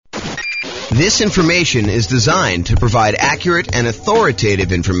This information is designed to provide accurate and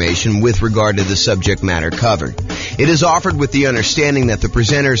authoritative information with regard to the subject matter covered. It is offered with the understanding that the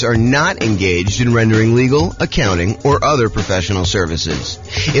presenters are not engaged in rendering legal, accounting, or other professional services.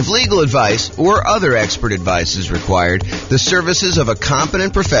 If legal advice or other expert advice is required, the services of a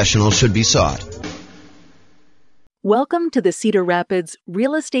competent professional should be sought. Welcome to the Cedar Rapids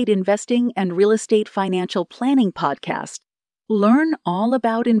Real Estate Investing and Real Estate Financial Planning Podcast. Learn all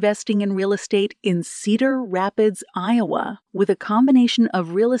about investing in real estate in Cedar Rapids, Iowa, with a combination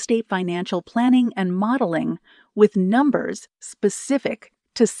of real estate financial planning and modeling with numbers specific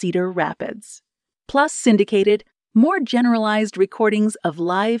to Cedar Rapids. Plus syndicated, more generalized recordings of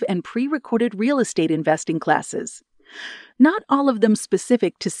live and pre-recorded real estate investing classes. Not all of them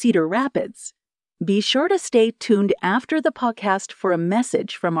specific to Cedar Rapids. Be sure to stay tuned after the podcast for a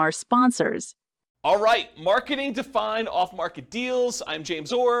message from our sponsors. All right, marketing to find off-market deals. I'm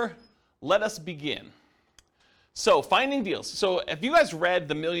James Orr. Let us begin. So, finding deals. So, have you guys read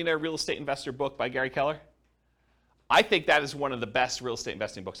the Millionaire Real Estate Investor book by Gary Keller? I think that is one of the best real estate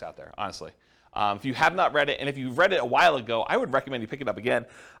investing books out there, honestly. If you have not read it, and if you read it a while ago, I would recommend you pick it up again.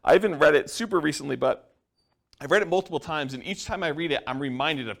 I haven't read it super recently, but I've read it multiple times, and each time I read it, I'm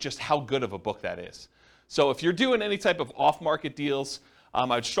reminded of just how good of a book that is. So, if you're doing any type of off-market deals, I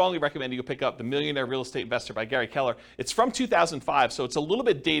would strongly recommend you go pick up The Millionaire Real Estate Investor by Gary Keller. It's from 2005, so it's a little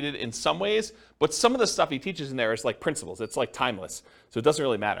bit dated in some ways, but some of the stuff he teaches in there is like principles. It's like timeless, so it doesn't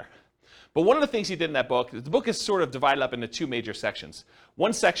really matter. But one of the things he did in that book, the book is sort of divided up into two major sections.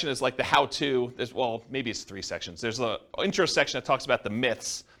 One section is like the how-to. Well, maybe it's three sections. There's an intro section that talks about the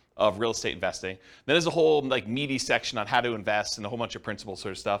myths of real estate investing. Then there's a whole like meaty section on how to invest and a whole bunch of principles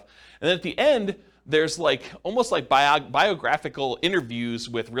sort of stuff. And then at the end, there's like almost like biographical interviews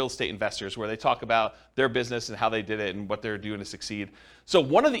with real estate investors where they talk about their business and how they did it and what they're doing to succeed. So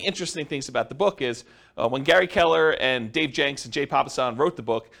one of the interesting things about the book is when Gary Keller and Dave Jenks and Jay Papasan wrote the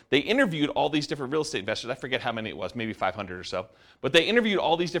book, they interviewed all these different real estate investors. I forget how many it was, maybe 500 or so. But they interviewed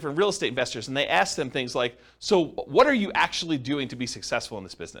all these different real estate investors and they asked them things like, so what are you actually doing to be successful in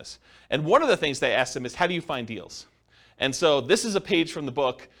this business? And one of the things they asked them is, how do you find deals? And so this is a page from the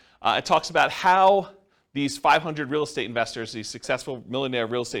book. It talks about how these 500 real estate investors, these successful millionaire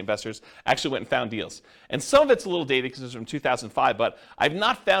real estate investors, actually went and found deals. And some of it's a little dated because it's from 2005, but I've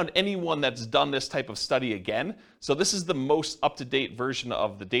not found anyone that's done this type of study again. So this is the most up-to-date version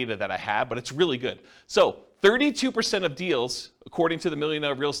of the data that I have, but it's really good. So 32% of deals, according to the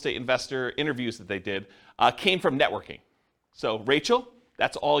millionaire real estate investor interviews that they did, came from networking. So Rachel,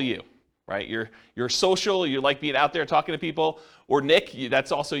 that's all you. Right? You're social, you like being out there talking to people, or Nick,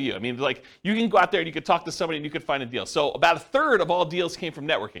 that's also you. I mean, like you can go out there and you could talk to somebody and you could find a deal. So about a third of all deals came from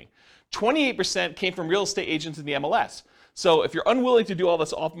networking. 28% came from real estate agents in the MLS. So if you're unwilling to do all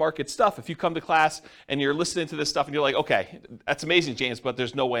this off-market stuff, if you come to class and you're listening to this stuff and you're like, okay, that's amazing, James, but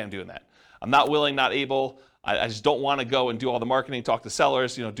there's no way I'm doing that. I'm not willing, not able. I just don't want to go and do all the marketing, talk to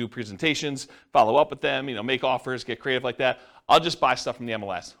sellers, do presentations, follow up with them, make offers, get creative like that. I'll just buy stuff from the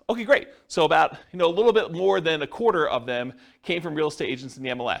MLS. Okay, great. So about, a little bit more than a quarter of them came from real estate agents in the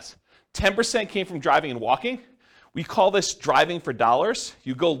MLS. 10% came from driving and walking. We call this driving for dollars.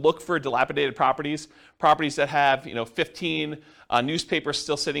 You go look for dilapidated properties that have, 15 newspapers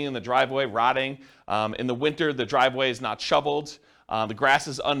still sitting in the driveway, rotting. In the winter, the driveway is not shoveled. The grass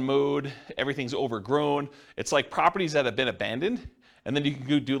is unmowed. Everything's overgrown. It's like properties that have been abandoned. And then you can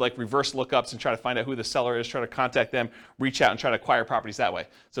go do like reverse lookups and try to find out who the seller is, try to contact them, reach out and try to acquire properties that way.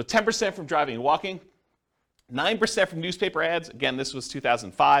 So 10% from driving and walking, 9% from newspaper ads. Again, this was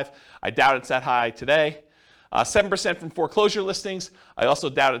 2005. I doubt it's that high today. 7% from foreclosure listings. I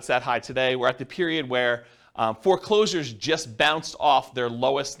also doubt it's that high today. We're at the period where foreclosures just bounced off their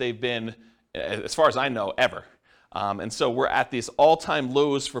lowest they've been, as far as I know, ever. And so we're at these all-time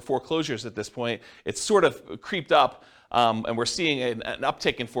lows for foreclosures at this point. It's sort of creeped up. And we're seeing an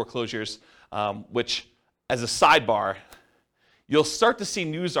uptick in foreclosures, which, as a sidebar, you'll start to see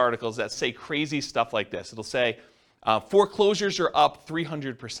news articles that say crazy stuff like this. It'll say, foreclosures are up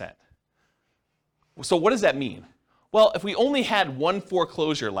 300%. So what does that mean? Well, if we only had one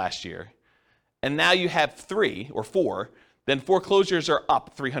foreclosure last year, and now you have 3 or 4, then foreclosures are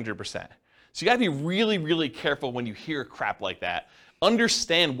up 300%. So you got to be really, really careful when you hear crap like that.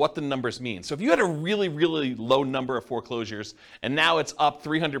 Understand what the numbers mean. So if you had a really, really low number of foreclosures and now it's up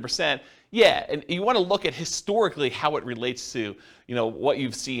 300%, yeah, and you want to look at historically how it relates to, what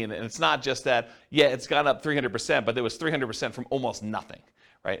you've seen. And it's not just that, yeah, it's gone up 300%, but there was 300% from almost nothing,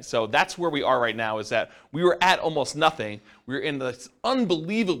 right? So that's where we are right now, is that we were at almost nothing. We were in this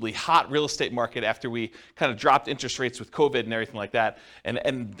unbelievably hot real estate market after we kind of dropped interest rates with COVID and everything like that.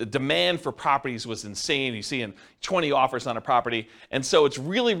 And the demand for properties was insane. You see 20 offers on a property. And so it's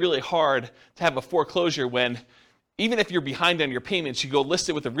really, really hard to have a foreclosure when, even if you're behind on your payments, you go list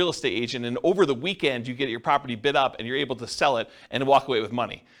it with a real estate agent, and over the weekend you get your property bid up and you're able to sell it and walk away with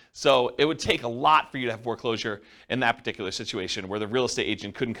money. So it would take a lot for you to have foreclosure in that particular situation where the real estate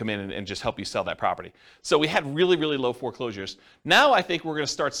agent couldn't come in and just help you sell that property. So we had really, really low foreclosures. Now I think we're going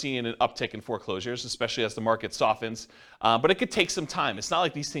to start seeing an uptick in foreclosures, especially as the market softens. But it could take some time. It's not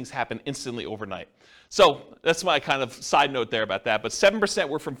like these things happen instantly overnight. So that's my kind of side note there about that. But 7%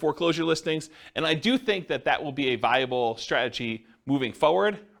 were from foreclosure listings. And I do think that that will be a viable strategy moving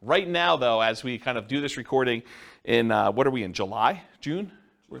forward. Right now, though, as we kind of do this recording in, what are we in, July? June?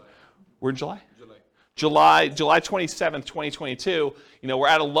 We're in July? July 27th, 2022. We're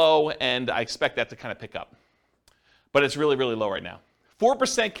at a low, and I expect that to kind of pick up. But it's really, really low right now.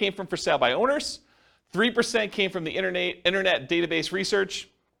 4% came from for sale by owners. 3% came from the internet database research.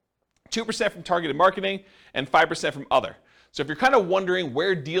 2% from targeted marketing, and 5% from other. So if you're kind of wondering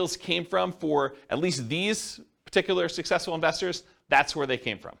where deals came from for at least these particular successful investors, that's where they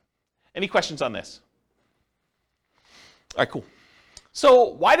came from. Any questions on this? All right, cool. So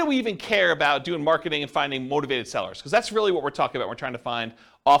why do we even care about doing marketing and finding motivated sellers? Because that's really what we're talking about. We're trying to find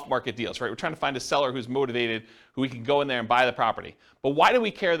off-market deals, right? We're trying to find a seller who's motivated, who we can go in there and buy the property. But why do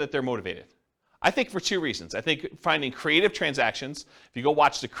we care that they're motivated? I think for two reasons. I think finding creative transactions. If you go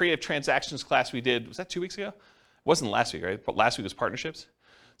watch the creative transactions class we did, was that 2 weeks ago? It wasn't last week, right? But last week was partnerships.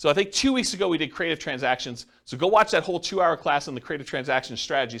 So I think 2 weeks ago we did creative transactions. So go watch that whole 2-hour class on the creative transaction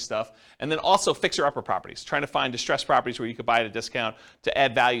strategy stuff. And then also fixer-upper properties, trying to find distressed properties where you could buy at a discount to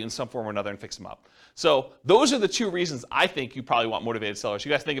add value in some form or another and fix them up. So those are the two reasons I think you probably want motivated sellers.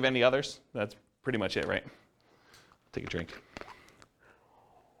 You guys think of any others? That's pretty much it, right? Take a drink.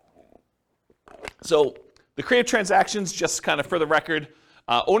 So the creative transactions, just kind of for the record,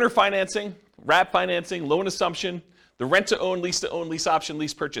 owner financing, wrap financing, loan assumption, the rent-to-own, lease-to-own, lease option,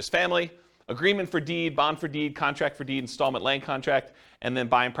 lease purchase family, agreement for deed, bond for deed, contract for deed, installment land contract, and then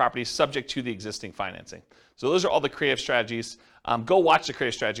buying properties subject to the existing financing. So those are all the creative strategies. Go watch the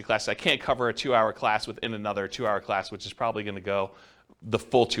creative strategy class. I can't cover a 2-hour class within another 2-hour class, which is probably going to go the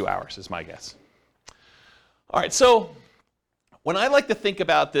full 2 hours, is my guess. All right, so when I like to think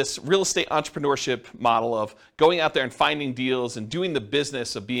about this real estate entrepreneurship model of going out there and finding deals and doing the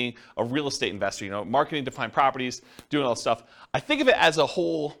business of being a real estate investor, marketing to find properties, doing all this stuff, I think of it as a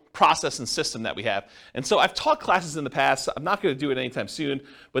whole process and system that we have. And so I've taught classes in the past. I'm not going to do it anytime soon,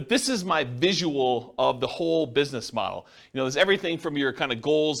 but this is my visual of the whole business model. There's everything from your kind of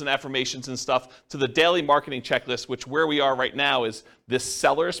goals and affirmations and stuff to the daily marketing checklist, which where we are right now is this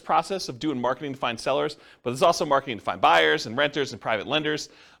seller's process of doing marketing to find sellers, but there's also marketing to find buyers and renters and private lenders.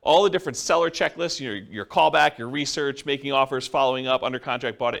 All the different seller checklists, your callback, your research, making offers, following up, under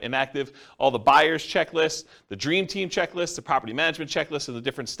contract, bought it, inactive, all the buyers checklists, the dream team checklist, the property management checklist, and the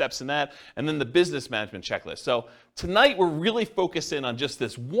different steps in that, and then the business management checklist. So tonight we're really focused in on just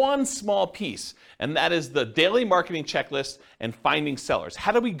this one small piece, and that is the daily marketing checklist and finding sellers.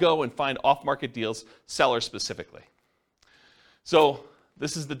 How do we go and find off-market deals, sellers specifically? So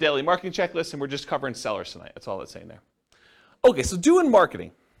this is the daily marketing checklist, and we're just covering sellers tonight. That's all it's saying there. Okay, so doing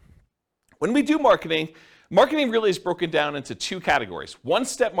marketing. When we do marketing, marketing really is broken down into two categories: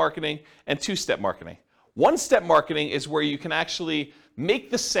 one-step marketing and two-step marketing. One-step marketing is where you can actually make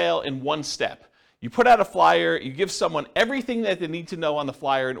the sale in one step. You put out a flyer, you give someone everything that they need to know on the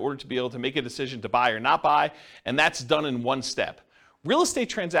flyer in order to be able to make a decision to buy or not buy, and that's done in one step. Real estate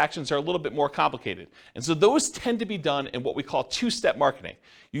transactions are a little bit more complicated, and so those tend to be done in what we call two-step marketing.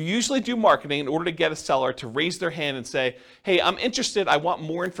 You usually do marketing in order to get a seller to raise their hand and say, hey, I'm interested, I want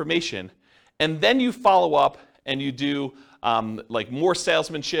more information. And then you follow up and you do like more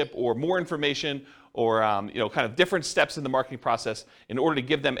salesmanship or more information or kind of different steps in the marketing process in order to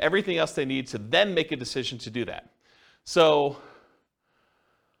give them everything else they need to then make a decision to do that. So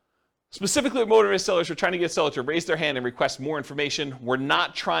specifically with motivated sellers, we're trying to get sellers to raise their hand and request more information. We're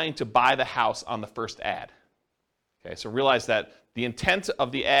not trying to buy the house on the first ad. Okay, so realize that the intent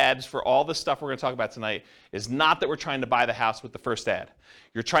of the ads for all the stuff we're going to talk about tonight is not that we're trying to buy the house with the first ad.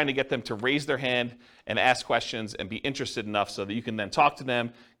 You're trying to get them to raise their hand and ask questions and be interested enough so that you can then talk to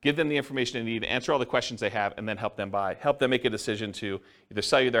them, give them the information they need, answer all the questions they have, and then help them make a decision to either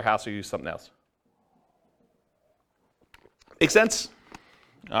sell you their house or use something else. Make sense?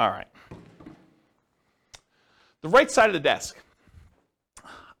 All right. The right side of the desk.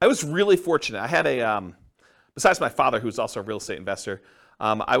 I was really fortunate. I had besides my father, who's also a real estate investor,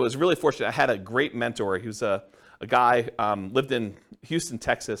 I was really fortunate. I had a great mentor. He was a guy, lived in Houston,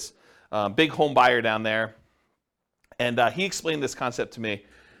 Texas, big home buyer down there. And he explained this concept to me.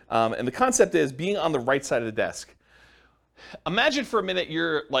 And the concept is being on the right side of the desk. Imagine for a minute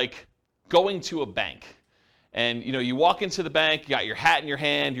you're like going to a bank. And you walk into the bank, you got your hat in your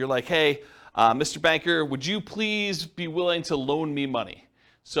hand, you're like, hey, Mr. Banker, would you please be willing to loan me money?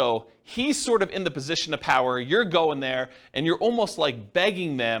 So he's sort of in the position of power, you're going there, and you're almost like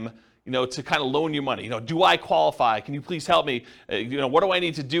begging them, to kind of loan you money. Do I qualify? Can you please help me? What do I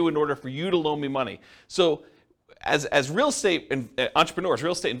need to do in order for you to loan me money? So as real estate entrepreneurs,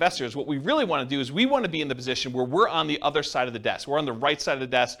 real estate investors, what we really want to do is we want to be in the position where we're on the other side of the desk. We're on the right side of the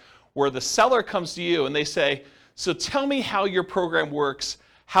desk, where the seller comes to you and they say, so tell me how your program works.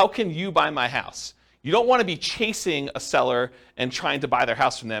 How can you buy my house? You don't want to be chasing a seller and trying to buy their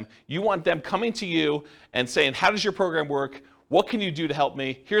house from them. You want them coming to you and saying, how does your program work? What can you do to help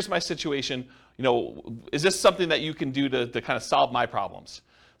me? Here's my situation. Is this something that you can do to kind of solve my problems?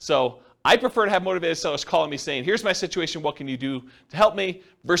 So I prefer to have motivated sellers calling me saying, here's my situation. What can you do to help me?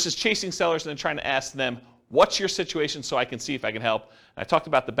 Versus chasing sellers and then trying to ask them, what's your situation so I can see if I can help? And I talked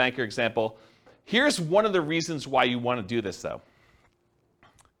about the banker example. Here's one of the reasons why you want to do this, though.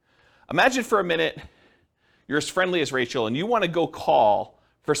 Imagine for a minute you're as friendly as Rachel and you want to go call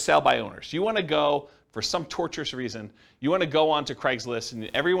for sale by owners. You want to go, for some torturous reason, you want to go onto Craigslist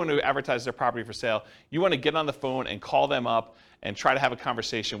and everyone who advertises their property for sale, you want to get on the phone and call them up and try to have a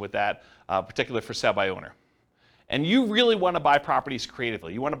conversation with that particular for sale by owner. And you really want to buy properties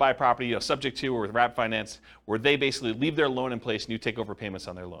creatively. You want to buy property subject to or with Wrap Finance, where they basically leave their loan in place and you take over payments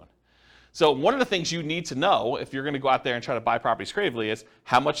on their loan. So one of the things you need to know if you're going to go out there and try to buy properties creatively is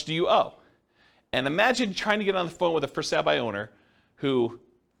how much do you owe? And imagine trying to get on the phone with a for sale by owner who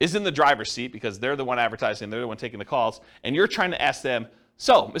is in the driver's seat because they're the one advertising, they're the one taking the calls, and you're trying to ask them,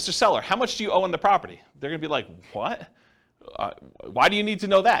 so, Mr. Seller, how much do you owe on the property? They're going to be like, what? Why do you need to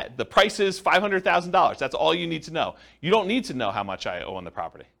know that? The price is $500,000. That's all you need to know. You don't need to know how much I owe on the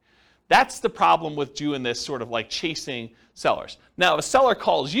property. That's the problem with doing this sort of like chasing sellers. Now, if a seller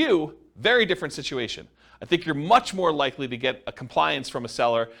calls you, very different situation. I think you're much more likely to get a compliance from a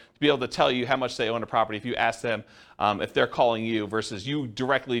seller to be able to tell you how much they own a property if you ask them if they're calling you versus you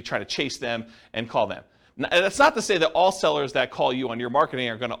directly try to chase them and call them. Now, that's not to say that all sellers that call you on your marketing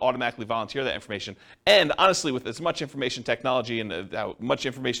are going to automatically volunteer that information. And honestly, with as much information technology and how much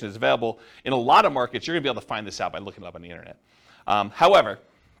information is available in a lot of markets, you're going to be able to find this out by looking it up on the internet. However,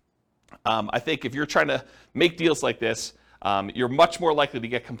 I think if you're trying to make deals like this, you're much more likely to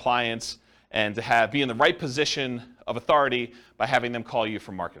get compliance and to be in the right position of authority by having them call you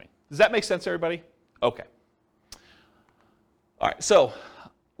for marketing. Does that make sense, everybody? Okay. All right, so a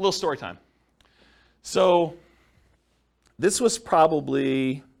little story time. So this was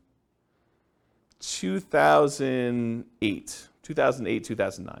probably 2008,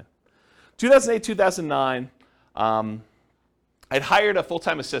 2009. 2009, I'd hired a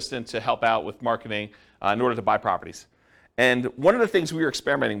full-time assistant to help out with marketing in order to buy properties. And one of the things we were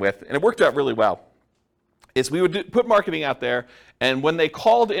experimenting with, and it worked out really well, is we would put marketing out there, and when they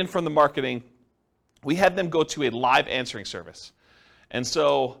called in from the marketing, we had them go to a live answering service. And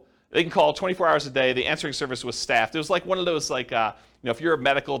so they can call 24 hours a day. The answering service was staffed. It was like one of those, like, if you're a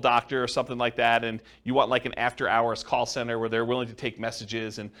medical doctor or something like that, and you want like an after-hours call center where they're willing to take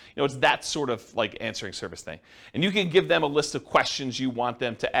messages, and it's that sort of like answering service thing. And you can give them a list of questions you want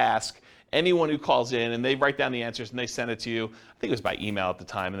them to ask anyone who calls in, and they write down the answers and they send it to you. I think it was by email at the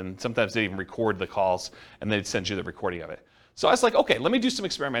time, and then sometimes they even record the calls and they'd send you the recording of it. So I was like, okay, let me do some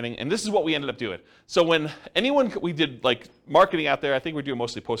experimenting, and this is what we ended up doing. So when we did like marketing out there, I think we were doing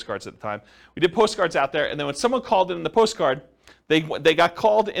mostly postcards at the time. We did postcards out there, and then when someone called in the postcard, they got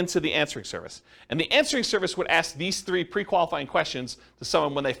called into the answering service. And the answering service would ask these 3 pre-qualifying questions to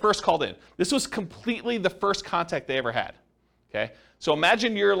someone when they first called in. This was completely the first contact they ever had. Okay? So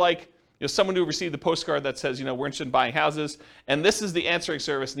imagine you're like, someone who received the postcard that says, we're interested in buying houses, and this is the answering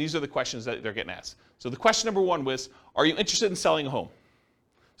service, and these are the questions that they're getting asked. So the question number 1 was, are you interested in selling a home?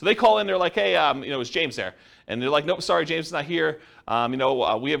 So they call in, they're like, hey, is James there? And they're like, nope, sorry, James is not here. Are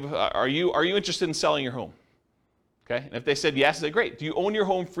you interested in selling your home? Okay, and if they said yes, they great. Do you own your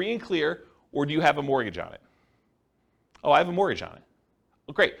home free and clear, or do you have a mortgage on it? Oh, I have a mortgage on it.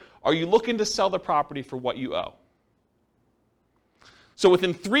 Well, great. Are you looking to sell the property for what you owe? So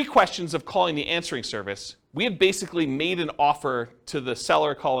within 3 questions of calling the answering service, we had basically made an offer to the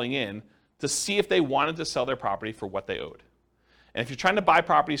seller calling in to see if they wanted to sell their property for what they owed. And if you're trying to buy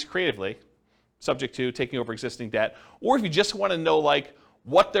properties creatively, subject to taking over existing debt, or if you just want to know like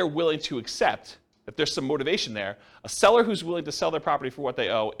what they're willing to accept, if there's some motivation there, a seller who's willing to sell their property for what they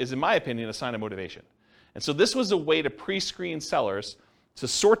owe is, in my opinion, a sign of motivation. And so this was a way to pre-screen sellers to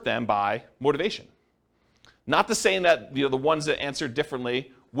sort them by motivation. Not to say that the ones that answered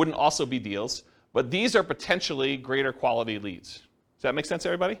differently wouldn't also be deals, but these are potentially greater quality leads. Does that make sense,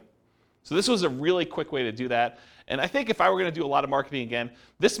 everybody? So this was a really quick way to do that. And I think if I were going to do a lot of marketing again,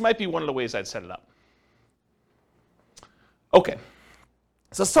 this might be one of the ways I'd set it up. Okay.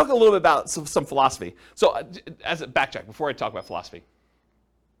 So let's talk a little bit about some philosophy. So as a backtrack, before I talk about philosophy,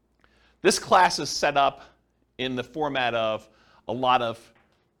 this class is set up in the format of a lot of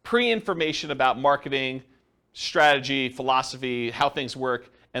pre-information about marketing, strategy, philosophy, how things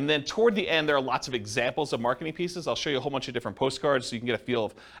work. And then toward the end, there are lots of examples of marketing pieces. I'll show you a whole bunch of different postcards so you can get a feel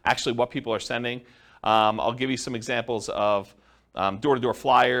of actually what people are sending. I'll give you some examples of door-to-door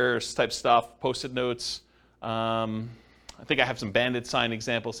flyers type stuff, Post-it notes. I think I have some bandit sign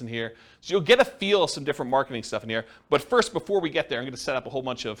examples in here. So you'll get a feel of some different marketing stuff in here. But first, before we get there, I'm going to set up a whole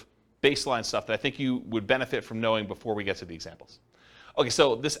bunch of baseline stuff that I think you would benefit from knowing before we get to the examples. Okay,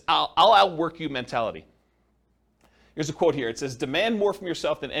 so this I'll outwork you mentality. Here's a quote here. It says, demand more from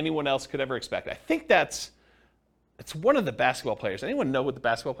yourself than anyone else could ever expect. I think it's one of the basketball players. Anyone know what the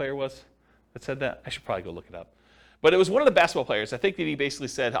basketball player was that said that? I should probably go look it up. But it was one of the basketball players. I think that he basically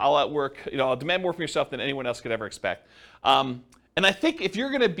said, I'll demand more from yourself than anyone else could ever expect. And I think if you're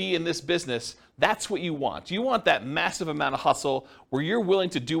going to be in this business, that's what you want. You want that massive amount of hustle where you're willing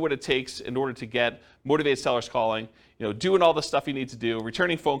to do what it takes in order to get motivated sellers calling, doing all the stuff you need to do,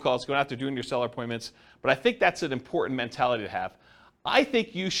 returning phone calls, going out there doing your seller appointments. But I think that's an important mentality to have. I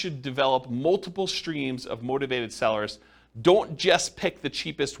think you should develop multiple streams of motivated sellers. Don't just pick the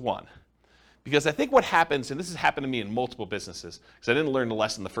cheapest one. Because I think what happens, and this has happened to me in multiple businesses, because I didn't learn the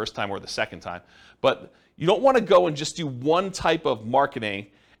lesson the first time or the second time, but you don't want to go and just do one type of marketing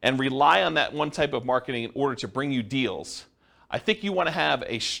and rely on that one type of marketing in order to bring you deals. I think you want to have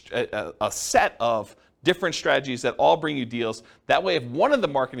a set of different strategies that all bring you deals. That way, if one of the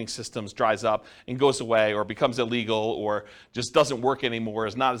marketing systems dries up and goes away or becomes illegal or just doesn't work anymore,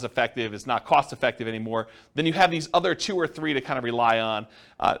 is not as effective, is not cost effective anymore, then you have these other 2 or 3 to kind of rely on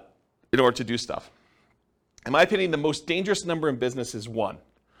in order to do stuff. In my opinion, the most dangerous number in business is 1.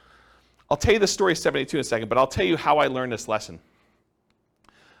 I'll tell you the story of 72 in a second, but I'll tell you how I learned this lesson.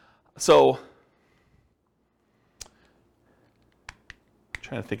 So, I'm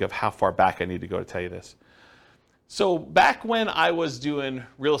trying to think of how far back I need to go to tell you this. So back when I was doing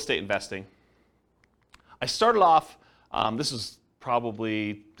real estate investing, I started off, this is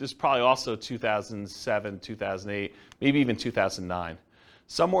probably also 2007, 2008, maybe even 2009.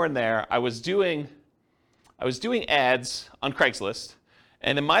 Somewhere in there, I was doing ads on Craigslist,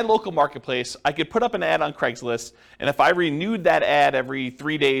 and in my local marketplace, I could put up an ad on Craigslist, and if I renewed that ad every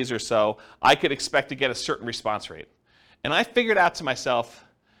 3 days or so, I could expect to get a certain response rate. And I figured out to myself,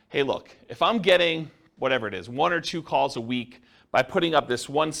 hey, look, if I'm getting, whatever it is, 1 or 2 calls a week by putting up this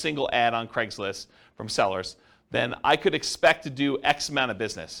one single ad on Craigslist from sellers, then I could expect to do X amount of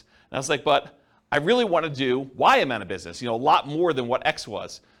business. And I was like, but I really want to do Y amount of business, a lot more than what X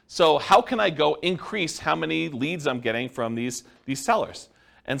was. So how can I go increase how many leads I'm getting from these sellers?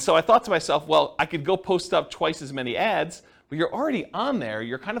 And so I thought to myself, well, I could go post up twice as many ads, but you're already on there.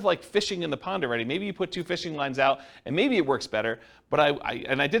 You're kind of like fishing in the pond already. Maybe you put 2 fishing lines out, and maybe it works better. But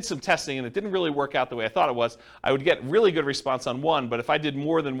I did some testing, and it didn't really work out the way I thought it was. I would get really good response on one, but if I did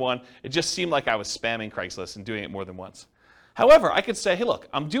more than one, it just seemed like I was spamming Craigslist and doing it more than once. However, I could say, hey, look,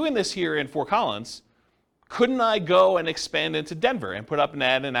 I'm doing this here in Fort Collins. Couldn't I go and expand into Denver and put up an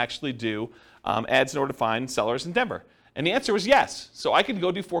ad and actually do ads in order to find sellers in Denver? And the answer was yes. So I could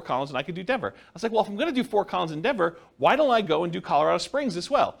go do Fort Collins and I could do Denver. I was like, well, if I'm going to do Fort Collins and Denver, why don't I go and do Colorado Springs as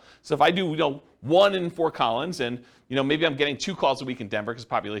well? So if I do, 1 in Fort Collins and, maybe I'm getting 2 calls a week in Denver because the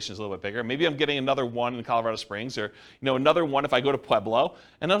population is a little bit bigger. Maybe I'm getting another 1 in Colorado Springs or, another 1 if I go to Pueblo.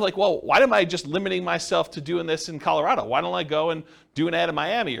 And I'm like, well, why am I just limiting myself to doing this in Colorado? Why don't I go and do an ad in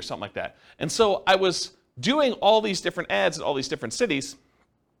Miami or something like that? And so I was doing all these different ads in all these different cities.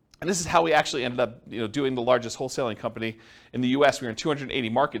 And this is how we actually ended up doing the largest wholesaling company in the US. We were in 280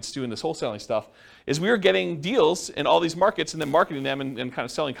 markets doing this wholesaling stuff, is we were getting deals in all these markets and then marketing them and kind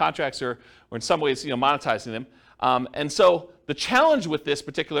of selling contracts or in some ways monetizing them. And so the challenge with this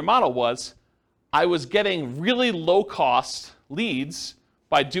particular model was I was getting really low cost leads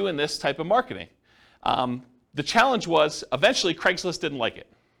by doing this type of marketing. The challenge was eventually Craigslist didn't like it,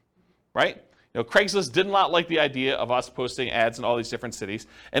 right? Craigslist did not like the idea of us posting ads in all these different cities,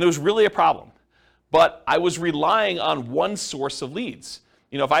 and it was really a problem. But I was relying on one source of leads.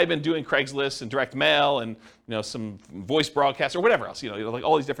 if I had been doing Craigslist and direct mail and some voice broadcast or whatever else, like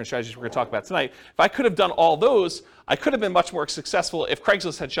all these different strategies we're going to talk about tonight, if I could have done all those, I could have been much more successful if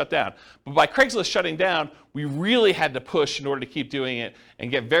Craigslist had shut down. But by Craigslist shutting down, we really had to push in order to keep doing it and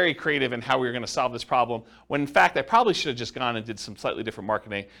get very creative in how we were going to solve this problem, when in fact I probably should have just gone and did some slightly different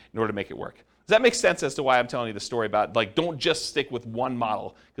marketing in order to make it work. Does that make sense as to why I'm telling you the story about, don't just stick with one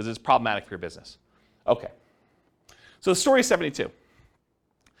model because it's problematic for your business? Okay. So the story is 72.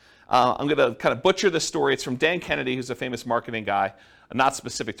 I'm going to kind of butcher this story. It's from Dan Kennedy, who's a famous marketing guy, not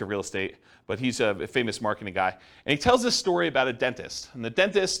specific to real estate, but he's a famous marketing guy. And he tells this story about a dentist. And the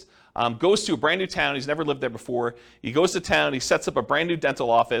dentist goes to a brand new town. He's never lived there before. He goes to town. He sets up a brand new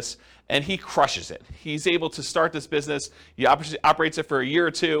dental office, and he crushes it. He's able to start this business. He operates it for a year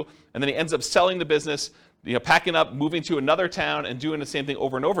or two, and then he ends up selling the business, packing up, moving to another town, and doing the same thing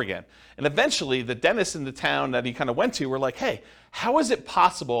over and over again. And eventually, the dentists in the town that he kind of went to were like, hey, how is it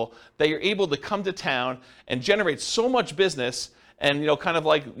possible that you're able to come to town and generate so much business and,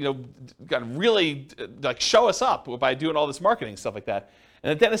 really show us up by doing all this marketing, stuff like that? And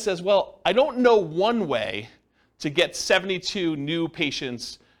the dentist says, well, I don't know one way to get 72 new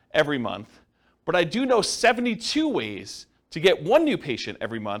patients every month, but I do know 72 ways to get one new patient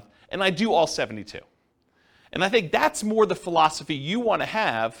every month, and I do all 72. And I think that's more the philosophy you want to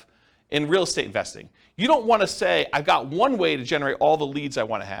have in real estate investing. You don't want to say, I've got one way to generate all the leads I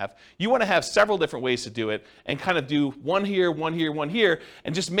want to have. You want to have several different ways to do it and kind of do one here, one here, one here,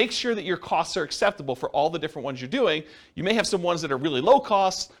 and just make sure that your costs are acceptable for all the different ones you're doing. You may have some ones that are really low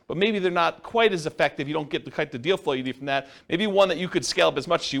cost, but maybe they're not quite as effective. You don't get the deal flow you need from that. Maybe one that you could scale up as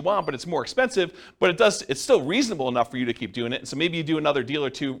much as you want, but it's more expensive, but it's still reasonable enough for you to keep doing it. And so maybe you do another deal or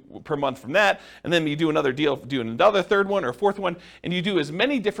two per month from that, and then you do another deal, do another third one or fourth one, and you do as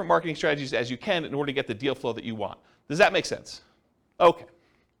many different marketing strategies as you can in order to get the deal flow that you want. Does that make sense? Okay.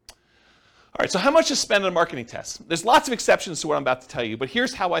 All right, so how much to spend on a marketing test? There's lots of exceptions to what I'm about to tell you, but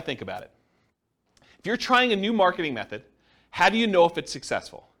here's how I think about it. If you're trying a new marketing method, how do you know if it's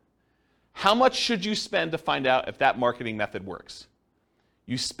successful? How much should you spend to find out if that marketing method works?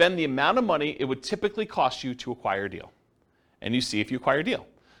 You spend the amount of money it would typically cost you to acquire a deal, and you see if you acquire a deal.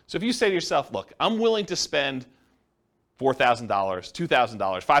 So if you say to yourself, look, I'm willing to spend $4,000, $2,000,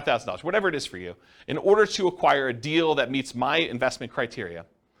 $5,000, whatever it is for you, in order to acquire a deal that meets my investment criteria,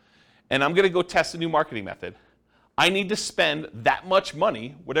 and I'm going to go test a new marketing method, I need to spend that much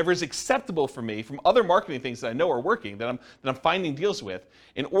money, whatever is acceptable for me from other marketing things that I know are working, that I'm finding deals with,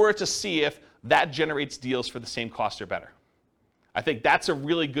 in order to see if that generates deals for the same cost or better. I think that's a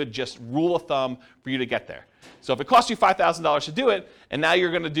really good just rule of thumb for you to get there. So if it costs you $5,000 to do it, and now you're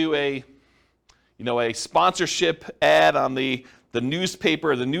going to do a sponsorship ad on the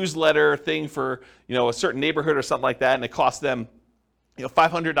newspaper, the newsletter thing for, a certain neighborhood or something like that, and it costs them,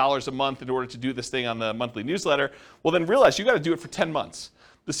 $500 a month in order to do this thing on the monthly newsletter, well, then realize you got to do it for 10 months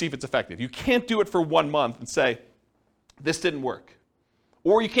to see if it's effective. You can't do it for 1 month and say, this didn't work.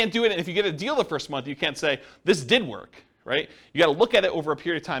 Or you can't do it, and if you get a deal the first month, you can't say, this did work, right? You got to look at it over a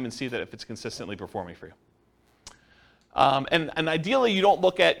period of time and see that if it's consistently performing for you. And ideally, you don't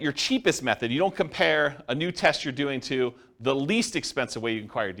look at your cheapest method. You don't compare a new test you're doing to the least expensive way you can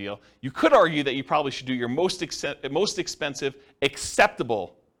acquire a deal. You could argue that you probably should do your most expensive,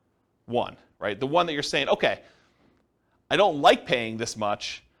 acceptable one, right? The one that you're saying, okay, I don't like paying this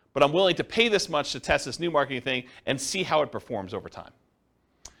much, but I'm willing to pay this much to test this new marketing thing and see how it performs over time.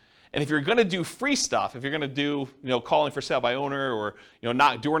 And if you're going to do free stuff, if you're going to do, calling for sale by owner or,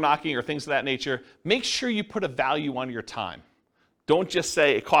 door knocking or things of that nature, make sure you put a value on your time. Don't just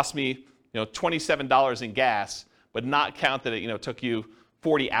say it cost me, $27 in gas, but not count that it, took you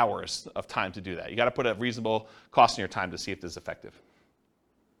 40 hours of time to do that. You got to put a reasonable cost on your time to see if this is effective.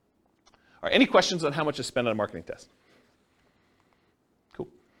 All right, any questions on how much to spend on a marketing test? Cool.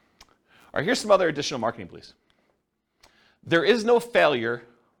 All right, here's some other additional marketing beliefs. There is no failure,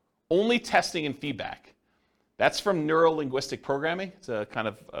 only testing and feedback. That's from neuro-linguistic programming. It's a kind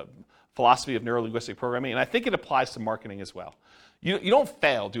of philosophy of neuro-linguistic programming, and I think it applies to marketing as well. You don't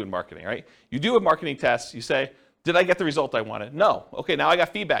fail doing marketing, right? You do a marketing test, you say, did I get the result I wanted? No. Okay, now I got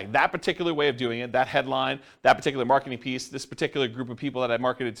feedback. That particular way of doing it, that headline, that particular marketing piece, this particular group of people that I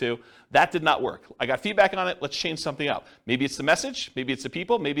marketed to, that did not work. I got feedback on it, let's change something up. Maybe it's the message, maybe it's the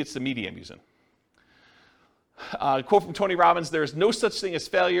people, maybe it's the media I'm using. Quote from Tony Robbins, there is no such thing as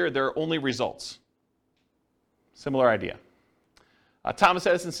failure, there are only results. Similar idea. Thomas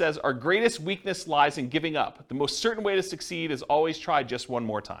Edison says, our greatest weakness lies in giving up. The most certain way to succeed is always try just one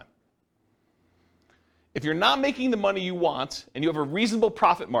more time. If you're not making the money you want and you have a reasonable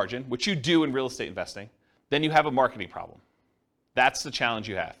profit margin, which you do in real estate investing, then you have a marketing problem. That's the challenge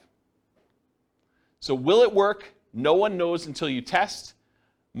you have. So will it work? No one knows until you test.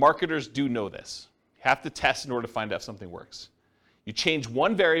 Marketers do know this. You have to test in order to find out if something works. You change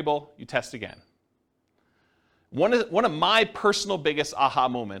one variable, you test again. One of my personal biggest aha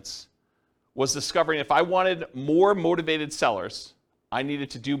moments was discovering if I wanted more motivated sellers, I needed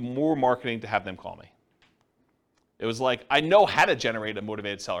to do more marketing to have them call me. It was like, I know how to generate a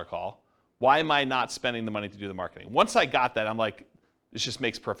motivated seller call. Why am I not spending the money to do the marketing? Once I got that, I'm like, this just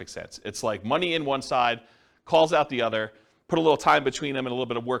makes perfect sense. It's like money in one side, calls out the other, put a little time between them and a little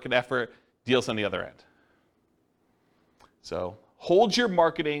bit of work and effort, deals on the other end. So hold your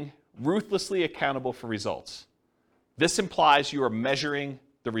marketing ruthlessly accountable for results. This implies you are measuring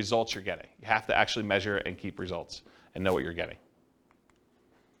the results you're getting. You have to actually measure and keep results and know what you're getting.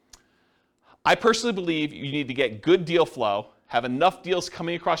 I personally believe you need to get good deal flow, have enough deals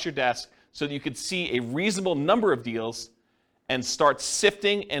coming across your desk so that you can see a reasonable number of deals and start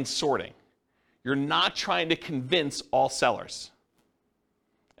sifting and sorting. You're not trying to convince all sellers.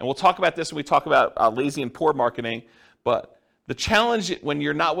 And we'll talk about this when we talk about lazy and poor marketing, but the challenge when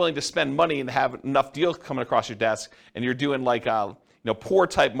you're not willing to spend money and have enough deals coming across your desk and you're doing like poor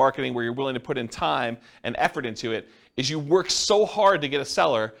type marketing where you're willing to put in time and effort into it is you work so hard to get a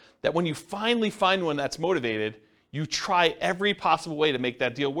seller that when you finally find one that's motivated, you try every possible way to make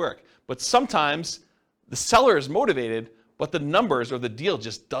that deal work. But sometimes the seller is motivated, but the numbers or the deal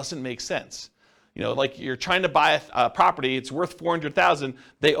just doesn't make sense. You know, like you're trying to buy a property, it's worth $400,000,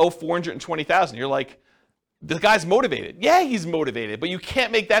 they owe $420,000. You're like, the guy's motivated. Yeah, he's motivated, but you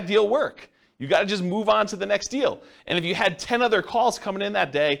can't make that deal work. You got to just move on to the next deal. And if you had 10 other calls coming in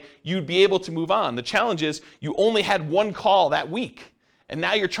that day, you'd be able to move on. The challenge is you only had one call that week, and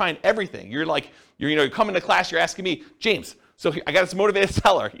now you're trying everything. You're like, you're coming to class, you're asking me, James, so I got this motivated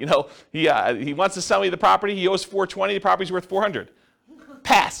seller. You know, he wants to sell me the property. He owes $420. The property's worth $400.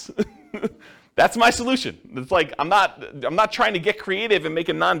 Pass. That's my solution. It's like I'm not trying to get creative and make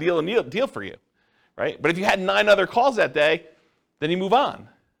a non-deal deal for you, right? But if you had 9 other calls that day, then you move on.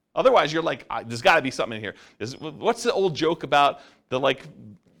 Otherwise, you're like, there's got to be something in here. What's the old joke about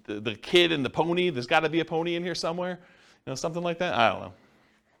the kid and the pony? There's got to be a pony in here somewhere, something like that. I don't know.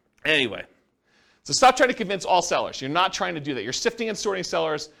 Anyway, so stop trying to convince all sellers. You're not trying to do that. You're sifting and sorting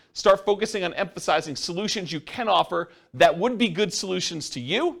sellers. Start focusing on emphasizing solutions you can offer that would be good solutions to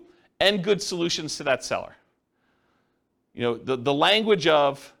you and good solutions to that seller. The language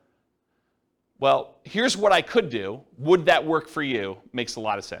of, well, here's what I could do. Would that work for you? Makes a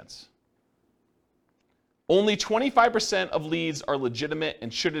lot of sense. Only 25% of leads are legitimate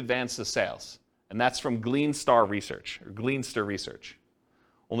and should advance to sales. And that's from Gleanstar Research.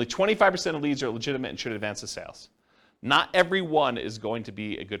 Only 25% of leads are legitimate and should advance to sales. Not every one is going to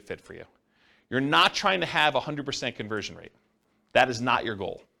be a good fit for you. You're not trying to have 100% conversion rate. That is not your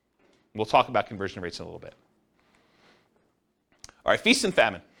goal. We'll talk about conversion rates in a little bit. All right, feast and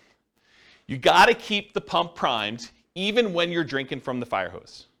famine. You got to keep the pump primed even when you're drinking from the fire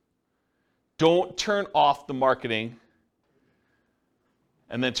hose. Don't turn off the marketing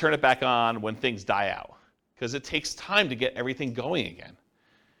and then turn it back on when things die out, because it takes time to get everything going again.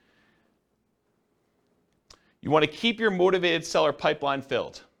 You want to keep your motivated seller pipeline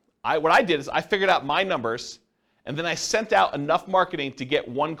filled. What I did is I figured out my numbers, and then I sent out enough marketing to get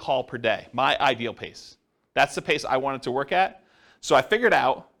 1 call per day, my ideal pace. That's the pace I wanted to work at. So I figured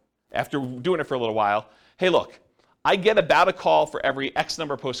out, after doing it for a little while, hey, look, I get about a call for every X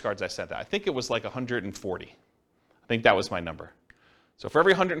number of postcards I sent out. I think it was like 140. I think that was my number. So for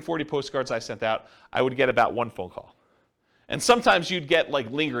every 140 postcards I sent out, I would get about 1 phone call. And sometimes you'd get like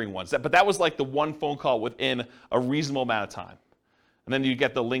lingering ones, but that was like the 1 phone call within a reasonable amount of time. And then you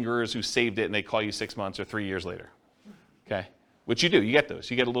get the lingerers who saved it and they call you 6 months or 3 years later. Okay? Which you do, you get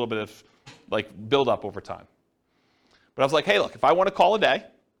those. You get a little bit of like build up over time. But I was like, hey, look, if I want to call a day,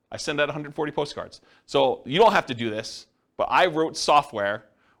 I send out 140 postcards. So you don't have to do this, but I wrote software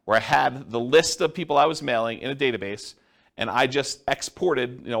where I had the list of people I was mailing in a database, and I just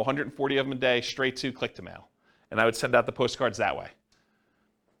exported 140 of them a day straight to Click-to-Mail. And I would send out the postcards that way.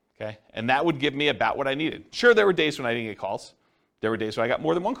 Okay? And that would give me about what I needed. Sure, there were days when I didn't get calls. There were days when I got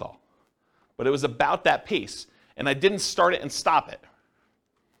more than 1 call. But it was about that pace. And I didn't start it and stop it.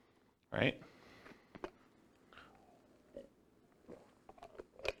 Right?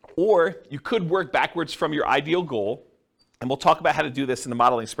 Or you could work backwards from your ideal goal, and we'll talk about how to do this in the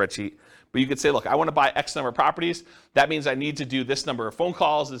modeling spreadsheet, but you could say, look, I want to buy X number of properties. That means I need to do this number of phone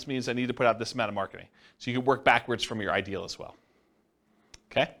calls. This means I need to put out this amount of marketing. So you can work backwards from your ideal as well.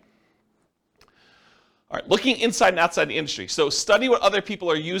 Okay? All right, looking inside and outside the industry. So study what other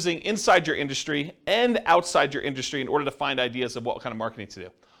people are using inside your industry and outside your industry in order to find ideas of what kind of marketing to do.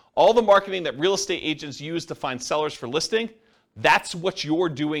 All the marketing that real estate agents use to find sellers for listing, that's what you're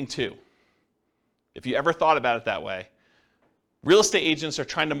doing too. If you ever thought about it that way, real estate agents are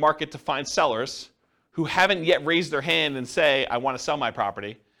trying to market to find sellers who haven't yet raised their hand and say, I want to sell my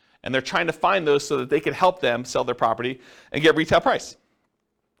property. And they're trying to find those so that they can help them sell their property and get retail price.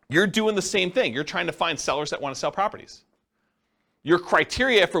 You're doing the same thing. You're trying to find sellers that want to sell properties. Your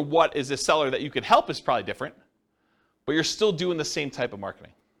criteria for what is a seller that you could help is probably different, but you're still doing the same type of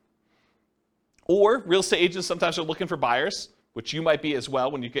marketing. Or real estate agents sometimes are looking for buyers, which you might be as well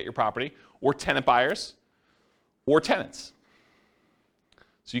when you get your property, or tenant buyers, or tenants.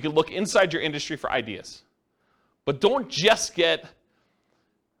 So you can look inside your industry for ideas. But don't just get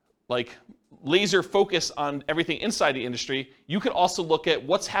laser focus on everything inside the industry. You can also look at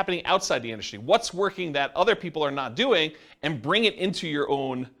what's happening outside the industry, what's working that other people are not doing, and bring it into your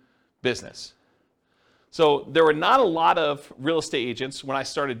own business. So there were not a lot of real estate agents when I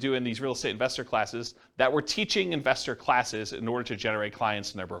started doing these real estate investor classes that were teaching investor classes in order to generate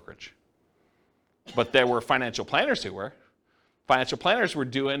clients in their brokerage. But there were financial planners who were. Financial planners were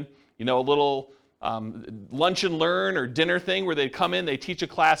doing, a little lunch and learn or dinner thing where they'd come in, they teach a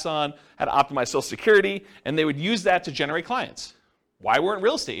class on how to optimize Social Security, and they would use that to generate clients. Why weren't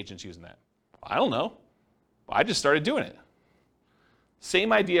real estate agents using that? I don't know. I just started doing it.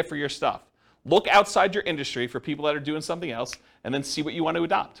 Same idea for your stuff. Look outside your industry for people that are doing something else, and then see what you want to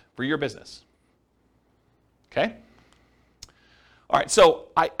adopt for your business. Okay? All right, so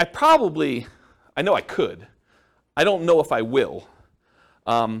I know I could. I don't know if I will,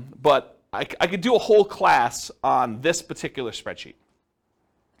 but I could do a whole class on this particular spreadsheet.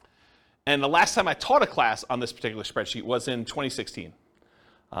 And the last time I taught a class on this particular spreadsheet was in 2016.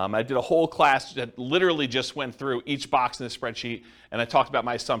 I did a whole class that literally just went through each box in the spreadsheet, and I talked about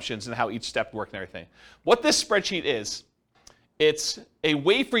my assumptions and how each step worked and everything. What this spreadsheet is, it's a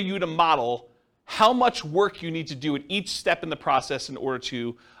way for you to model how much work you need to do at each step in the process in order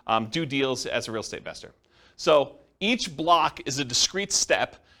to do deals as a real estate investor. So each block is a discrete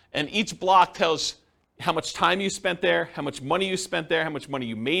step, and each block tells how much time you spent there, how much money you spent there, how much money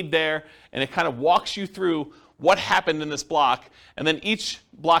you made there, and it kind of walks you through what happened in this block, and then each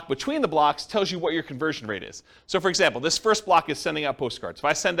block between the blocks tells you what your conversion rate is. So for example, this first block is sending out postcards. If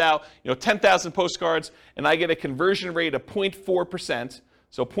I send out 10,000 postcards and I get a conversion rate of 0.4%,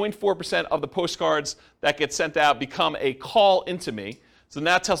 so 0.4% of the postcards that get sent out become a call into me. So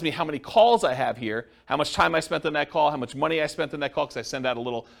now it tells me how many calls I have here, how much time I spent on that call, how much money I spent on that call, because I send out a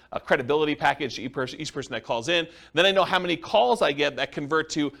little credibility package to each person that calls in. Then I know how many calls I get that convert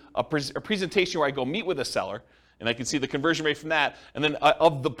to a presentation where I go meet with a seller, and I can see the conversion rate from that. And then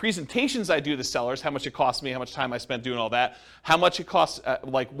of the presentations I do to sellers, how much it costs me, how much time I spent doing all that, how much it costs,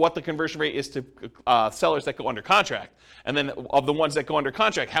 what the conversion rate is to sellers that go under contract. And then of the ones that go under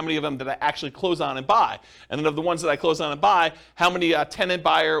contract, how many of them did I actually close on and buy? And then of the ones that I close on and buy, how many tenant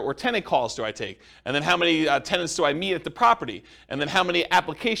buyer or tenant calls do I take? And then how many tenants do I meet at the property? And then how many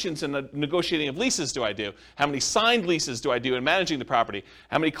applications and negotiating of leases do I do? How many signed leases do I do in managing the property?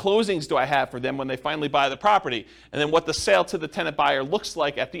 How many closings do I have for them when they finally buy the property? And then what the sale to the tenant buyer looks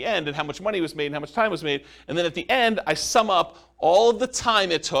like at the end, and how much money was made and how much time was made. And then at the end, I sum up all of the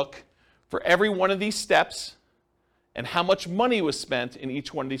time it took for every one of these steps, and how much money was spent in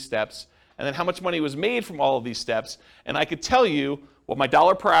each one of these steps, and then how much money was made from all of these steps. And I could tell you what my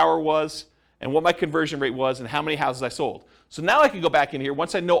dollar per hour was, and what my conversion rate was, and how many houses I sold. So now I can go back in here,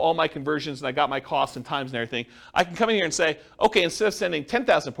 once I know all my conversions and I got my costs and times and everything, I can come in here and say, okay, instead of sending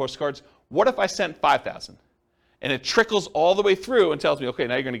 10,000 postcards, what if I sent 5,000? And it trickles all the way through and tells me, okay,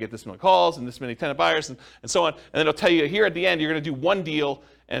 now you're going to get this many calls and this many tenant buyers and so on. And then it'll tell you here at the end, you're going to do one deal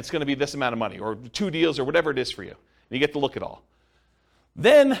and it's going to be this amount of money, or 2 deals, or whatever it is for you. And you get to look at all.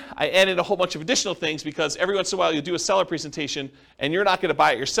 Then I added a whole bunch of additional things, because every once in a while you'll do a seller presentation and you're not going to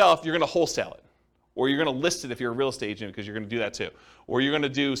buy it yourself, you're going to wholesale it. Or you're going to list it if you're a real estate agent, because you're going to do that too. Or you're going to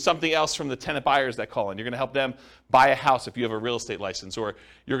do something else from the tenant buyers that call in. You're going to help them buy a house if you have a real estate license. Or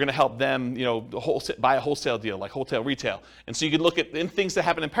you're going to help them buy a wholesale deal, like wholesale retail. And so you can look at things that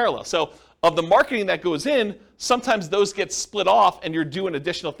happen in parallel. So of the marketing that goes in, sometimes those get split off and you're doing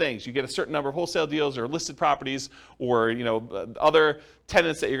additional things. You get a certain number of wholesale deals or listed properties, or other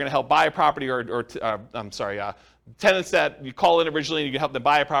tenants that you're going to help buy a property, tenants that you call in originally and you can help them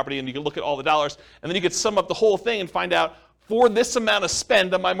buy a property, and you can look at all the dollars, and then you could sum up the whole thing and find out, for this amount of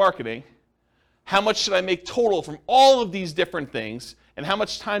spend on my marketing, how much should I make total from all of these different things, and how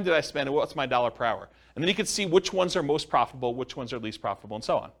much time did I spend, and what's my dollar per hour? And then you can see which ones are most profitable, which ones are least profitable, and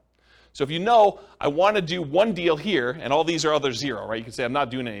so on. So if you know, I want to do one deal here, and all these are other 0, right? You can say, I'm not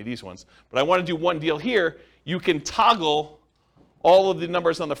doing any of these ones, but I want to do one deal here. You can toggle all of the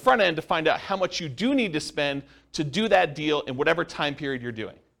numbers on the front end to find out how much you do need to spend to do that deal in whatever time period you're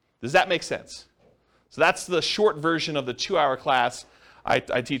doing. Does that make sense? So that's the short version of the 2-hour class I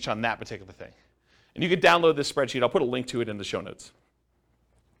teach on that particular thing. And you can download this spreadsheet. I'll put a link to it in the show notes.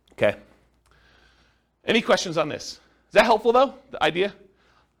 Okay. Any questions on this? Is that helpful, though, the idea?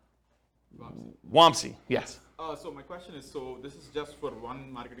 Wamsi, yes. So my question is, so this is just for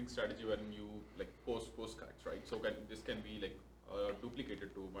one marketing strategy when you post postcards, right? So this can be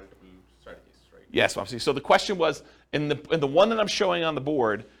duplicated to multiple strategies, right? Yes, Wamsi. So the question was, in the one that I'm showing on the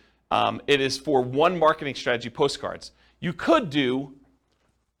board, it is for one marketing strategy, postcards. You could do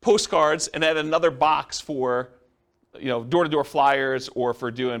postcards and add another box for door-to-door flyers or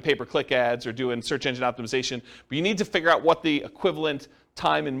for doing pay-per-click ads or doing search engine optimization. But you need to figure out what the equivalent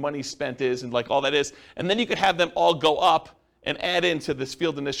time and money spent is and all that is. And then you could have them all go up and add into this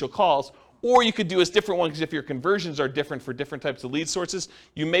field initial calls. Or you could do a different one, because if your conversions are different for different types of lead sources,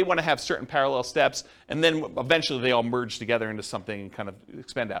 you may want to have certain parallel steps, and then eventually they all merge together into something and kind of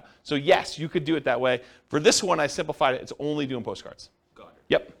expand out. So yes, you could do it that way. For this one, I simplified it. It's only doing postcards. Got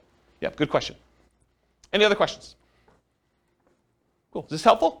it. Yep, good question. Any other questions? Cool. Is this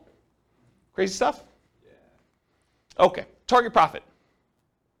helpful? Crazy stuff? Yeah. Okay, target profit.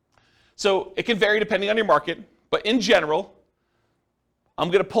 So it can vary depending on your market, but in general, I'm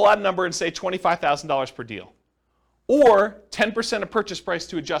going to pull out a number and say $25,000 per deal, or 10% of purchase price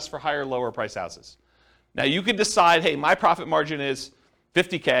to adjust for higher or lower price houses. Now you could decide, hey, my profit margin is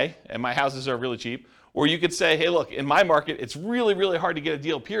 $50K and my houses are really cheap. Or you could say, hey, look, in my market, it's really, really hard to get a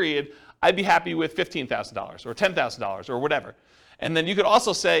deal, period. I'd be happy with $15,000 or $10,000 or whatever. And then you could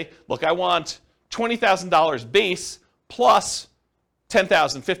also say, look, I want $20,000 base plus $10,000,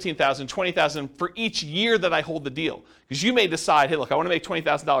 $15,000, $20,000 for each year that I hold the deal. Because you may decide, hey, look, I want to make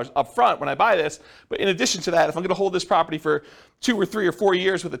 $20,000 up front when I buy this, but in addition to that, if I'm going to hold this property for 2 or 3 or 4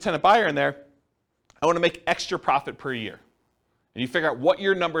 years with a tenant buyer in there, I want to make extra profit per year. And you figure out what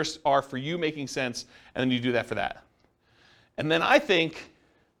your numbers are for you making sense, and then you do that for that. And then I think,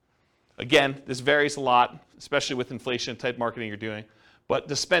 again, this varies a lot, especially with inflation type marketing you're doing, but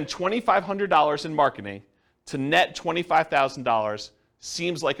to spend $2,500 in marketing to net $25,000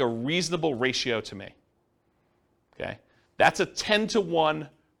 seems like a reasonable ratio to me. Okay? That's a 10-to-1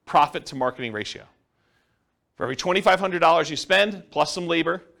 profit to marketing ratio. For every $2,500 you spend, plus some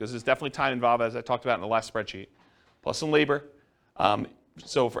labor, because there's definitely time involved, as I talked about in the last spreadsheet, plus some labor.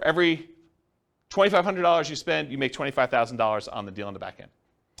 So for every $2,500 you spend, you make $25,000 on the deal on the back end.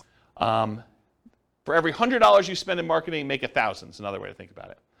 For every $100 you spend in marketing, make $1,000 is another way to think about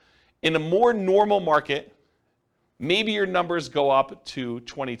it. In a more normal market, maybe your numbers go up to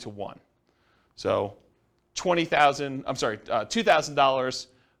 20-to-1. So $2,000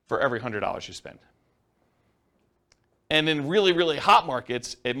 for every $100 you spend. And in really, really hot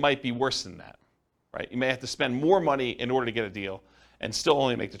markets, it might be worse than that, right? You may have to spend more money in order to get a deal and still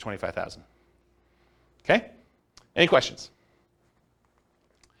only make the $25,000. Okay? Any questions?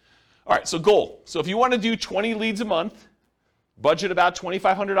 All right, so goal. So if you want to do 20 leads a month, budget about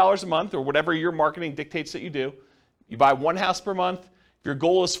 $2,500 a month or whatever your marketing dictates that you do. You buy one house per month. If your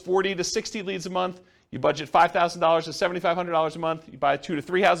goal is 40 to 60 leads a month, you budget $5,000 to $7,500 a month. You buy 2 to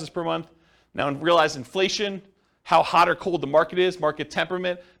 3 houses per month. Now realize inflation, how hot or cold the market is, market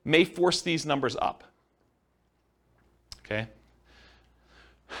temperament, may force these numbers up. Okay?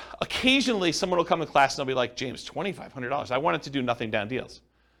 Occasionally, someone will come to class and they'll be like, James, $2,500. I wanted to do nothing down deals.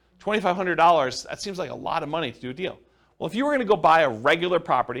 $2,500, that seems like a lot of money to do a deal. Well, if you were going to go buy a regular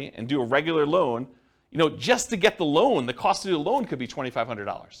property and do a regular loan, just to get the loan, the cost to do a loan could be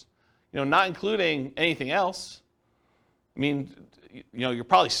 $2,500. Not including anything else. I mean, you're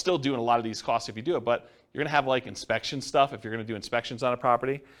probably still doing a lot of these costs if you do it, but you're going to have inspection stuff if you're going to do inspections on a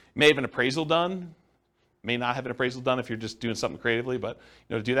property. You may have an appraisal done. May not have an appraisal done if you're just doing something creatively, but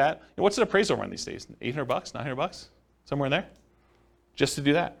to do that, what's an appraisal run these days? $800, $900, somewhere in there, just to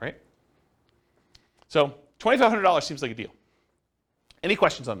do that, right? So $2,500 seems like a deal. Any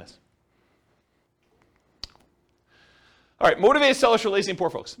questions on this? All right, motivated sellers for lazy and poor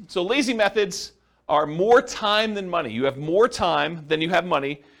folks. So lazy methods are more time than money. You have more time than you have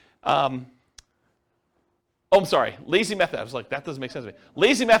money. I'm sorry, lazy method. I was like, that doesn't make sense to me.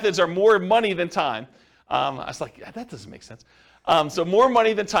 Lazy methods are more money than time. I was like, yeah, that doesn't make sense. So more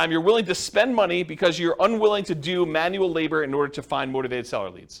money than time. You're willing to spend money because you're unwilling to do manual labor in order to find motivated seller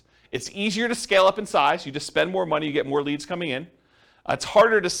leads. It's easier to scale up in size. You just spend more money, you get more leads coming in. It's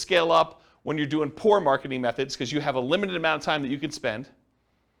harder to scale up when you're doing poor marketing methods because you have a limited amount of time that you can spend.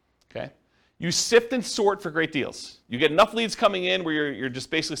 Okay? You sift and sort for great deals. You get enough leads coming in where you're just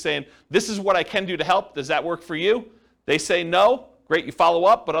basically saying, this is what I can do to help. Does that work for you? They say no. Great, you follow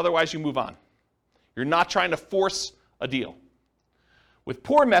up, but otherwise you move on. You're not trying to force a deal. With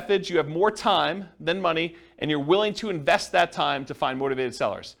poor methods, you have more time than money, and you're willing to invest that time to find motivated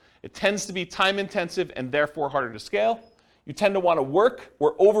sellers. It tends to be time intensive and therefore harder to scale. You tend to want to work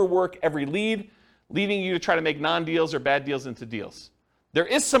or overwork every lead, leading you to try to make non-deals or bad deals into deals. There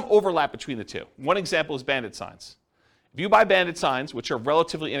is some overlap between the two. One example is bandit signs. If you buy bandit signs, which are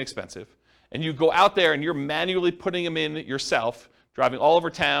relatively inexpensive, and you go out there and you're manually putting them in yourself, driving all over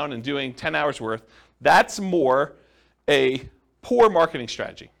town and doing 10 hours worth, that's more a poor marketing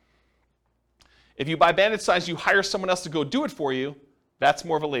strategy. If you buy bandit signs, you hire someone else to go do it for you, that's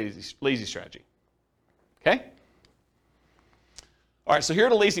more of a lazy strategy. Okay? All right, so here are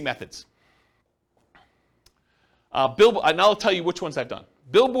the lazy methods. And I'll tell you which ones I've done.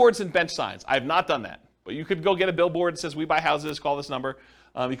 Billboards and bench signs. I have not done that. But you could go get a billboard that says, we buy houses, call this number.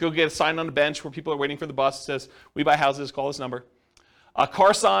 You could go get a sign on the bench where people are waiting for the bus that says, we buy houses, call this number.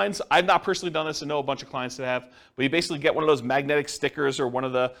 Car signs, I've not personally done this. I know a bunch of clients that have. But you basically get one of those magnetic stickers or one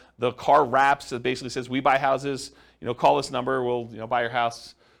of the car wraps that basically says, we buy houses, call this number, we'll buy your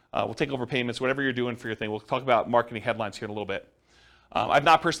house. We'll take over payments, whatever you're doing for your thing. We'll talk about marketing headlines here in a little bit. I've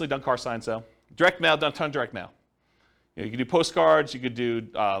not personally done car signs, though. Direct mail, done a ton of direct mail. You can do postcards, you could do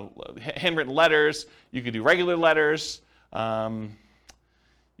handwritten letters, you could do regular letters,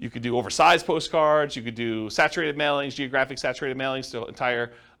 you could do oversized postcards, you could do saturated mailings, geographic saturated mailings to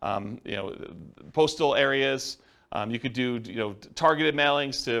entire postal areas. You could do targeted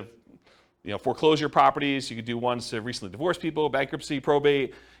mailings to foreclosure properties. You could do ones to recently divorced people, bankruptcy,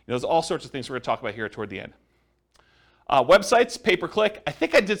 probate. There's all sorts of things we're going to talk about here toward the end. Websites, pay-per-click. I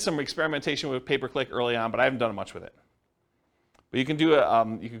think I did some experimentation with pay-per-click early on, but I haven't done much with it. But you can do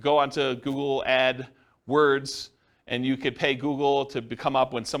you could go onto Google AdWords, and you could pay Google to come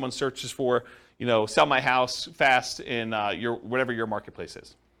up when someone searches for, sell my house fast in whatever your marketplace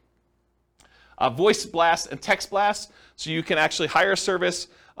is. Voice blast and text blast, so you can actually hire a service,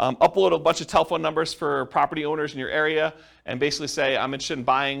 upload a bunch of telephone numbers for property owners in your area, and basically say, I'm interested in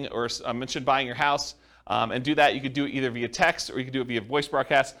buying, or I'm interested in buying your house. And do that. You could do it either via text or you could do it via voice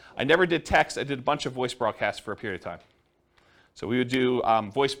broadcast. I never did text. I did a bunch of voice broadcasts for a period of time. So we would do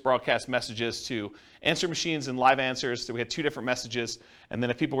voice broadcast messages to answer machines and live answers. So we had 2 different messages. And then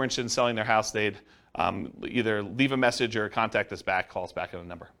if people were interested in selling their house, they'd either leave a message or contact us back, call us back at a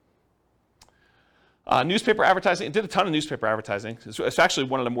number. Newspaper advertising. I did a ton of newspaper advertising. It's actually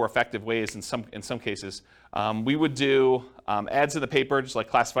one of the more effective ways in some cases. We would do ads in the paper, just like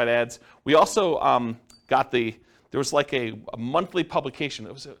classified ads. We also there was like a monthly publication.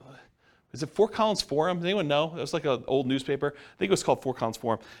 Is it Fort Collins Forum? Does anyone know? It was like an old newspaper. I think it was called Fort Collins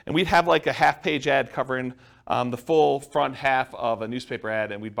Forum. And we'd have like a half-page ad covering the full front half of a newspaper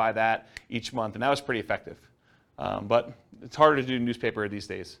ad, and we'd buy that each month. And that was pretty effective. But it's harder to do newspaper these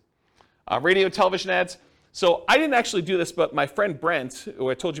days. Radio and television ads. So I didn't actually do this, but my friend Brent, who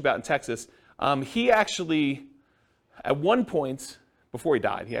I told you about in Texas, he actually, at one point, before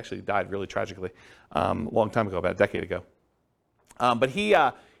he actually died really tragically, a long time ago, about a decade ago. But he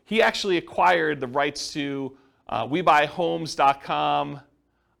actually acquired the rights to WeBuyHomes.com.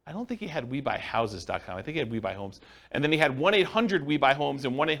 I don't think he had WeBuyHouses.com. I think he had WeBuyHomes. And then he had 1-800-WeBuyHomes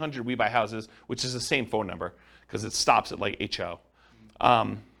and 1-800-WeBuyHouses, which is the same phone number because it stops at like HO.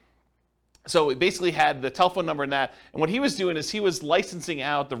 So it basically had the telephone number and that. And what he was doing is he was licensing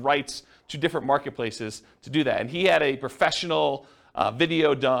out the rights to different marketplaces to do that. And he had a professional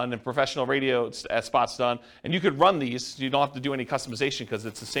video done and professional radio spots done. And you could run these. You don't have to do any customization because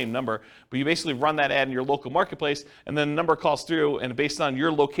it's the same number. But you basically run that ad in your local marketplace, and then the number calls through. And based on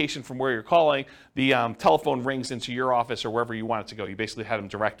your location from where you're calling, the telephone rings into your office or wherever you want it to go. You basically had them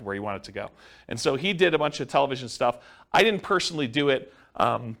direct where you want it to go. And so he did a bunch of television stuff. I didn't personally do it.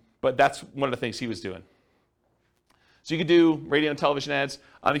 But that's one of the things he was doing. So you could do radio and television ads.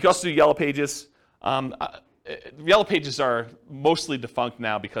 You can also do Yellow Pages. Yellow Pages are mostly defunct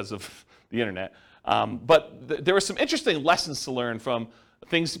now because of the internet. But there were some interesting lessons to learn from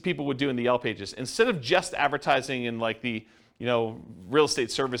things that people would do in the Yellow Pages. Instead of just advertising in like the real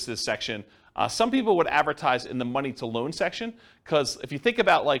estate services section, some people would advertise in the money to loan section. Because if you think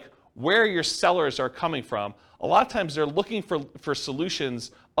about like where your sellers are coming from, a lot of times they're looking for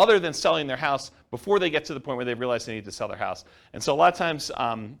solutions other than selling their house before they get to the point where they realize they need to sell their house. And so a lot of times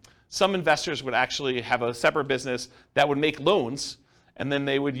some investors would actually have a separate business that would make loans, and then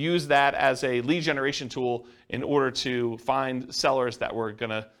they would use that as a lead generation tool in order to find sellers that were going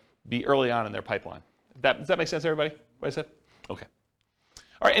to be early on in their pipeline. Does that make sense, everybody? What I said? Okay.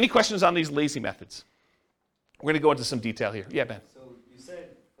 All right, any questions on these lazy methods? We're going to go into some detail here. Yeah, Ben. So you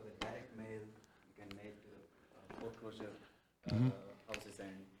said for the direct mail, you can make foreclosure houses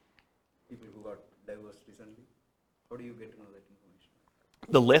and people who got divorced recently. How do you get to know that information?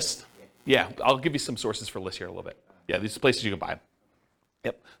 The list? Yeah, I'll give you some sources for lists here in a little bit. Yeah, these are places you can buy them.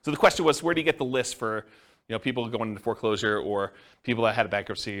 Yep. So the question was, where do you get the list for people going into foreclosure or people that had a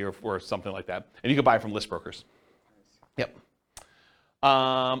bankruptcy or something like that? And you can buy it from list brokers. Yep.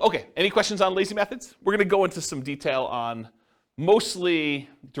 Okay, any questions on lazy methods? We're going to go into some detail on mostly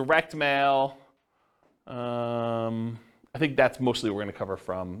direct mail. I think that's mostly what we're going to cover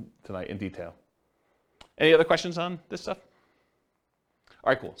from tonight in detail. Any other questions on this stuff?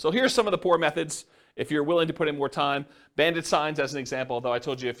 All right, cool. So here's some of the poor methods. If you're willing to put in more time, bandit signs as an example, although I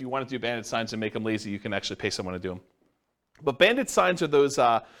told you if you want to do bandit signs and make them lazy, you can actually pay someone to do them. But bandit signs are those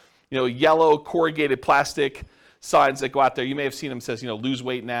yellow corrugated plastic signs that go out there. You may have seen them, says, lose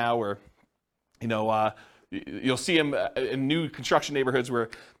weight now, or, you'll see them in new construction neighborhoods where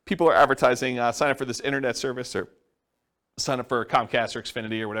people are advertising, sign up for this internet service or sign up for Comcast or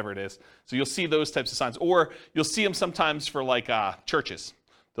Xfinity or whatever it is. So you'll see those types of signs. Or you'll see them sometimes for churches.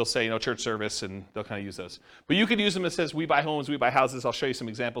 They'll say, church service, and they'll kind of use those. But you could use them that says, we buy homes, we buy houses. I'll show you some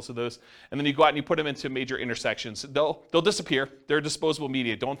examples of those. And then you go out and you put them into major intersections. They'll disappear. They're disposable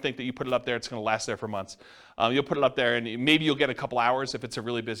media. Don't think that you put it up there, it's going to last there for months. You'll put it up there, and maybe you'll get a couple hours if it's a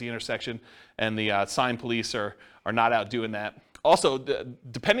really busy intersection, and the sign police are not out doing that. Also,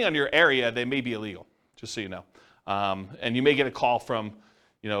 depending on your area, they may be illegal, just so you know. And you may get a call from,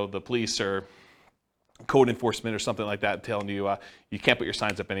 the police or code enforcement or something like that telling you you can't put your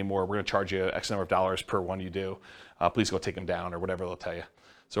signs up anymore. We're going to charge you X number of dollars per one you do. Please go take them down or whatever they'll tell you.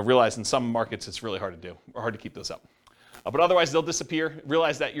 So realize in some markets it's really hard to do or hard to keep those up. But otherwise they'll disappear.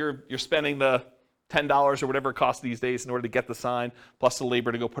 Realize that you're spending the $10 or whatever it costs these days in order to get the sign plus the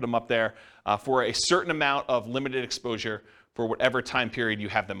labor to go put them up there for a certain amount of limited exposure for whatever time period you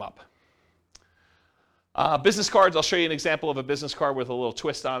have them up. Business cards, I'll show you an example of a business card with a little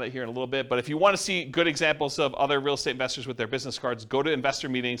twist on it here in a little bit. But if you want to see good examples of other real estate investors with their business cards, go to investor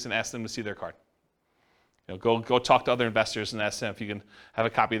meetings and ask them to see their card. Go talk to other investors and ask them if you can have a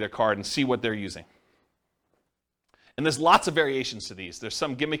copy of their card and see what they're using. And there's lots of variations to these. There's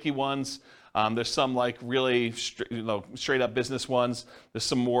some gimmicky ones. There's some really straight up business ones. There's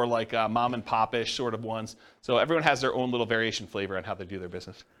some more mom and pop-ish sort of ones. So everyone has their own little variation flavor on how they do their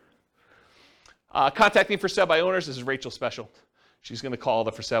business. Contacting for sale by owners, this is Rachel's special. She's going to call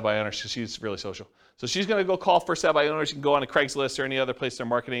the for sale by owners. She's really social. So she's going to go call for sale by owners. You can go on a Craigslist or any other place they're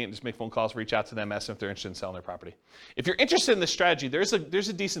marketing and just make phone calls, reach out to them, ask them if they're interested in selling their property. If you're interested in this strategy, there's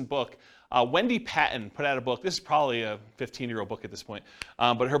a decent book. Wendy Patton put out a book. This is probably a 15-year-old book at this point.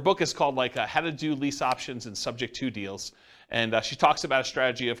 But her book is called How to Do Lease Options and Subject to Deals. And she talks about a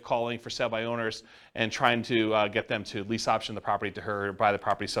strategy of calling for sale by owners and trying to get them to lease option the property to her or buy the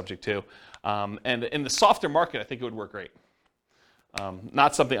property subject to. And in the softer market, I think it would work great.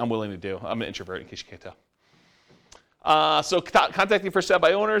 Not something I'm willing to do. I'm an introvert, in case you can't tell. So contacting for sale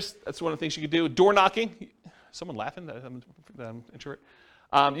by owners, that's one of the things you could do. Door knocking. Someone laughing that I'm an introvert?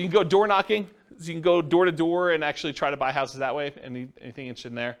 You can go door knocking. So you can go door to door and actually try to buy houses that way. Anything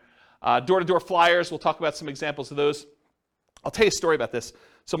interested in there? Door to door flyers. We'll talk about some examples of those. I'll tell you a story about this.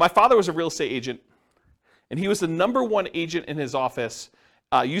 So my father was a real estate agent, and he was the #1 agent in his office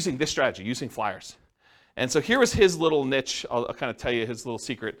using this strategy, using flyers. And so here was his little niche. I'll kind of tell you his little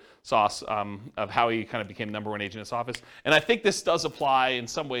secret sauce of how he kind of became #1 agent in his office. And I think this does apply in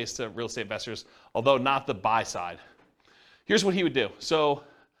some ways to real estate investors, although not the buy side. Here's what he would do. So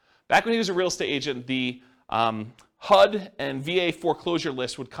back when he was a real estate agent, the HUD and VA foreclosure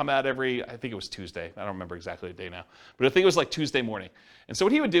list would come out every, I think it was Tuesday. I don't remember exactly the day now. But I think it was Tuesday morning. And so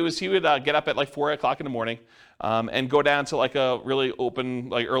what he would do is he would get up at 4 o'clock in the morning and go down to a really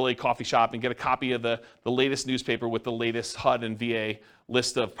open, early coffee shop and get a copy of the latest newspaper with the latest HUD and VA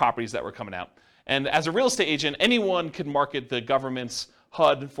list of properties that were coming out. And as a real estate agent, anyone could market the government's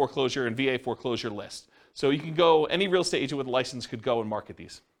HUD foreclosure and VA foreclosure list. So you can go, any real estate agent with a license could go and market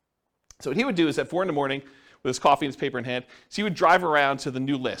these. So what he would do is at 4 in the morning, with his coffee and his paper in hand, so he would drive around to the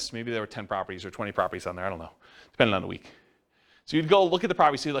new list. Maybe there were 10 properties or 20 properties on there, I don't know, depending on the week. So you'd go look at the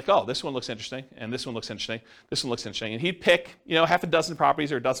properties, see oh, this one looks interesting, and this one looks interesting, this one looks interesting. And he'd pick, half a dozen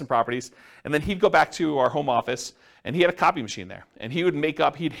properties or a dozen properties, and then he'd go back to our home office, and he had a copy machine there. And he would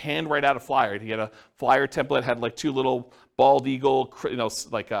he'd hand write out a flyer. He had a flyer template, had 2 little bald eagle,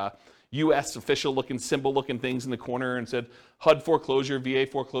 U.S. official looking symbol looking things in the corner and said HUD foreclosure, VA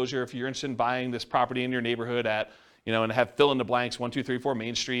foreclosure, if you're interested in buying this property in your neighborhood at and have fill in the blanks, 1, 2, 3, 4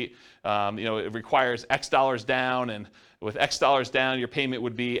 Main Street. It requires X dollars down, and with X dollars down, your payment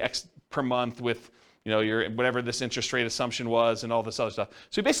would be X per month with, your whatever this interest rate assumption was and all this other stuff.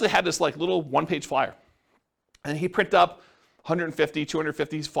 So he basically had this like little one-page flyer. And he printed up 150,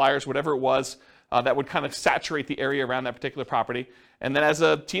 250 flyers, whatever it was, that would kind of saturate the area around that particular property. And then as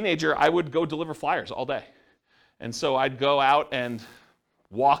a teenager, I would go deliver flyers all day. And so I'd go out and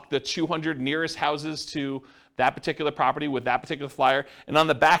walk the 200 nearest houses to that particular property with that particular flyer. And on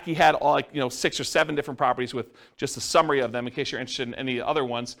the back, he had all 6 or 7 different properties with just a summary of them in case you're interested in any other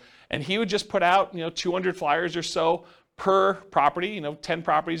ones. And he would just put out 200 flyers or so per property, 10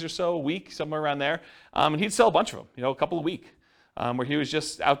 properties or so a week, somewhere around there. And he'd sell a bunch of them, a couple a week, where he was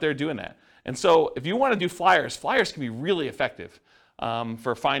just out there doing that. And so if you want to do flyers can be really effective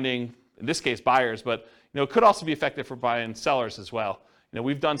for finding, in this case, buyers, but it could also be effective for buying sellers as well.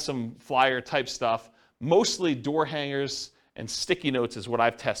 We've done some flyer type stuff, mostly door hangers and sticky notes is what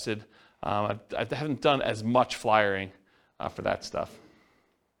I've tested. I haven't done as much flyering for that stuff.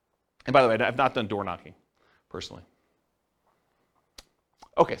 And by the way, I've not done door knocking personally.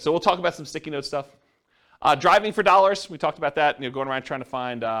 Okay, so we'll talk about some sticky note stuff. Driving for dollars, we talked about that, going around trying to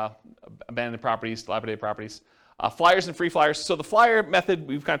find abandoned properties, dilapidated properties. Flyers and free flyers. So the flyer method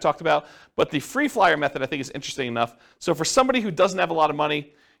we've kind of talked about, but the free flyer method I think is interesting enough. So for somebody who doesn't have a lot of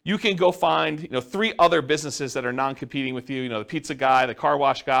money, you can go find 3 other businesses that are non-competing with you, the pizza guy, the car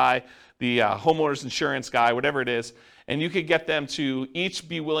wash guy, the homeowner's insurance guy, whatever it is, and you could get them to each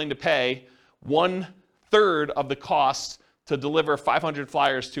be willing to pay 1/3 of the cost to deliver 500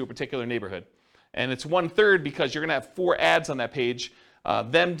 flyers to a particular neighborhood. And it's 1/3 because you're going to have 4 ads on that page,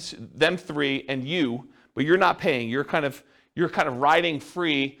 them 3 and you, but you're not paying. You're kind of riding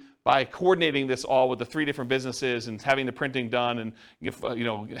free by coordinating this all with the 3 different businesses and having the printing done and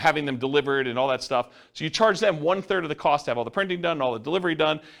having them delivered and all that stuff. So you charge them 1/3 of the cost to have all the printing done, all the delivery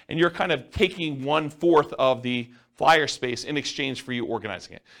done, and you're kind of taking 1/4 of the flyer space in exchange for you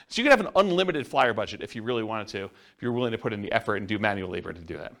organizing it. So you can have an unlimited flyer budget if you really wanted to, if you're willing to put in the effort and do manual labor to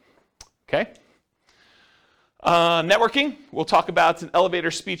do that. Okay? Networking, we'll talk about an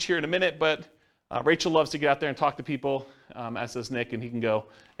elevator speech here in a minute, but Rachel loves to get out there and talk to people, as does Nick, and he can go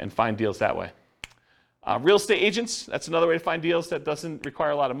and find deals that way. Real estate agents, that's another way to find deals that doesn't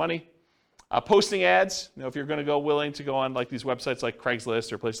require a lot of money. Posting ads, if you're going to willing to go on like these websites like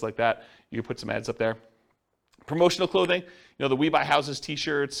Craigslist or places like that, you can put some ads up there. Promotional clothing, the We Buy Houses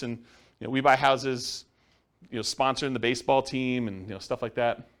t-shirts and We Buy Houses, sponsoring the baseball team and stuff like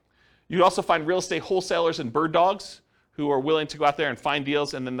that. You can also find real estate wholesalers and bird dogs who are willing to go out there and find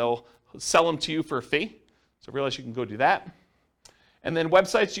deals, and then they'll sell them to you for a fee. So realize you can go do that. And then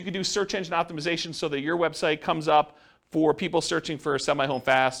websites, you can do search engine optimization so that your website comes up for people searching for Sell My Home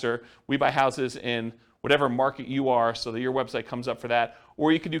Fast or We Buy Houses in whatever market you are, so that your website comes up for that.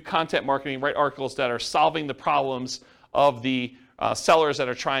 Or you can do content marketing, write articles that are solving the problems of the sellers that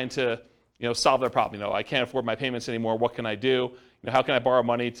are trying to solve their problem. I can't afford my payments anymore. What can I do? How can I borrow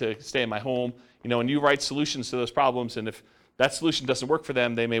money to stay in my home? And you write solutions to those problems. And if that solution doesn't work for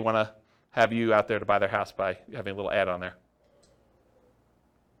them, they may want to have you out there to buy their house by having a little ad on there.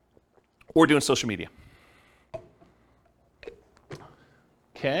 Or doing social media.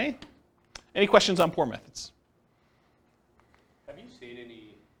 Okay. Any questions on poor methods? Have you seen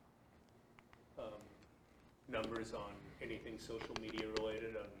any numbers on anything social media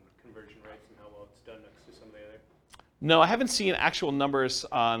related on conversion rates and how well it's done next to some of the other? No, I haven't seen actual numbers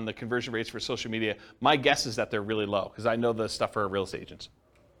on the conversion rates for social media. My guess is that they're really low because I know the stuff for real estate agents.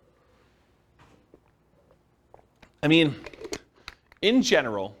 I mean, in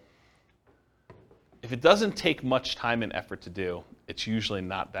general, if it doesn't take much time and effort to do, it's usually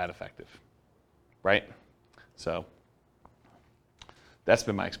not that effective, right? So that's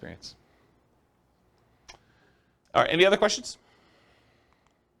been my experience. All right, any other questions?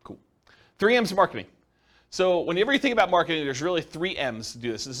 Cool. 3 M's marketing. So whenever you think about marketing, there's really 3 M's to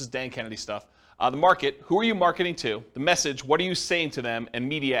do this. This is Dan Kennedy stuff. The market, who are you marketing to? The message, what are you saying to them? And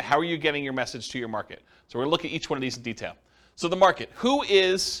media, how are you getting your message to your market? So we're going to look at each one of these in detail. So the market, who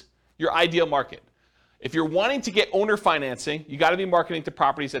is your ideal market? If you're wanting to get owner financing, you got to be marketing to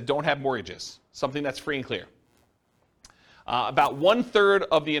properties that don't have mortgages, something that's free and clear. About 1/3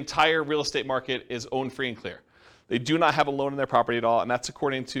 of the entire real estate market is owned free and clear. They do not have a loan in their property at all, and that's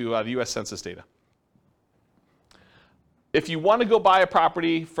according to the U.S. Census data. If you want to go buy a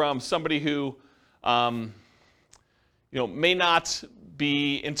property from somebody who may not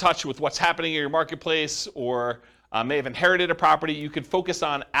be in touch with what's happening in your marketplace or may have inherited a property, you can focus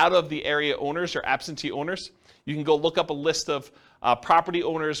on out-of-the-area owners or absentee owners. You can go look up a list of property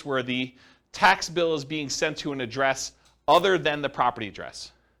owners where the tax bill is being sent to an address other than the property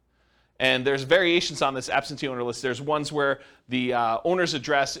address. And there's variations on this absentee owner list. There's ones where the owner's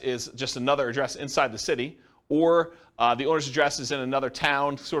address is just another address inside the city, or the owner's address is in another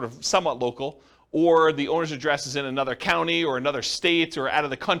town, sort of somewhat local, or the owner's address is in another county or another state or out of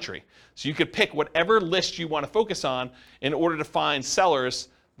the country. So you could pick whatever list you want to focus on in order to find sellers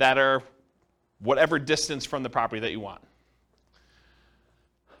that are whatever distance from the property that you want.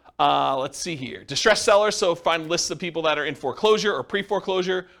 Let's see here. Distressed sellers, so find lists of people that are in foreclosure or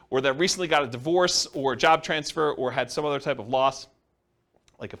pre-foreclosure, or that recently got a divorce or job transfer or had some other type of loss,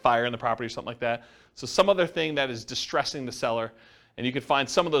 like a fire in the property or something like that. So some other thing that is distressing the seller, and you can find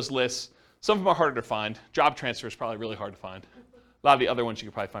some of those lists. Some of them are harder to find. Job transfer is probably really hard to find. A lot of the other ones you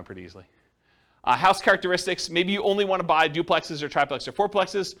can probably find pretty easily. House characteristics, maybe you only want to buy duplexes or triplexes or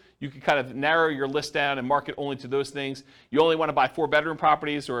fourplexes. You can kind of narrow your list down and market only to those things. You only want to buy 4-bedroom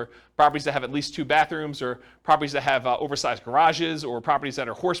properties, or properties that have at least 2 bathrooms, or properties that have oversized garages, or properties that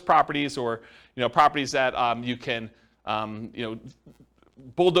are horse properties, or properties that you can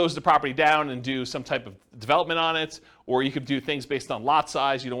bulldoze the property down and do some type of development on it, or you could do things based on lot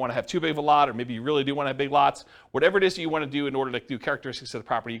size. You don't want to have too big of a lot, or maybe you really do want to have big lots. Whatever it is that you want to do in order to do characteristics of the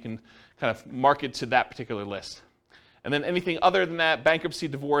property, you can kind of market to that particular list. And then anything other than that, bankruptcy,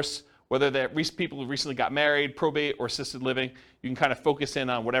 divorce, whether they're people who recently got married, probate, or assisted living, you can kind of focus in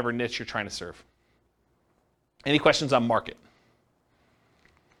on whatever niche you're trying to serve. Any questions on market?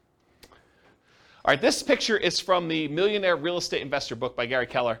 All right, this picture is from the Millionaire Real Estate Investor book by Gary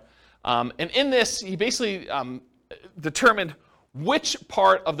Keller. And in this, he basically determined which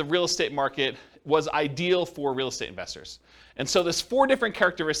part of the real estate market was ideal for real estate investors. And so there's 4 different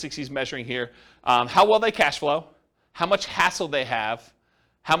characteristics he's measuring here. How well they cash flow, how much hassle they have,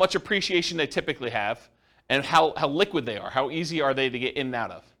 how much appreciation they typically have, and how liquid they are, how easy are they to get in and out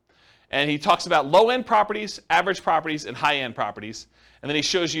of. And he talks about low-end properties, average properties, and high-end properties. And then he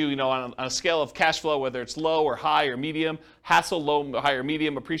shows you, on a scale of cash flow, whether it's low or high or medium, hassle, low, high, or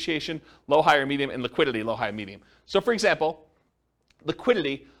medium, appreciation, low, high, or medium, and liquidity, low, high, or medium. So for example,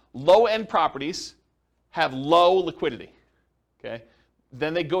 liquidity, low-end properties have low liquidity. Okay?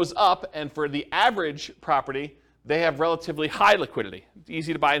 Then it goes up, and for the average property, they have relatively high liquidity. It's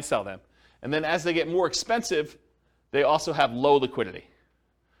easy to buy and sell them. And then as they get more expensive, they also have low liquidity.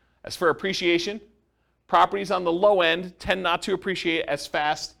 As for appreciation, properties on the low end tend not to appreciate as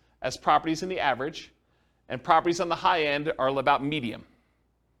fast as properties in the average, and properties on the high end are about medium.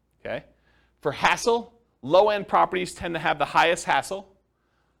 Okay? For hassle, low-end properties tend to have the highest hassle,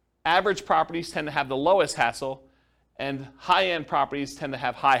 average properties tend to have the lowest hassle, and high-end properties tend to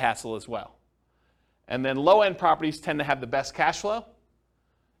have high hassle as well. And then low-end properties tend to have the best cash flow,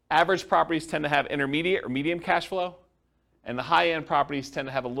 average properties tend to have intermediate or medium cash flow, and the high-end properties tend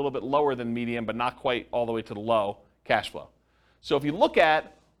to have a little bit lower than medium, but not quite all the way to the low cash flow. So if you look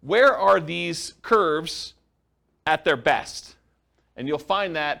at where are these curves at their best, and you'll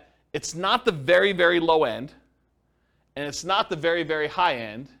find that it's not the very, very low end, and it's not the very, very high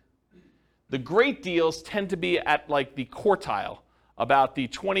end. The great deals tend to be at like the quartile, about the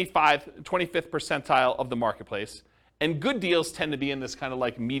 25th percentile of the marketplace, and good deals tend to be in this kind of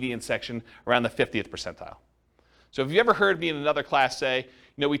like median section around the 50th percentile. So have you ever heard me in another class say,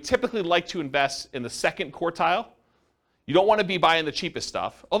 we typically like to invest in the second quartile. You don't want to be buying the cheapest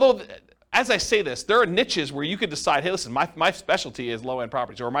stuff. Although, as I say this, there are niches where you could decide, hey, listen, my specialty is low-end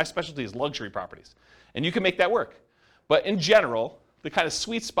properties, or my specialty is luxury properties. And you can make that work. But in general, the kind of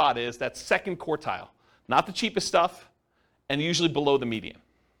sweet spot is that second quartile. Not the cheapest stuff, and usually below the median.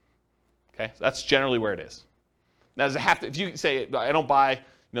 Okay, so that's generally where it is. Now, does it have to, if you say, I don't buy,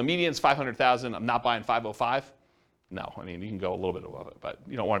 median's 500,000, I'm not buying 505, no, you can go a little bit above it, but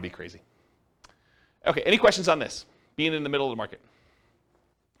you don't want to be crazy. Okay, any questions on this? Being in the middle of the market.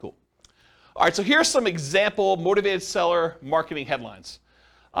 Cool. All right, so here's some example motivated seller marketing headlines.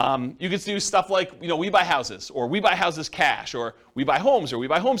 You can do stuff like, we buy houses, or we buy houses cash, or we buy homes, or we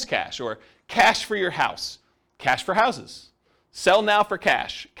buy homes cash, or cash for your house, cash for houses. Sell now for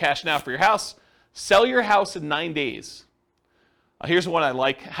cash, cash now for your house, sell your house in 9 days. Here's one I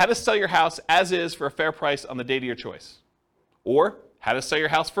like. How to sell your house as is for a fair price on the date of your choice. Or how to sell your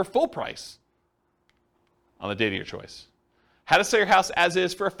house for full price on the date of your choice. How to sell your house as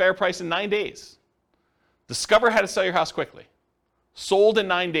is for a fair price in 9 days. Discover how to sell your house quickly. Sold in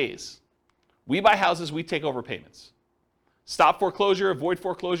 9 days. We buy houses, we take over payments. Stop foreclosure, avoid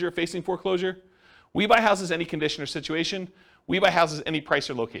foreclosure, facing foreclosure. We buy houses any condition or situation. We buy houses any price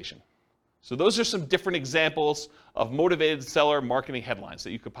or location. So those are some different examples of motivated seller marketing headlines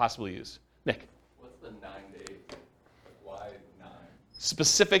that you could possibly use. Nick? What's the 9 day? Why 9?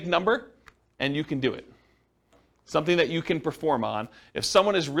 Specific number? and you can do it. Something that you can perform on. If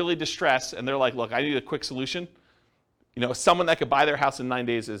someone is really distressed and they're like, look, I need a quick solution, someone that could buy their house in 9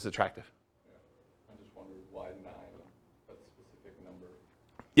 days is attractive. I just wondered why 9, that specific number.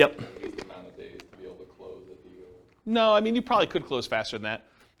 Yep. At least the amount of days to be able to close a deal. No, I mean, you probably could close faster than that.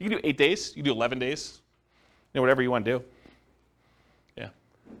 You can do 8 days. You can do 11 days. Whatever you want to do. Yeah.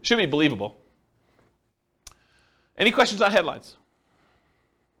 Should be believable. Any questions on headlines?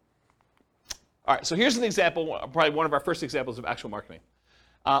 All right, so here's an example, probably one of our first examples of actual marketing.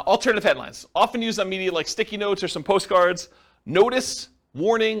 Alternative headlines, often used on media like sticky notes or some postcards. Notice,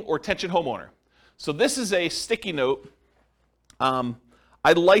 warning, or attention homeowner. So this is a sticky note.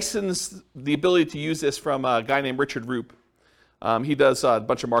 I licensed the ability to use this from a guy named Richard Roop. He does a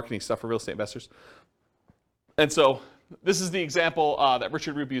bunch of marketing stuff for real estate investors. And so this is the example that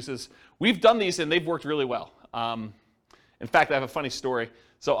Richard Roop uses. We've done these and they've worked really well. In fact, I have a funny story.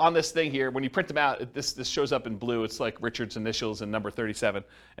 So on this thing here, when you print them out, this shows up in blue. It's like Richard's initials and number 37.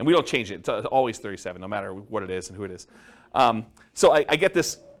 And we don't change it. It's always 37, no matter what it is and who it is. So I get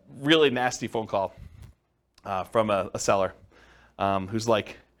this really nasty phone call from a seller who's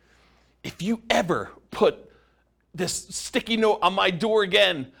like, if you ever put this sticky note on my door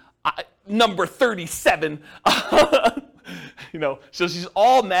again, number 37. So she's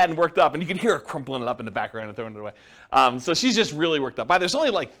all mad and worked up, and you can hear her crumpling it up in the background and throwing it away. So she's just really worked up. There's only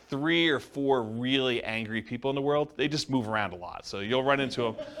like 3 or 4 really angry people in the world. They just move around a lot, so you'll run into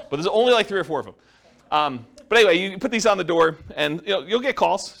them. But there's only like 3 or 4 of them. But anyway, you put these on the door, and you'll get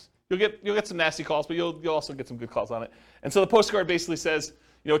calls. You'll get some nasty calls, but you'll also get some good calls on it. And so the postcard basically says,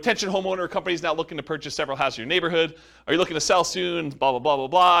 attention homeowner, companies now looking to purchase several houses in your neighborhood. Are you looking to sell soon? Blah, blah, blah,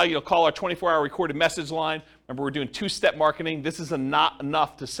 blah, blah. Call our 24-hour recorded message line. Remember, we're doing 2-step marketing. This is not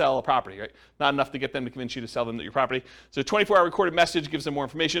enough to sell a property, right? Not enough to get them to convince you to sell them your property. So 24-hour recorded message gives them more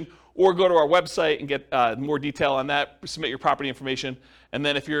information. Or go to our website and get more detail on that. Submit your property information. And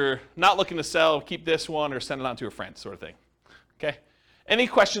then if you're not looking to sell, keep this one or send it on to a friend, sort of thing. Okay? Any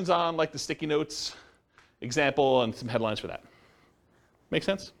questions on like the sticky notes example and some headlines for that? Make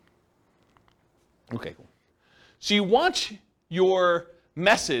sense? Okay, cool. So you want your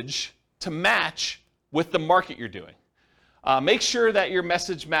message to match with the market you're doing. Make sure that your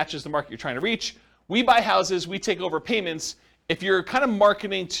message matches the market you're trying to reach. We buy houses, we take over payments. If you're kind of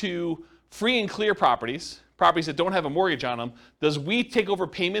marketing to free and clear properties that don't have a mortgage on them, does we take over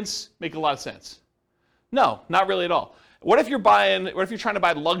payments make a lot of sense? No, not really at all. What if you're trying to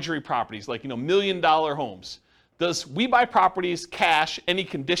buy luxury properties like $1 million homes? Does we buy properties cash, any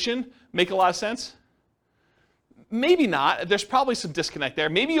condition, make a lot of sense? Maybe not. There's probably some disconnect there.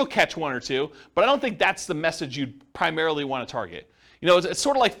 Maybe you'll catch 1 or 2, but I don't think that's the message you'd primarily want to target. It's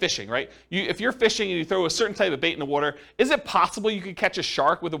sort of like fishing, right? If you're fishing and you throw a certain type of bait in the water, is it possible you could catch a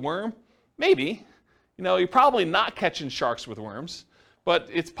shark with a worm? Maybe. You're probably not catching sharks with worms, but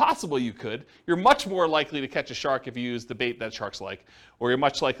it's possible you could. You're much more likely to catch a shark if you use the bait that sharks like, or you're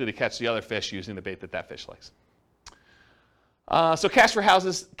much likely to catch the other fish using the bait that fish likes. So cash for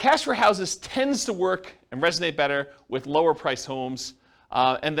houses. Cash for houses tends to work and resonate better with lower priced homes.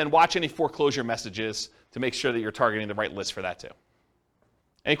 And then watch any foreclosure messages to make sure that you're targeting the right list for that too.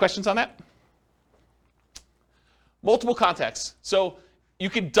 Any questions on that? Multiple contacts. So you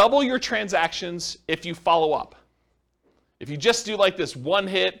can double your transactions if you follow up. If you just do like this one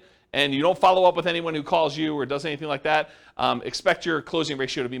hit and you don't follow up with anyone who calls you or does anything like that, expect your closing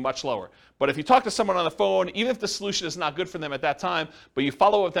ratio to be much lower. But if you talk to someone on the phone, even if the solution is not good for them at that time, but you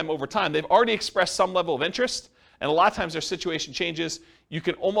follow up with them over time, they've already expressed some level of interest, and a lot of times their situation changes. You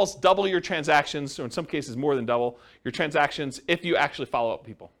can almost double your transactions, or in some cases more than double your transactions if you actually follow up with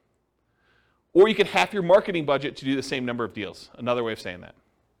people. Or you can half your marketing budget to do the same number of deals. Another way of saying that.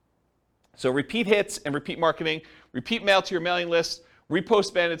 So repeat hits and repeat marketing, repeat mail to your mailing list,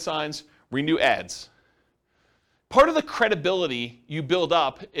 repost banded signs, renew ads. Part of the credibility you build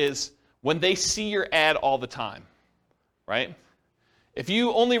up is when they see your ad all the time, right? If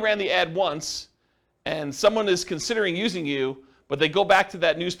you only ran the ad once and someone is considering using you, but they go back to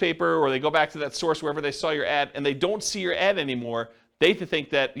that newspaper or they go back to that source wherever they saw your ad and they don't see your ad anymore, they think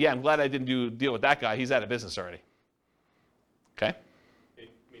that, yeah, I'm glad I didn't do a deal with that guy. He's out of business already. Okay?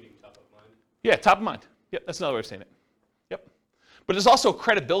 Meaning top of mind? Yeah, top of mind. Yep, that's another way of saying it. Yep. But there's also a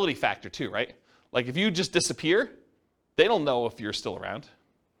credibility factor too, right? Like if you just disappear, they don't know if you're still around.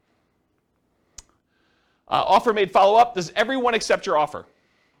 Offer made follow-up. Does everyone accept your offer?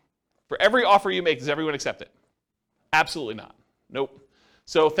 For every offer you make, does everyone accept it? Absolutely not. Nope.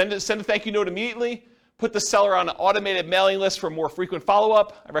 So send a thank you note immediately. Put the seller on an automated mailing list for more frequent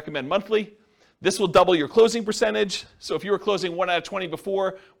follow-up. I recommend monthly. This will double your closing percentage. So if you were closing 1 out of 20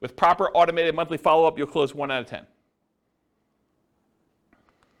 before, with proper automated monthly follow-up, you'll close 1 out of 10.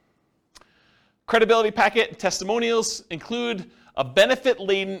 Credibility packet and testimonials include a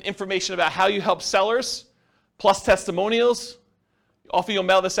benefit-laden information about how you help sellers, plus testimonials. Often you'll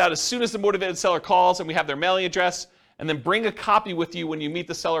mail this out as soon as the motivated seller calls and we have their mailing address, and then bring a copy with you when you meet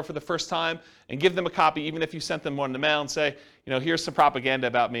the seller for the first time and give them a copy even if you sent them one in the mail and say, here's some propaganda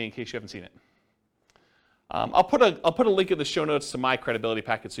about me in case you haven't seen it. I'll put a link in the show notes to my credibility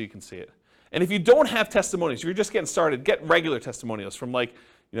packet so you can see it. And if you don't have testimonials, if you're just getting started, get regular testimonials from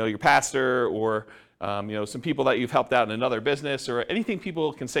your pastor or some people that you've helped out in another business or anything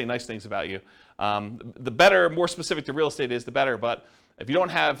people can say nice things about you. The better, more specific to real estate is, the better. But if you don't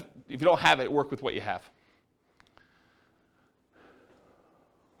have it, work with what you have.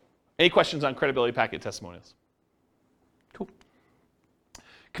 Any questions on credibility packet testimonials? Cool.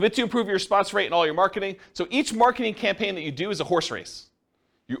 Commit to improve your response rate in all your marketing. So each marketing campaign that you do is a horse race.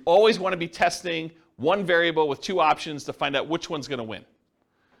 You always want to be testing one variable with 2 options to find out which one's going to win. It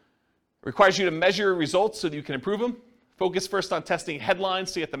requires you to measure results so that you can improve them. Focus first on testing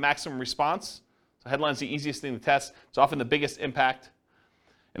headlines to get the maximum response. So headlines are the easiest thing to test. It's often the biggest impact.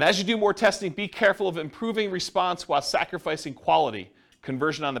 And as you do more testing, be careful of improving response while sacrificing quality,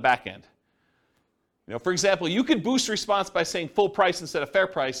 conversion on the back end. For example, you could boost response by saying full price instead of fair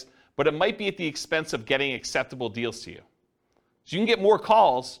price, but it might be at the expense of getting acceptable deals to you. So you can get more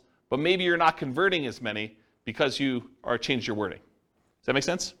calls, but maybe you're not converting as many because you changed your wording. Does that make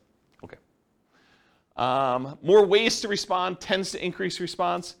sense? Okay. More ways to respond tends to increase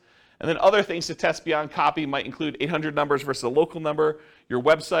response. And then other things to test beyond copy might include 800 numbers versus a local number, your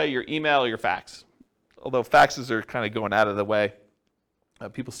website, your email, your fax. Although faxes are kind of going out of the way,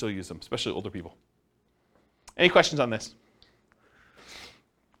 people still use them, especially older people. Any questions on this?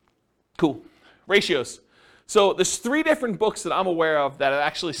 Cool. Ratios. So there's 3 different books that I'm aware of that have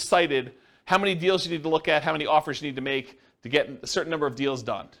actually cited how many deals you need to look at, how many offers you need to make to get a certain number of deals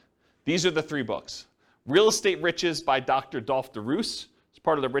done. These are the 3 books. Real Estate Riches by Dr. Dolph DeRoos. It's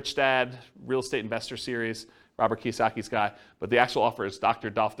part of the Rich Dad Real Estate Investor series, Robert Kiyosaki's guy. But the actual author is Dr.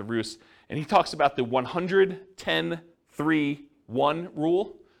 Dolph DeRoos. And he talks about the 100-10-3-1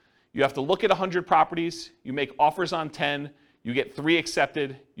 rule. You have to look at 100 properties, you make offers on 10, you get 3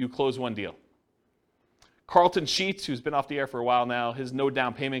 accepted, you close 1 deal. Carlton Sheets, who's been off the air for a while now, his no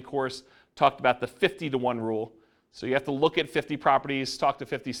down payment course talked about the 50-1 rule. So you have to look at 50 properties, talk to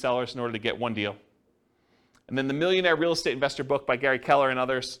 50 sellers in order to get 1 deal. And then the Millionaire Real Estate Investor book by Gary Keller and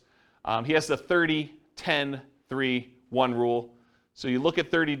others, he has the 30-10-3-1 rule. So you look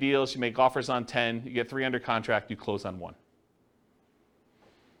at 30 deals, you make offers on 10, you get 3 under contract, you close on 1.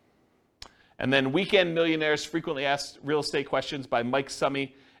 And then Weekend Millionaires, Frequently Asked Real Estate Questions by Mike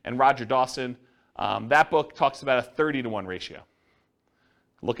Summey and Roger Dawson. That book talks about a 30-1 ratio.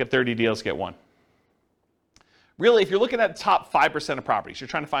 Look at 30 deals, get 1. Really, if you're looking at the top 5% of properties, you're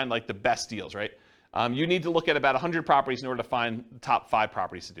trying to find the best deals, right? You need to look at about 100 properties in order to find the top 5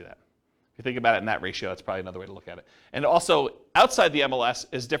 properties to do that. If you think about it in that ratio, that's probably another way to look at it. And also, outside the MLS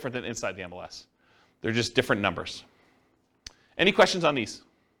is different than inside the MLS. They're just different numbers. Any questions on these?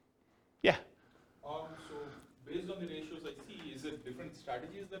 Yeah. So based on the ratios I see, is it different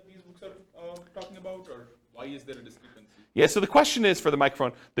strategies that these books are talking about, or why is there a discrepancy? Yeah, so the question is, for the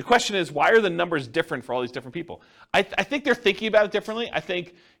microphone, the question is, why are the numbers different for all these different people? I think they're thinking about it differently. I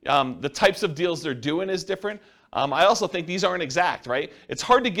think the types of deals they're doing is different. I also think these aren't exact, right? It's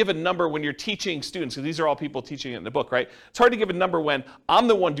hard to give a number when you're teaching students, because these are all people teaching it in the book, right? It's hard to give a number when I'm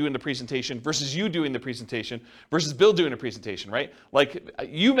the one doing the presentation versus you doing the presentation versus Bill doing the presentation, right?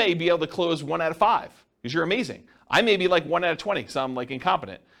 You may be able to close 1 out of 5 because you're amazing. I may be 1 out of 20 because I'm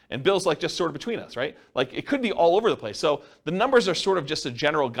incompetent. And Bill's just sort of between us, right? It could be all over the place. So the numbers are sort of just a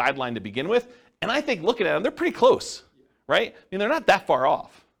general guideline to begin with. And I think looking at them, they're pretty close, right? I mean, they're not that far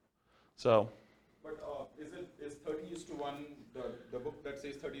off. So. But is 30:1, the book that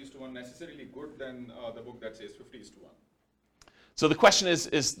says 30:1 necessarily good than the book that says 50:1? So the question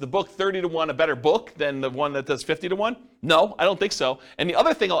is the book 30-1 a better book than the one that does 50-1? No, I don't think so. And the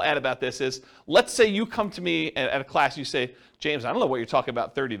other thing I'll add about this is, let's say you come to me at a class, you say, James, I don't know what you're talking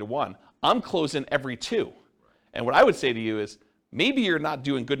about 30-1. I'm closing every 2. And what I would say to you is, maybe you're not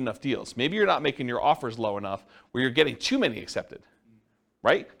doing good enough deals. Maybe you're not making your offers low enough where you're getting too many accepted,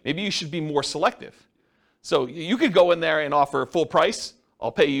 right? Maybe you should be more selective. So you could go in there and offer full price.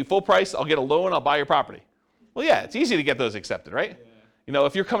 I'll pay you full price. I'll get a loan. I'll buy your property. Well, yeah, it's easy to get those accepted, right? Yeah.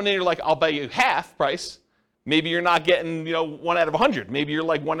 If you're coming in, you're like, I'll buy you half price. Maybe you're not getting, 1 out of 100. Maybe you're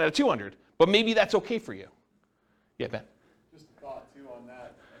 1 out of 200. But maybe that's okay for you. Yeah, Ben. Just a thought too on that. I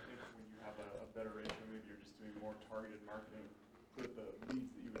think when you have a better ratio? Maybe you're just doing more targeted marketing so that the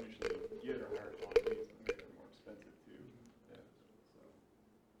leads that you initially get are higher quality leads, and maybe they're more expensive too. Yeah. So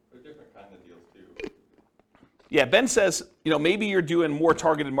they're different kind of deals too. Yeah, Ben says, maybe you're doing more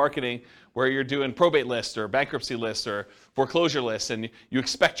targeted marketing where you're doing probate lists or bankruptcy lists or foreclosure lists, and you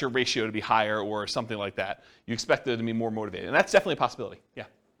expect your ratio to be higher or something like that. You expect it to be more motivated, and that's definitely a possibility. Yeah.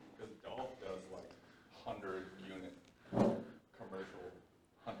 Because Dolph does like 100-unit commercial,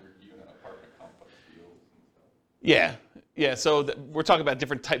 100-unit apartment complex deals and stuff. Yeah. So we're talking about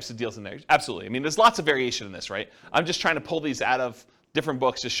different types of deals in there. Absolutely. I mean, there's lots of variation in this, right? I'm just trying to pull these out of different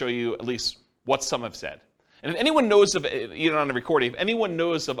books to show you at least what some have said. And if anyone knows of, even on the recording, if anyone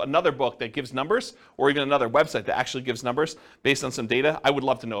knows of another book that gives numbers, or even another website that actually gives numbers based on some data, I would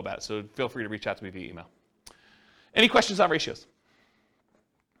love to know about it. So feel free to reach out to me via email. Any questions on ratios?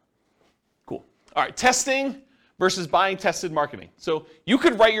 Cool. All right, testing versus buying tested marketing. So you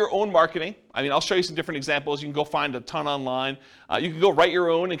could write your own marketing. I mean, I'll show you some different examples. You can go find a ton online. You can go write your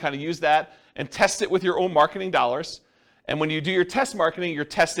own and kind of use that and test it with your own marketing dollars. And when you do your test marketing, you're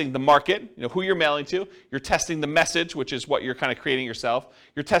testing the market, who you're mailing to. You're testing the message, which is what you're kind of creating yourself.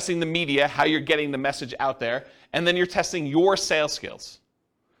 You're testing the media, how you're getting the message out there. And then you're testing your sales skills.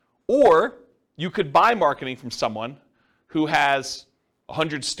 Or you could buy marketing from someone who has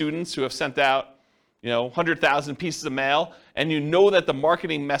 100 students who have sent out 100,000 pieces of mail, and you know that the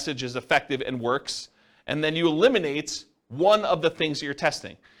marketing message is effective and works, and then you eliminate one of the things that you're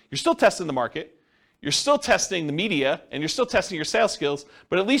testing. You're still testing the market. You're still testing the media, and you're still testing your sales skills,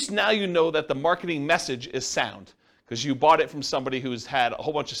 but at least now you know that the marketing message is sound because you bought it from somebody who's had a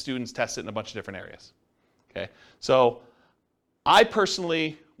whole bunch of students test it in a bunch of different areas. Okay, so I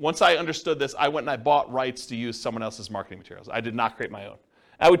personally, once I understood this, I went and I bought rights to use someone else's marketing materials. I did not create my own.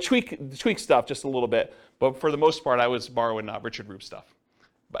 I would tweak stuff just a little bit, but for the most part, I was borrowing Richard Roop stuff.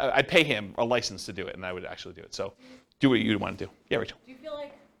 I'd pay him a license to do it, and I would actually do it. So do what you want to do. Yeah, Rachel. Do you feel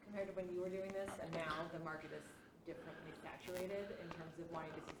like, compared to when you were doing this, and now the market is differently saturated in terms of wanting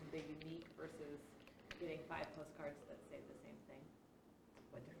to see something unique versus getting 5 postcards that say the same thing?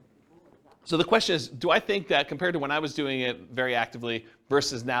 What different people? So the question is, do I think that compared to when I was doing it very actively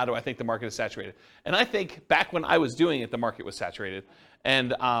versus now, do I think the market is saturated? And I think back when I was doing it, the market was saturated.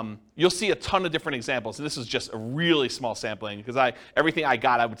 And you'll see a ton of different examples. And this is just a really small sampling because everything I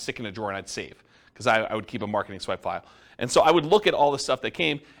got, I would stick in a drawer and I'd save because I would keep a marketing swipe file. And so I would look at all the stuff that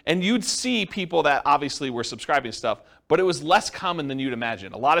came, and you'd see people that obviously were subscribing to stuff, but it was less common than you'd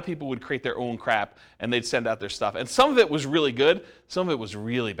imagine. A lot of people would create their own crap, and they'd send out their stuff. And some of it was really good, some of it was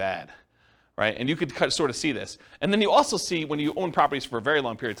really bad, right? And you could sort of see this. And then you also see, when you own properties for a very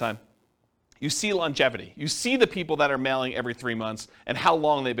long period of time, you see longevity. You see the people that are mailing every 3 months and how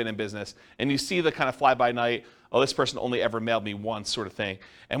long they've been in business. And you see the kind of fly-by-night, oh, this person only ever mailed me once sort of thing.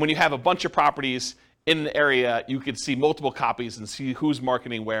 And when you have a bunch of properties in an area, you could see multiple copies and see who's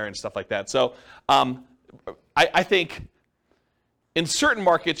marketing where and stuff like that. So I think in certain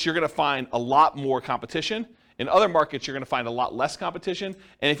markets, you're going to find a lot more competition. In other markets, you're going to find a lot less competition.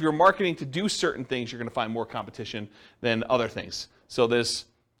 And if you're marketing to do certain things, you're going to find more competition than other things. So there's,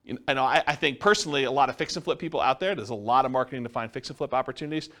 I think personally, a lot of fix and flip people out there. There's a lot of marketing to find fix and flip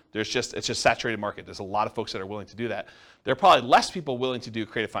opportunities. It's just saturated market. There's a lot of folks that are willing to do that. There are probably less people willing to do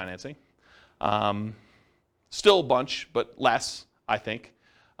creative financing. Still a bunch, but less, I think.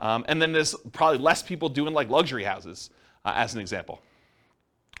 And then there's probably less people doing like luxury houses, as an example.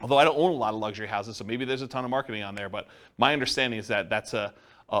 Although I don't own a lot of luxury houses, so maybe there's a ton of marketing on there. But my understanding is that that's a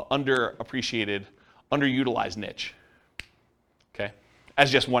underappreciated, underutilized niche. Okay,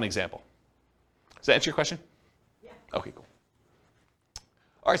 as just one example. Does that answer your question? Yeah. Okay, cool.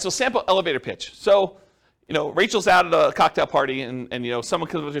 All right, so sample elevator pitch. So, Rachel's out at a cocktail party, and someone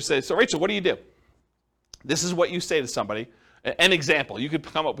comes up and says, "So, Rachel, what do you do?" This is what you say to somebody. An example. You could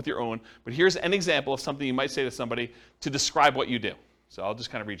come up with your own, but here's an example of something you might say to somebody to describe what you do. So I'll just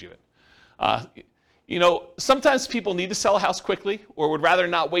kind of read you it. Sometimes people need to sell a house quickly or would rather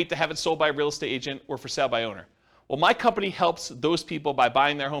not wait to have it sold by a real estate agent or for sale by owner. Well, my company helps those people by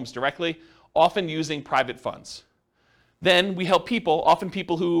buying their homes directly, often using private funds. Then we help people, often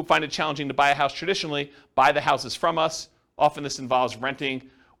people who find it challenging to buy a house traditionally, buy the houses from us. Often this involves renting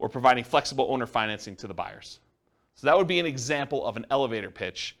or providing flexible owner financing to the buyers. So that would be an example of an elevator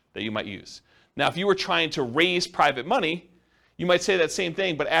pitch that you might use. Now, if you were trying to raise private money, you might say that same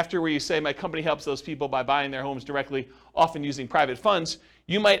thing, but after where you say, my company helps those people by buying their homes directly, often using private funds,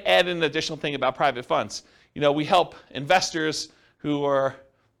 you might add in an additional thing about private funds. We help investors who are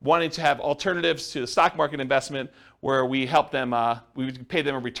wanting to have alternatives to the stock market investment where we help them, we pay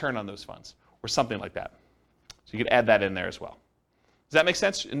them a return on those funds or something like that. So you could add that in there as well. Does that make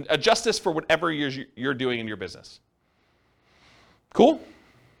sense? And adjust this for whatever you're doing in your business. Cool?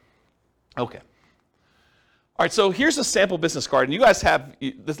 Okay. All right, so here's a sample business card, and you guys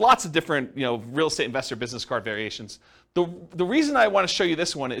there's lots of different, real estate investor business card variations. The reason I want to show you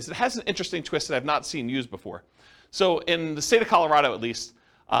this one is it has an interesting twist that I've not seen used before. So in the state of Colorado, at least,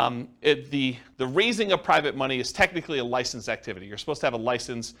 the raising of private money is technically a licensed activity. You're supposed to have a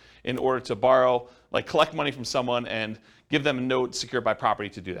license in order to borrow, like collect money from someone and give them a note secured by property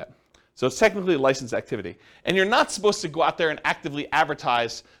to do that. So it's technically a licensed activity. And you're not supposed to go out there and actively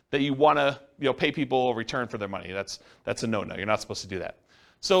advertise that you want to pay people a return for their money. That's a no-no. You're not supposed to do that.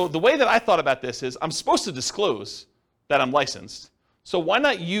 So the way that I thought about this is I'm supposed to disclose that I'm licensed. So why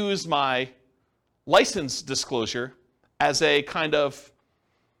not use my license disclosure as a kind of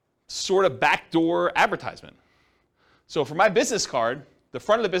sort of backdoor advertisement? So for my business card, the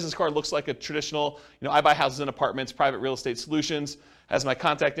front of the business card looks like a traditional, I buy houses and apartments, private real estate solutions, has my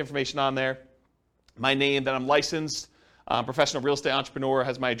contact information on there, my name, that I'm licensed, professional real estate entrepreneur,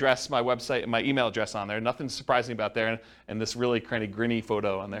 has my address, my website, and my email address on there. Nothing surprising about there, and this really kind of grinny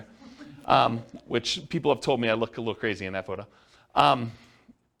photo on there, which people have told me I look a little crazy in that photo,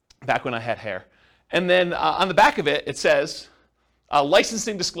 back when I had hair. And then on the back of it, it says,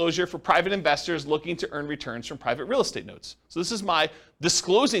 licensing disclosure for private investors looking to earn returns from private real estate notes. So this is my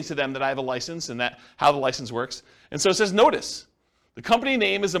disclosing to them that I have a license and that how the license works. And so it says, notice, the company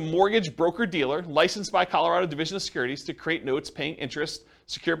name is a mortgage broker-dealer licensed by Colorado Division of Securities to create notes paying interest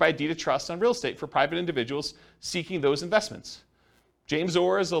secured by deed of trust on real estate for private individuals seeking those investments. James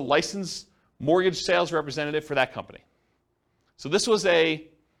Orr is a licensed mortgage sales representative for that company. So this was a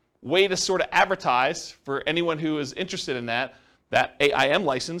way to sort of advertise for anyone who is interested in that I am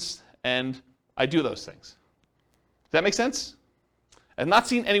licensed and I do those things. Does that make sense? I've not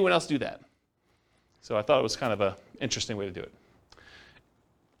seen anyone else do that. So I thought it was kind of an interesting way to do it.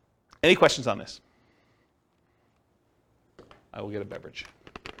 Any questions on this? I will get a beverage.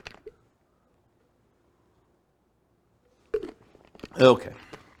 Okay.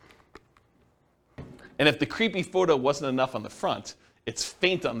 And if the creepy photo wasn't enough on the front, it's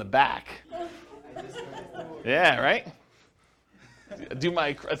faint on the back. Yeah, right?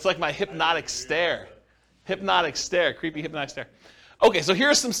 It's like my hypnotic stare. Hypnotic stare, creepy hypnotic stare. Okay, so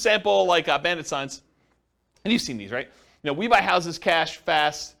here are some sample bandit signs. And you've seen these, right? We buy houses cash,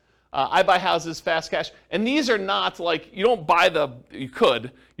 fast. I buy houses fast, cash. And these are not you don't buy you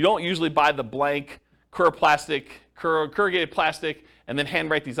don't usually buy the blank corrugated plastic and then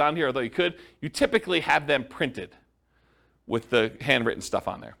handwrite these on here, although you could. You typically have them printed with the handwritten stuff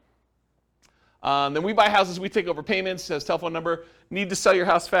on there. Then we buy houses, we take over payments, says telephone number. Need to sell your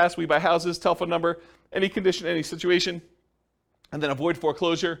house fast, we buy houses, telephone number, any condition, any situation. And then avoid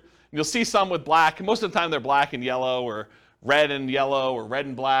foreclosure. And you'll see some with black. Most of the time they're black and yellow or red and yellow or red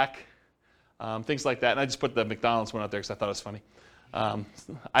and black, things like that. And I just put the McDonald's one out there because I thought it was funny.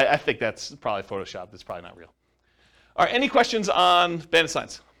 I think that's probably Photoshop. That's probably not real. All right, any questions on bandit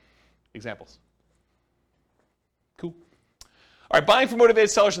signs? Examples? Cool. All right, buying for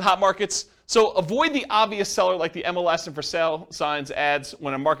motivated sellers in hot markets. So avoid the obvious seller like the MLS and for sale signs ads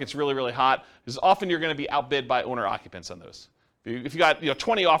when a market's really, really hot, because often you're going to be outbid by owner occupants on those. If you got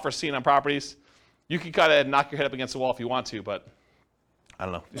 20 offers seen on properties, you can kind of knock your head up against the wall if you want to, but I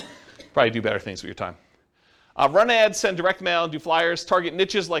don't know. Probably do better things with your time. Run ads, send direct mail, and do flyers. Target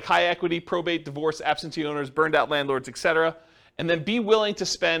niches like high equity, probate, divorce, absentee owners, burned out landlords, etc. And then be willing to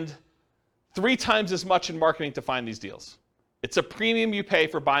spend 3 times as much in marketing to find these deals. It's a premium you pay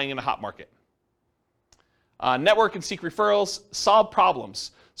for buying in a hot market. Network and seek referrals, solve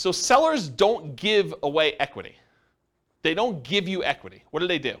problems. So sellers don't give away equity. They don't give you equity. What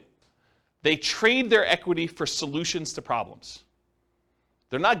do? They trade their equity for solutions to problems.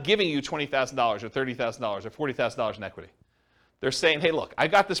 They're not giving you $20,000 or $30,000 or $40,000 in equity. They're saying, hey, look, I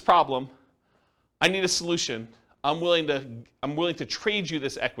got this problem. I need a solution. I'm willing to trade you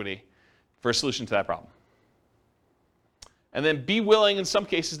this equity for a solution to that problem. And then be willing, in some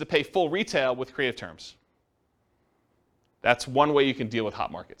cases, to pay full retail with creative terms. That's one way you can deal with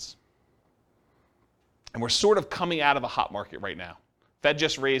hot markets. And we're sort of coming out of a hot market right now. Fed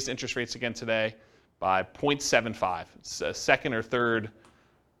just raised interest rates again today by 0.75. It's a second or third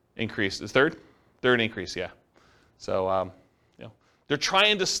increase. Third increase, yeah. So, they're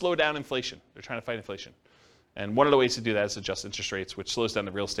trying to slow down inflation. They're trying to fight inflation. And one of the ways to do that is adjust interest rates, which slows down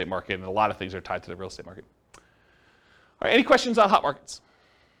the real estate market, and a lot of things are tied to the real estate market. All right, any questions on hot markets?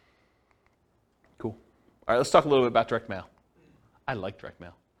 Cool. All right, let's talk a little bit about direct mail. I like direct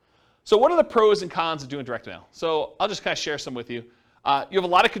mail. So what are the pros and cons of doing direct mail? So I'll just kind of share some with you. You have a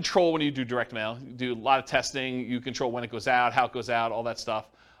lot of control when you do direct mail. You do a lot of testing. You control when it goes out, how it goes out, all that stuff.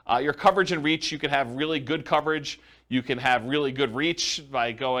 Your coverage and reach, you can have really good coverage. You can have really good reach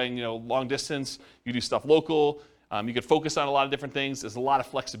by going, long distance. You do stuff local. You can focus on a lot of different things. There's a lot of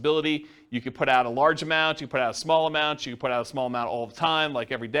flexibility. You can put out a large amount. You can put out a small amount. You can put out a small amount all the time,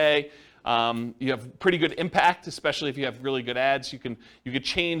 like every day. You have pretty good impact, especially if you have really good ads. You could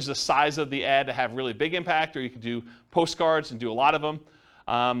change the size of the ad to have really big impact, or you could do postcards and do a lot of them.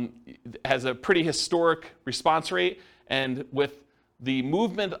 It has a pretty historic response rate, and with the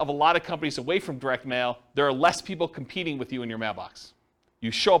movement of a lot of companies away from direct mail, there are less people competing with you in your mailbox.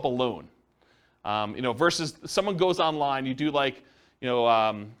 You show up alone. Versus someone goes online, you do like,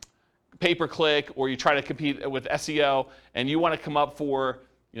 pay-per-click, or you try to compete with SEO, and you want to come up for,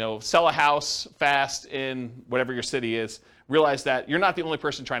 sell a house fast in whatever your city is. Realize that you're not the only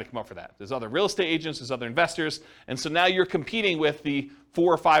person trying to come up for that. There's other real estate agents, there's other investors, and so now you're competing with the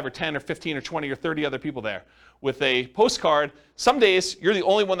 4 or 5 or 10 or 15 or 20 or 30 other people there. With a postcard, some days you're the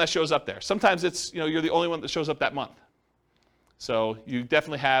only one that shows up there. Sometimes it's, you're the only one that shows up that month. So you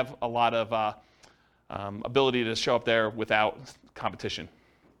definitely have a lot of ability to show up there without competition.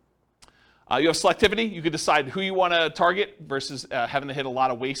 You have selectivity. You can decide who you want to target versus having to hit a lot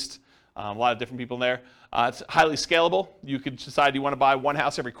of waste, a lot of different people in there. It's highly scalable. You could decide you want to buy one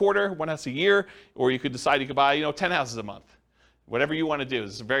house every quarter, one house a year, or you could decide you could buy 10 houses a month. Whatever you want to do.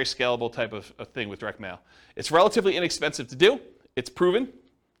 It's a very scalable type of thing with direct mail. It's relatively inexpensive to do. It's proven.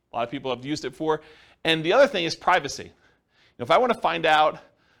 A lot of people have used it before. And the other thing is privacy. If I want to find out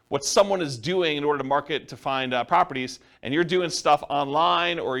what someone is doing in order to market to find properties, and you're doing stuff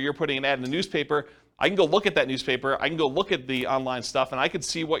online or you're putting an ad in the newspaper, I can go look at that newspaper, I can go look at the online stuff, and I can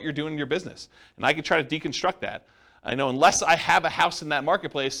see what you're doing in your business. And I can try to deconstruct that. I know unless I have a house in that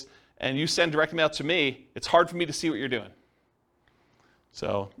marketplace and you send direct mail to me, it's hard for me to see what you're doing.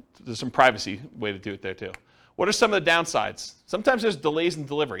 So there's some privacy way to do it there too. What are some of the downsides? Sometimes there's delays in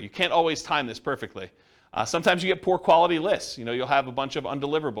delivery. You can't always time this perfectly. Sometimes you get poor quality lists. You'll have a bunch of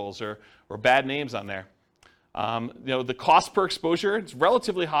undeliverables or bad names on there. The cost per exposure, it's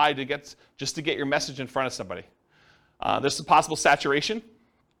relatively high to get your message in front of somebody. There's some possible saturation.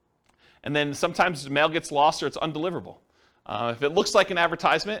 And then sometimes the mail gets lost or it's undeliverable. If it looks like an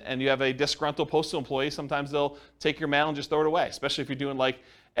advertisement and you have a disgruntled postal employee, sometimes they'll take your mail and just throw it away, especially if you're doing like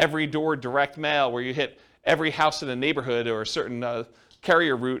every door direct mail where you hit every house in a neighborhood or a certain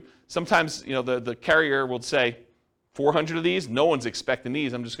carrier route. Sometimes the carrier will say, 400 of these, no one's expecting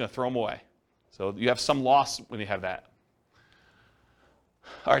these, I'm just going to throw them away. So you have some loss when you have that.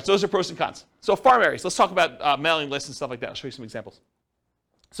 All right, so those are pros and cons. So farm areas, let's talk about mailing lists and stuff like that. I'll show you some examples.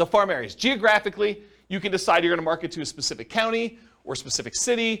 So farm areas, geographically, you can decide you're going to market to a specific county or a specific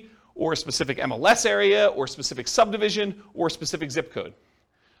city or a specific MLS area or a specific subdivision or a specific zip code.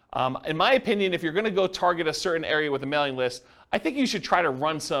 In my opinion, if you're going to go target a certain area with a mailing list, I think you should try to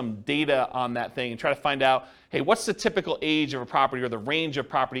run some data on that thing and try to find out, hey, what's the typical age of a property or the range of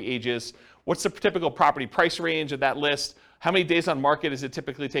property ages? What's the typical property price range of that list? How many days on market is it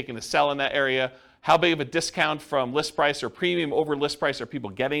typically taking to sell in that area? How big of a discount from list price or premium over list price are people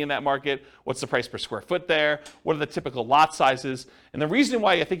getting in that market? What's the price per square foot there? What are the typical lot sizes? And the reason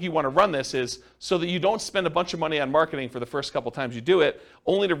why I think you want to run this is so that you don't spend a bunch of money on marketing for the first couple times you do it,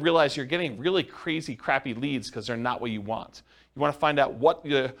 only to realize you're getting really crazy, crappy leads because they're not what you want. You want to find out what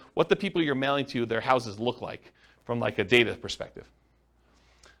the people you're mailing to, their houses look like from like a data perspective.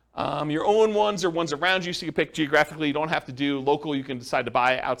 Your own ones or ones around you, so you can pick geographically. You don't have to do local. You can decide to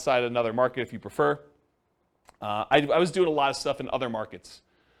buy outside another market if you prefer. I was doing a lot of stuff in other markets.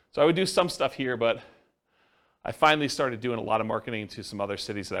 So I would do some stuff here, but I finally started doing a lot of marketing to some other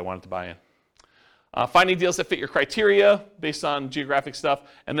cities that I wanted to buy in. Finding deals that fit your criteria based on geographic stuff,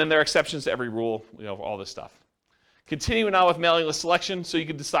 and then there are exceptions to every rule, all this stuff. Continuing on with mailing list selection, so you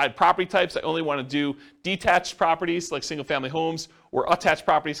can decide property types. I only want to do detached properties like single-family homes or attached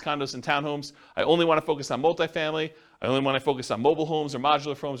properties, condos and townhomes. I only want to focus on multifamily. I only want to focus on mobile homes or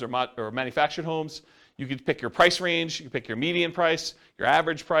modular homes or manufactured homes. You can pick your price range. You can pick your median price, your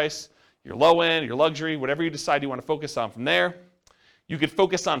average price, your low end, your luxury, whatever you decide you want to focus on from there. You could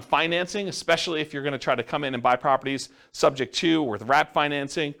focus on financing, especially if you're going to try to come in and buy properties subject to or with wrap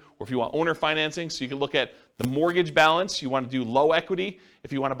financing, or if you want owner financing. So you can look at the mortgage balance. You want to do low equity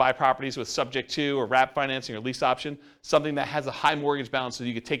if you want to buy properties with subject to or wrap financing or lease option, something that has a high mortgage balance so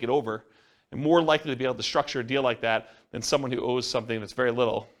you could take it over, and more likely to be able to structure a deal like that than someone who owes something that's very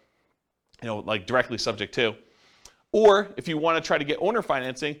little, like directly subject to. Or if you want to try to get owner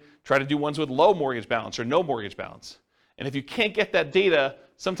financing, try to do ones with low mortgage balance or no mortgage balance. And if you can't get that data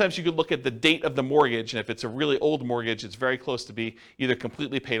Sometimes you could look at the date of the mortgage, and if it's a really old mortgage, it's very close to be either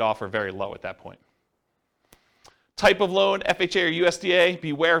completely paid off or very low at that point. Type of loan, FHA or USDA,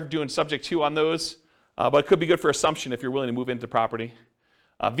 beware of doing subject to on those, but it could be good for assumption if you're willing to move into property.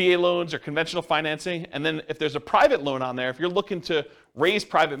 VA loans or conventional financing, and then if there's a private loan on there, if you're looking to raise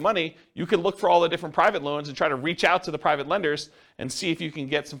private money, you can look for all the different private loans and try to reach out to the private lenders and see if you can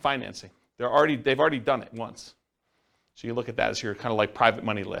get some financing. They've already done it once. So you look at that as your kind of like private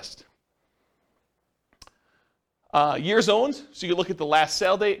money list. Years owned, so you look at the last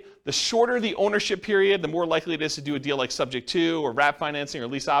sale date. The shorter the ownership period, the more likely it is to do a deal like subject to or wrap financing or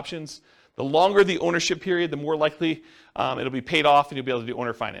lease options. The longer the ownership period, the more likely it'll be paid off and you'll be able to do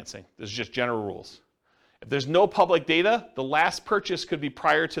owner financing. There's just general rules. If there's no public data, the last purchase could be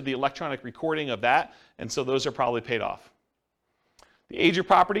prior to the electronic recording of that, and so those are probably paid off. The age of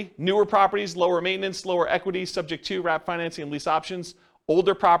property, newer properties, lower maintenance, lower equity, subject to wrap financing and lease options.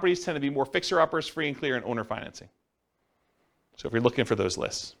 Older properties tend to be more fixer-uppers, free and clear, and owner financing. So if you're looking for those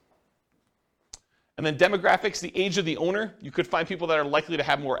lists. And then demographics, the age of the owner. You could find people that are likely to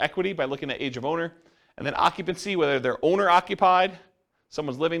have more equity by looking at age of owner. And then occupancy, whether they're owner occupied,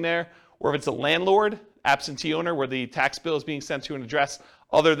 someone's living there, or if it's a landlord, absentee owner, where the tax bill is being sent to an address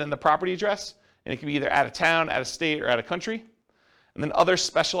other than the property address. And it can be either out of town, out of state, or out of country. And then other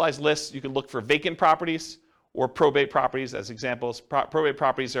specialized lists, you can look for vacant properties or probate properties as examples. Probate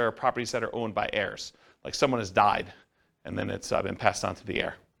properties are properties that are owned by heirs, like someone has died and then it's been passed on to the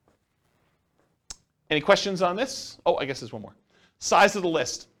heir. Any questions on this? Oh, I guess there's one more. Size of the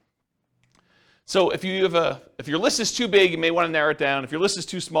list. So if your list is too big, you may want to narrow it down. If your list is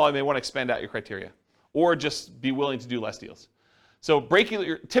too small, you may want to expand out your criteria or just be willing to do less deals. So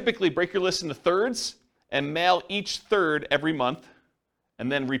typically break your list into thirds and mail each third every month,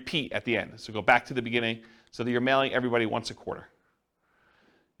 and then repeat at the end. So go back to the beginning so that you're mailing everybody once a quarter.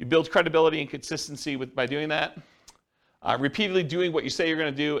 You build credibility and consistency by doing that. Repeatedly doing what you say you're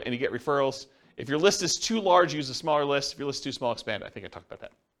going to do, and you get referrals. If your list is too large, use a smaller list. If your list is too small, expand it. I think I talked about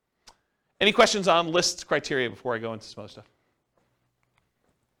that. Any questions on list criteria before I go into some other stuff?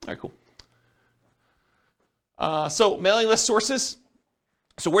 All right, cool. So mailing list sources.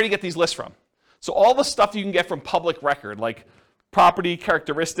 So where do you get these lists from? So all the stuff you can get from public record, like property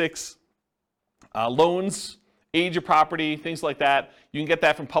characteristics, loans, age of property, things like that. You can get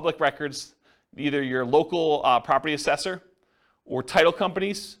that from public records, either your local property assessor or title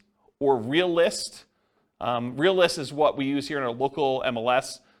companies or RealList. RealList is what we use here in our local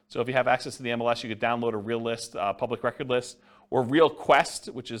MLS. So if you have access to the MLS, you could download a RealList public record list, or RealQuest,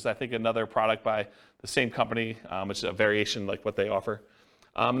 which is, I think, another product by the same company, which is a variation like what they offer.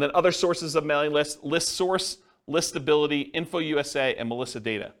 And then other sources of mailing lists: ListSource, Listability, InfoUSA, and Melissa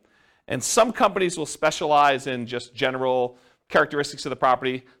Data. And some companies will specialize in just general characteristics of the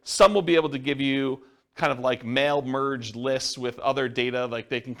property. Some will be able to give you kind of like mail merged lists with other data, like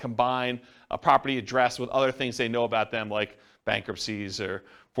they can combine a property address with other things they know about them, like bankruptcies or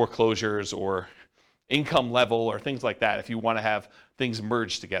foreclosures or income level or things like that, if you want to have things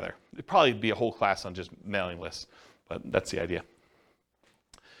merged together. It'd probably be a whole class on just mailing lists, but that's the idea.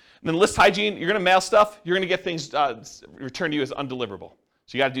 And then list hygiene, you're going to mail stuff, you're going to get things returned to you as undeliverable.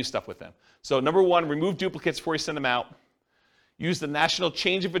 So you got to do stuff with them. So number one, remove duplicates before you send them out. Use the National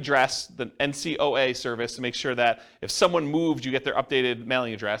Change of Address, the NCOA service, to make sure that if someone moved, you get their updated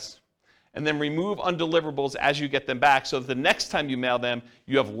mailing address. And then remove undeliverables as you get them back so that the next time you mail them,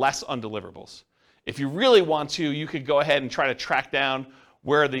 you have less undeliverables. If you really want to, you could go ahead and try to track down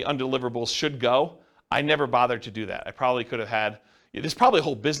where the undeliverables should go. I never bothered to do that. I probably could have had, there's probably a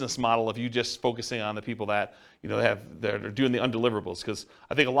whole business model of you just focusing on the people that that are doing the undeliverables, because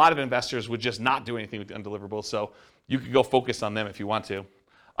I think a lot of investors would just not do anything with the undeliverables, so you could go focus on them if you want to.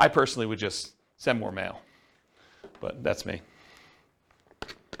 I personally would just send more mail, but that's me.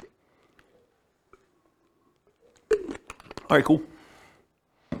 All right, cool.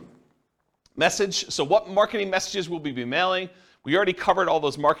 Message. So what marketing messages will we be mailing? We already covered all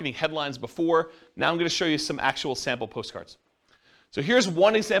those marketing headlines before. Now I'm going to show you some actual sample postcards. So here's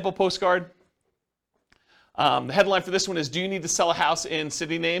one example postcard. The headline for this one is, do you need to sell a house in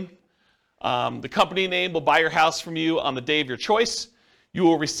city name? The company name will buy your house from you on the day of your choice. You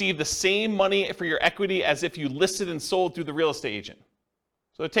will receive the same money for your equity as if you listed and sold through the real estate agent.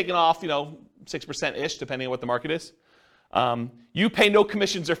 So they're taking off, 6%-ish, depending on what the market is. You pay no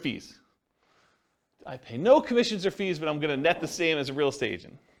commissions or fees. I pay no commissions or fees, but I'm going to net the same as a real estate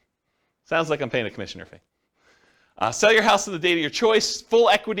agent. Sounds like I'm paying a commission or fee. Sell your house on the date of your choice, full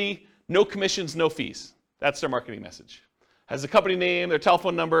equity, no commissions, no fees. That's their marketing message. Has the company name, their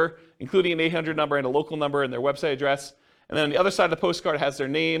telephone number, including an 800 number and a local number and their website address. And then on the other side of the postcard has their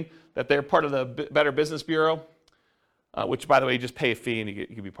name, that they're part of the Better Business Bureau, which, by the way, you just pay a fee and you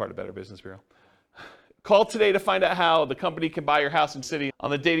can be part of Better Business Bureau. Call today to find out how the company can buy your house and city on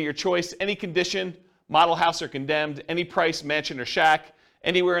the date of your choice. Any condition, model house or condemned, any price, mansion or shack,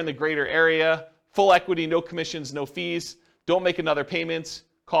 anywhere in the greater area, full equity, no commissions, no fees. Don't make another payment.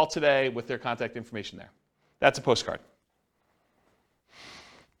 Call today with their contact information there. That's a postcard.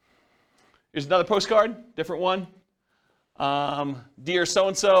 Here's another postcard, different one. Dear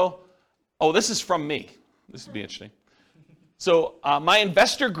so-and-so. Oh, this is from me. This would be interesting. So my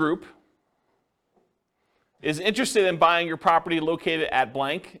investor group is interested in buying your property located at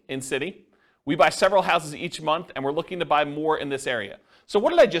blank in city. We buy several houses each month, and we're looking to buy more in this area. So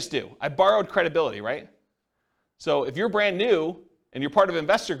what did I just do? I borrowed credibility, right? So if you're brand new and you're part of an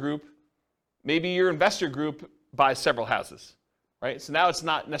investor group, maybe your investor group buys several houses, right? So now it's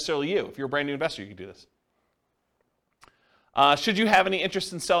not necessarily you. If you're a brand new investor, you can do this. Should you have any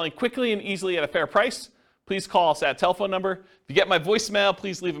interest in selling quickly and easily at a fair price, please call us at telephone number. If you get my voicemail,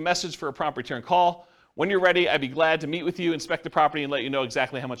 please leave a message for a prompt return call. When you're ready, I'd be glad to meet with you, inspect the property, and let you know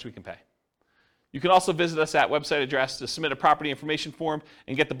exactly how much we can pay. You can also visit us at website address to submit a property information form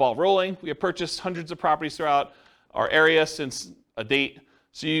and get the ball rolling. We have purchased hundreds of properties throughout our area since a date,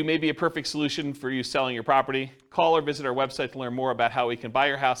 so you may be a perfect solution for you selling your property. Call or visit our website to learn more about how we can buy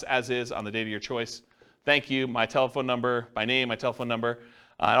your house as is on the date of your choice. Thank you. My telephone number, my name, my telephone number.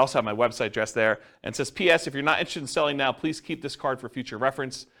 I also have my website address there. And it says, P.S. If you're not interested in selling now, please keep this card for future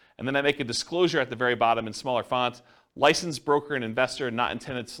reference. And then I make a disclosure at the very bottom in smaller font. Licensed broker and investor, not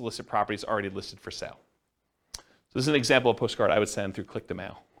intended to solicit properties already listed for sale. So this is an example of a postcard I would send through Click to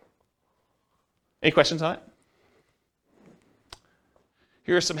Mail. Any questions on it?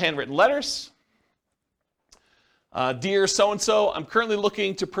 Here are some handwritten letters. Dear so-and-so, I'm currently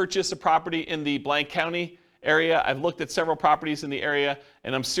looking to purchase a property in the blank county area. I've looked at several properties in the area,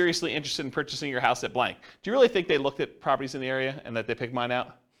 and I'm seriously interested in purchasing your house at blank. Do you really think they looked at properties in the area and that they picked mine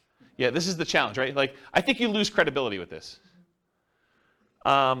out? Yeah, this is the challenge, right? Like, I think you lose credibility with this.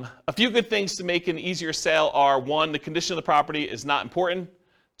 A few good things to make an easier sale are, 1, the condition of the property is not important.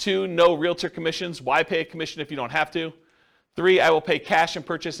 2, no realtor commissions. Why pay a commission if you don't have to? 3, I will pay cash and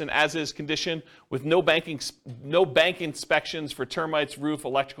purchase in as-is condition with no bank inspections for termites, roof,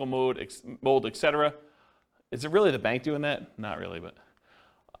 electrical mold, etc. Is it really the bank doing that? Not really, but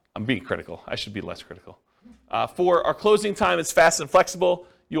I'm being critical. I should be less critical. 4, our closing time is fast and flexible.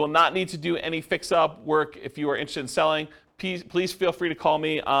 You will not need to do any fix-up work if you are interested in selling. Please feel free to call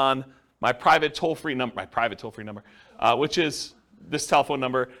me on my private toll-free number, which is this telephone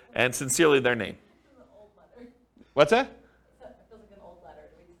number, and sincerely their name. What's that? It feels like an old letter.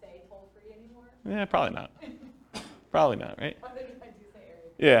 Do we say toll-free anymore? Yeah, probably not. Probably not, right? I think I do say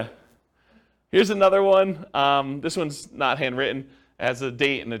area. Yeah. Here's another one. This one's not handwritten. It has a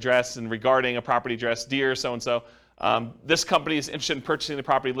date and address and regarding a property address. Dear so-and-so, this company is interested in purchasing the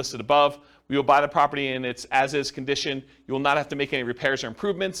property listed above. We will buy the property in its as-is condition. You will not have to make any repairs or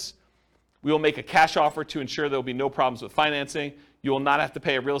improvements. We will make a cash offer to ensure there will be no problems with financing. You will not have to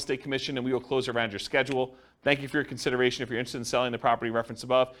pay a real estate commission, and we will close around your schedule. Thank you for your consideration. If you're interested in selling the property referenced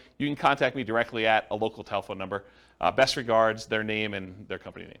above, you can contact me directly at a local telephone number. Best regards, their name and their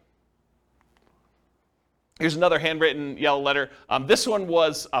company name. Here's another handwritten yellow letter. This one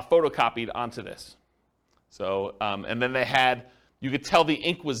was photocopied onto this. So, and then they had, you could tell the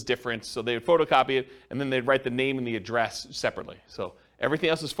ink was different, so they would photocopy it, and then they'd write the name and the address separately. So everything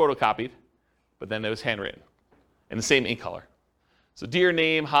else was photocopied, but then it was handwritten in the same ink color. So dear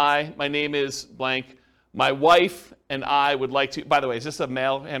name, hi, my name is blank. My wife and I would like to, by the way, is this a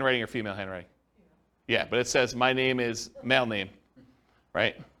male handwriting or female handwriting? Yeah, but it says my name is male name,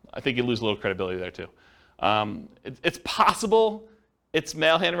 right? I think you lose a little credibility there too. It's possible it's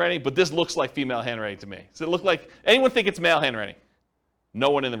male handwriting, but this looks like female handwriting to me. Does it look like, anyone think it's male handwriting?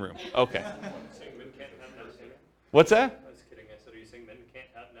 No one in the room. Okay. What's that? I was kidding. I said, are you saying men can't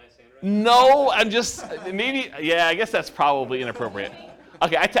have nice handwriting? No, I'm just, maybe, yeah, I guess that's probably inappropriate.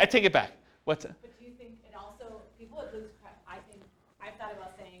 Okay, I take it back. What's that? But do you think it also, people would lose, I think, I've thought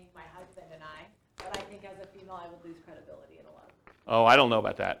about saying my husband and I, but I think as a female I would lose credibility in a lot. Oh, I don't know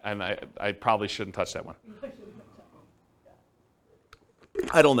about that, and I probably shouldn't touch that one.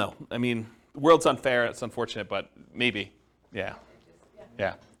 I don't know. I mean, the world's unfair. It's unfortunate, but maybe. Yeah.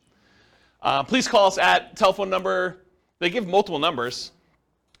 Yeah. Please call us at telephone number. They give multiple numbers.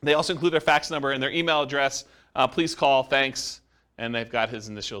 They also include their fax number and their email address. Please call. Thanks. And they've got his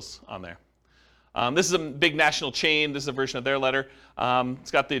initials on there. This is a big national chain. This is a version of their letter.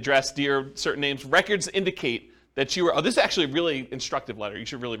 It's got the address, dear, certain names. Records indicate that you are, oh, this is actually a really instructive letter. You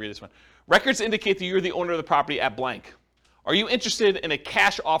should really read this one. Records indicate that you're the owner of the property at blank. Are you interested in a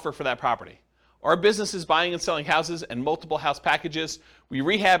cash offer for that property? Our business is buying and selling houses and multiple house packages. We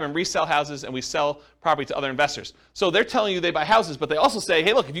rehab and resell houses, and we sell property to other investors. So they're telling you they buy houses, but they also say,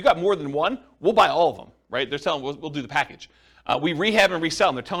 hey, look, if you got more than one, we'll buy all of them, right? They're telling we'll do the package. We rehab and resell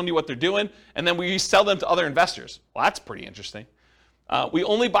them. They're telling you what they're doing, and then we sell them to other investors. Well, that's pretty interesting. We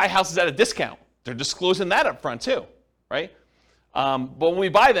only buy houses at a discount. They're disclosing that up front too, right? But when we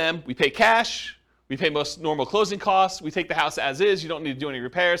buy them, we pay cash. We pay most normal closing costs. We take the house as is. You don't need to do any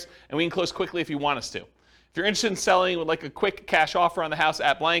repairs. And we can close quickly if you want us to. If you're interested in selling with like a quick cash offer on the house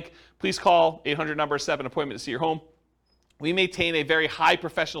at blank, please call 800 number, set an appointment to see your home. We maintain a very high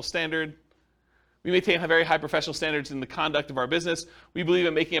professional standard. We maintain very high professional standards in the conduct of our business. We believe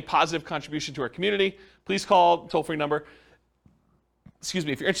in making a positive contribution to our community. Please call toll-free number. Excuse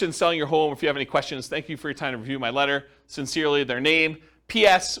me, if you're interested in selling your home, if you have any questions, thank you for your time to review my letter. Sincerely, their name.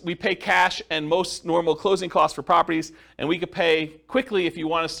 P.S. We pay cash and most normal closing costs for properties, and we could pay quickly if you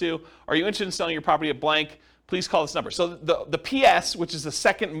want us to. Are you interested in selling your property at blank? Please call this number. So the P.S., which is the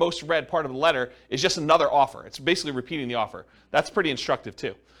second most read part of the letter, is just another offer. It's basically repeating the offer. That's pretty instructive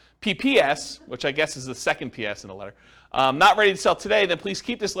too. P.P.S., which I guess is the second P.S. in the letter, not ready to sell today, then please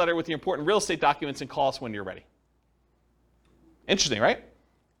keep this letter with your important real estate documents and call us when you're ready. Interesting, right?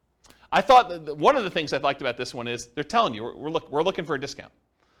 I thought that one of the things I liked about this one is they're telling you we're looking for a discount.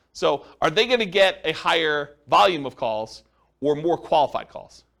 So are they going to get a higher volume of calls or more qualified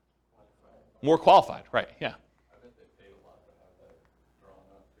calls? More qualified, right? Yeah. I bet they paid a lot to have that drawn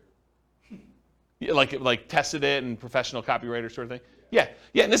up too. Yeah, like tested it and professional copywriter sort of thing. Yeah.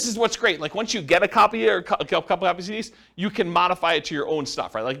 And this is what's great. Like once you get a copy or a couple copies of these, you can modify it to your own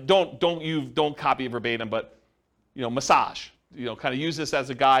stuff, right? Like don't copy it verbatim, but massage. Kind of use this as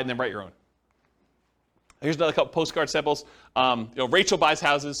a guide and then write your own. Here's another couple postcard samples. Rachel buys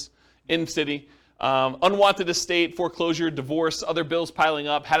houses in city. Unwanted estate, foreclosure, divorce, other bills piling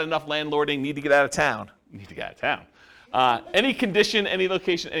up, had enough landlording, need to get out of town. Any condition, any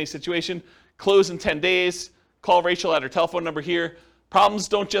location, any situation, close in 10 days. Call Rachel at her telephone number here. Problems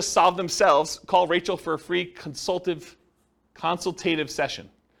don't just solve themselves. Call Rachel for a free consultative session.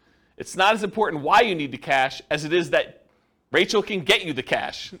 It's not as important why you need the cash as it is that Rachel can get you the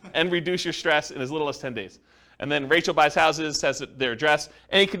cash and reduce your stress in as little as 10 days. And then Rachel buys houses, has their address,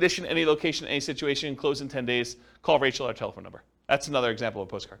 any condition, any location, any situation, close in 10 days. Call Rachel at her telephone number. That's another example of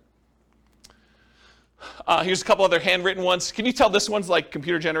a postcard. Here's a couple other handwritten ones. Can you tell this one's like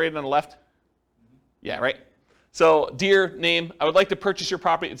computer generated on the left? Yeah, right? So, dear name, I would like to purchase your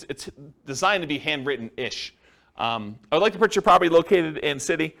property. It's designed to be handwritten-ish. I would like to purchase your property located in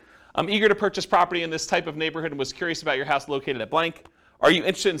city. I'm eager to purchase property in this type of neighborhood and was curious about your house located at blank. Are you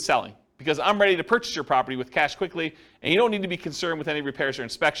interested in selling? Because I'm ready to purchase your property with cash quickly, and you don't need to be concerned with any repairs or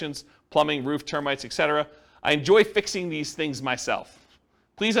inspections, plumbing, roof, termites, etc. I enjoy fixing these things myself.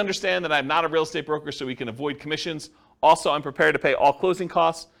 Please understand that I'm not a real estate broker, so we can avoid commissions. Also, I'm prepared to pay all closing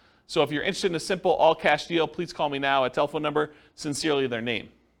costs. So if you're interested in a simple all-cash deal, please call me now at telephone number, sincerely their name.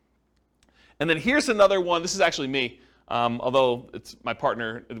 And then here's another one. This is actually me. Although it's my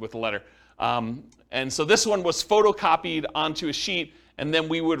partner with the letter. And so this one was photocopied onto a sheet, and then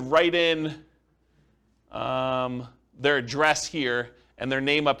we would write in their address here and their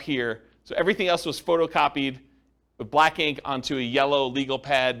name up here. So everything else was photocopied with black ink onto a yellow legal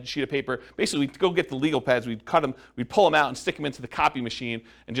pad sheet of paper. Basically, we'd go get the legal pads, we'd cut them, we'd pull them out and stick them into the copy machine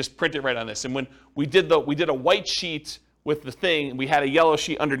and just print it right on this. And when we did a white sheet with the thing, we had a yellow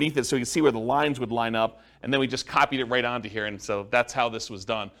sheet underneath it so you could see where the lines would line up, and then we just copied it right onto here, and so that's how this was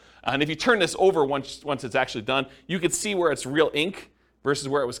done. And if you turn this over once it's actually done, you could see where it's real ink versus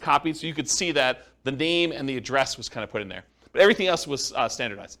where it was copied, so you could see that the name and the address was kind of put in there. But everything else was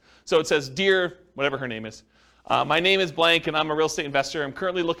standardized. So it says, dear, whatever her name is, my name is blank, and I'm a real estate investor. I'm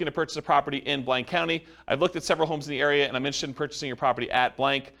currently looking to purchase a property in blank county. I've looked at several homes in the area, and I'm interested in purchasing your property at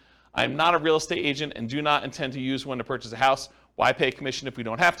blank. I'm not a real estate agent and do not intend to use one to purchase a house. Why pay a commission if we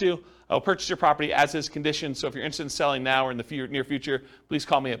don't have to? I will purchase your property as is conditioned, so if you're interested in selling now or in the near future, please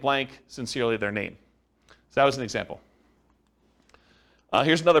call me at blank, sincerely their name. So that was an example.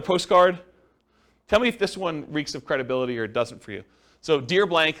 Here's another postcard. Tell me if this one reeks of credibility or doesn't for you. So, dear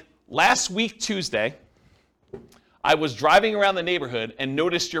blank, last week Tuesday, I was driving around the neighborhood and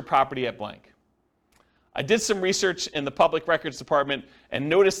noticed your property at blank. I did some research in the public records department and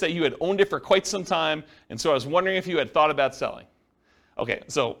noticed that you had owned it for quite some time, and so I was wondering if you had thought about selling. Okay,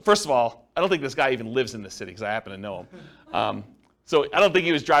 so first of all, I don't think this guy even lives in this city because I happen to know him. So I don't think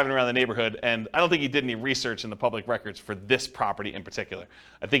he was driving around the neighborhood, and I don't think he did any research in the public records for this property in particular.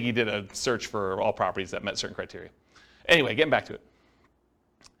 I think he did a search for all properties that met certain criteria. Anyway, getting back to it.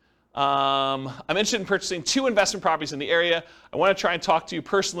 I'm interested in purchasing 2 investment properties in the area. I want to try and talk to you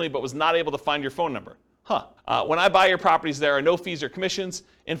personally, but was not able to find your phone number. When I buy your properties, there are no fees or commissions.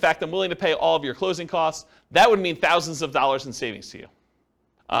 In fact, I'm willing to pay all of your closing costs. That would mean thousands of dollars in savings to you.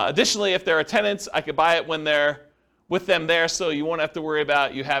 Additionally, if there are tenants, I could buy it when they're with them there, so you won't have to worry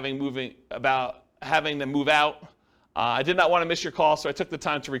about you having them move out. I did not want to miss your call, so I took the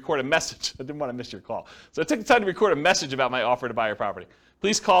time to record a message. I didn't want to miss your call. So I took the time to record a message about my offer to buy your property.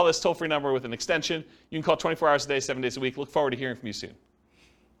 Please call this toll-free number with an extension. You can call 24 hours a day, 7 days a week. Look forward to hearing from you soon.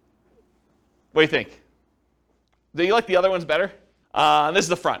 What do you think? Do you like the other ones better? And this is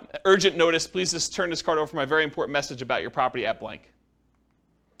the front. Urgent notice. Please just turn this card over for my very important message about your property at blank.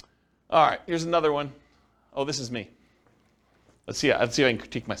 All right, here's another one. Oh, this is me. Let's see if I can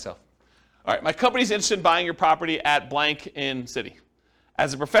critique myself. All right, my company's interested in buying your property at blank in city.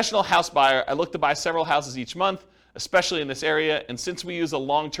 As a professional house buyer, I look to buy several houses each month, especially in this area, and since we use a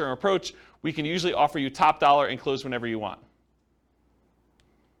long-term approach, we can usually offer you top dollar and close whenever you want.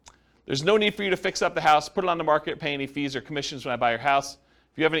 There's no need for you to fix up the house, put it on the market, pay any fees or commissions when I buy your house.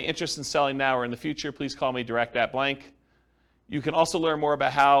 If you have any interest in selling now or in the future, please call me direct at blank. You can also learn more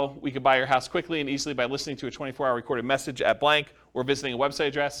about how we can buy your house quickly and easily by listening to a 24-hour recorded message at blank or visiting a website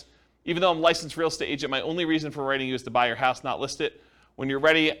address. Even though I'm a licensed real estate agent, my only reason for writing you is to buy your house, not list it. When you're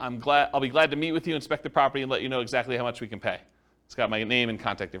ready, I'll be glad to meet with you, inspect the property, and let you know exactly how much we can pay. It's got my name and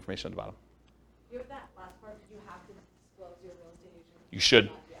contact information on the bottom. You have that last part, did you have to disclose your real estate agent? You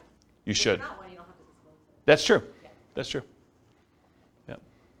should. Yeah. You should. If you're not one, you don't have to disclose it. That's true. Yeah. That's true. Yeah.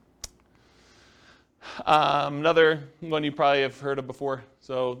 Another one you probably have heard of before.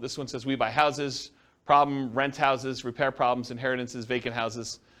 So this one says, we buy houses, problem, rent houses, repair problems, inheritances, vacant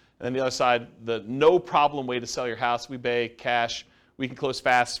houses. And then the other side, the no problem way to sell your house. We pay cash. We can close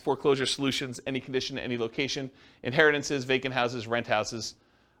fast. Foreclosure solutions, any condition, any location. Inheritances, vacant houses, rent houses.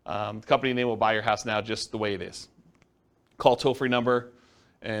 The company name will buy your house now just the way it is. Call toll-free number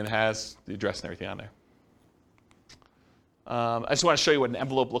and has the address and everything on there. I just want to show you what an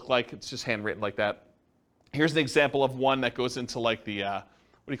envelope looked like. It's just handwritten like that. Here's an example of one that goes into like the, what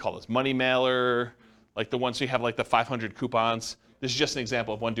do you call this, money mailer, like the ones you have like the 500 coupons. This is just an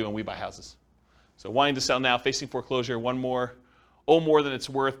example of one doing We Buy Houses. So wanting to sell now, facing foreclosure, one more, owe more than it's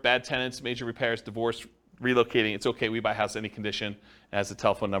worth, bad tenants, major repairs, divorce, relocating. It's okay, We Buy House, any condition. It has a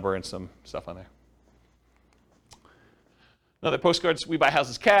telephone number and some stuff on there. Another postcards, We Buy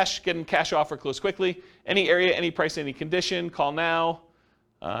Houses cash, getting cash offer, close quickly. Any area, any price, any condition, call now.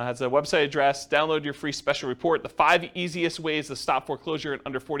 Has a website address, download your free special report, the 5 easiest ways to stop foreclosure in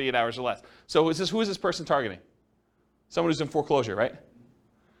under 48 hours or less. So who is this person targeting? Someone who's in foreclosure, right?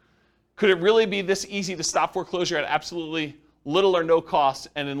 Could it really be this easy to stop foreclosure at absolutely little or no cost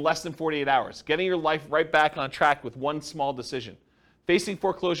and in less than 48 hours? Getting your life right back on track with one small decision. Facing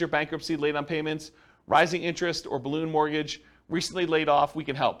foreclosure, bankruptcy, late on payments, rising interest or balloon mortgage, recently laid off, we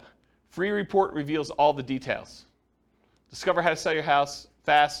can help. Free report reveals all the details. Discover how to sell your house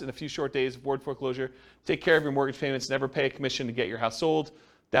fast in a few short days, avoid foreclosure, take care of your mortgage payments, never pay a commission to get your house sold.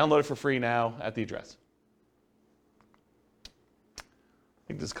 Download it for free now at the address. I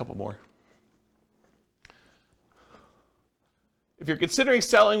think there's a couple more. If you're considering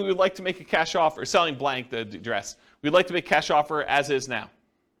selling, we would like to make a cash offer, selling blank, the address. We'd like to make cash offer as is now.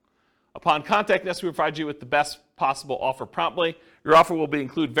 Upon contacting us, we provide you with the best possible offer promptly. Your offer will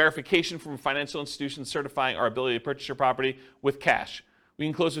include verification from a financial institution certifying our ability to purchase your property with cash. We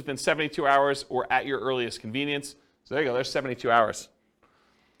can close within 72 hours or at your earliest convenience. So there you go, there's 72 hours.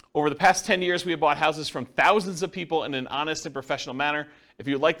 Over the past 10 years, we have bought houses from thousands of people in an honest and professional manner. If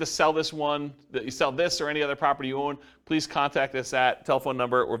you'd like to sell this one, that you sell this or any other property you own, please contact us at telephone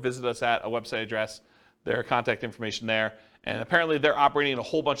number or visit us at a website address. There are contact information there. And apparently they're operating in a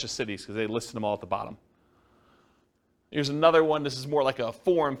whole bunch of cities because they listed them all at the bottom. Here's another one. This is more like a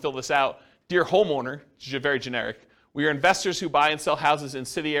form. Fill this out. Dear homeowner, which is very generic. We are investors who buy and sell houses in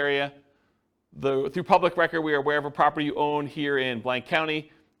city area. Through public record, we are aware of a property you own here in blank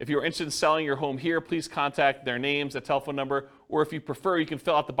county. If you're interested in selling your home here, please contact their names, a telephone number, or if you prefer, you can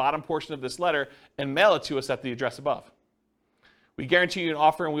fill out the bottom portion of this letter and mail it to us at the address above. We guarantee you an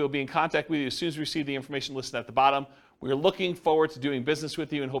offer and we will be in contact with you as soon as we receive the information listed at the bottom. We are looking forward to doing business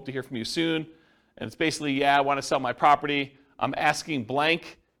with you and hope to hear from you soon. And it's basically, yeah, I want to sell my property. I'm asking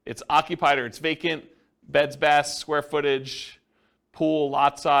blank. It's occupied or it's vacant. Beds, baths, square footage, pool,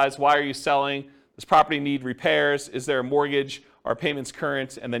 lot size. Why are you selling? Does property need repairs? Is there a mortgage? Are payments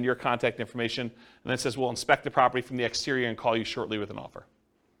current? And then your contact information. And then it says, we'll inspect the property from the exterior and call you shortly with an offer.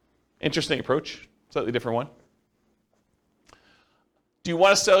 Interesting approach. Slightly different one. Do you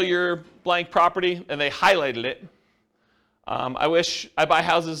want to sell your blank property? And they highlighted it. I wish I buy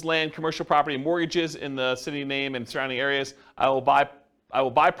houses, land, commercial property, and mortgages in the city name and surrounding areas. I will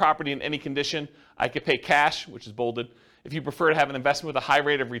buy property in any condition. I could pay cash, which is bolded. If you prefer to have an investment with a high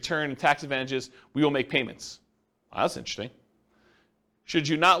rate of return and tax advantages, we will make payments. Well, that's interesting. Should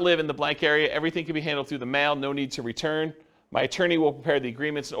you not live in the blank area, everything can be handled through the mail, no need to return. My attorney will prepare the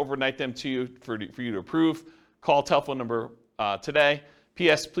agreements and overnight them to you for you to approve. Call telephone number today.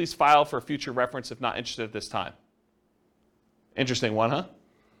 P.S. Please file for future reference if not interested at this time. Interesting one, huh?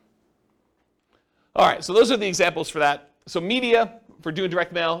 All right, so those are the examples for that. So media, for doing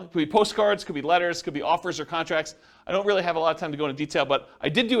direct mail, it could be postcards, could be letters, could be offers or contracts. I don't really have a lot of time to go into detail, but I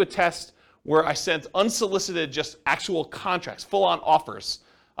did do a test where I sent unsolicited, just actual contracts, full-on offers,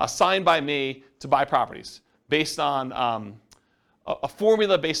 signed by me to buy properties based on a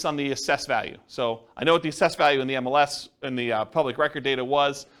formula based on the assessed value. So I know what the assessed value in the MLS and the public record data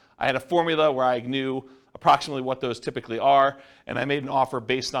was. I had a formula where I knew approximately what those typically are, and I made an offer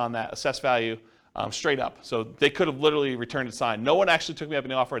based on that assessed value straight up. So they could have literally returned it signed. No one actually took me up on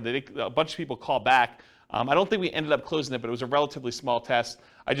the offer. A bunch of people called back. I don't think we ended up closing it, but it was a relatively small test.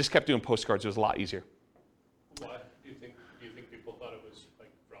 I just kept doing postcards. It was a lot easier. Why? Do you think people thought it was like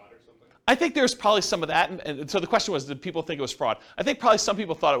fraud or something? I think there's probably some of that. And so the question was, did people think it was fraud? I think probably some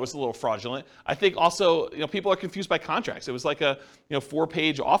people thought it was a little fraudulent. I think also, people are confused by contracts. It was like a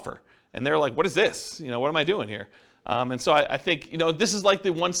 4-page offer. And they're like, what is this? What am I doing here? And so I think, this is like the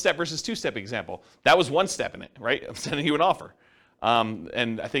 1-step versus 2-step example. That was 1 step in it, right? I'm sending you an offer.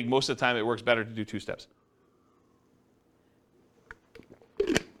 And I think most of the time it works better to do 2 steps.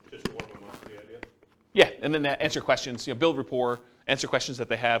 Just warm them up to the idea. Yeah, and then answer questions, build rapport, answer questions that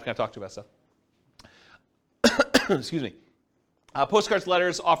they have, kind of talk to about stuff. Excuse me. Postcards,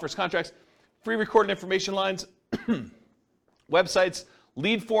 letters, offers, contracts, free recorded information lines, websites,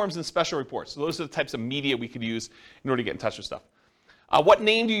 lead forms, and special reports. So those are the types of media we could use in order to get in touch with stuff. What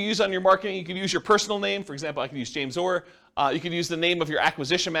name do you use on your marketing? You could use your personal name. For example, I could use James Orr. You could use the name of your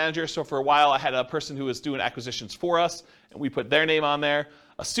acquisition manager. So for a while, I had a person who was doing acquisitions for us, and we put their name on there.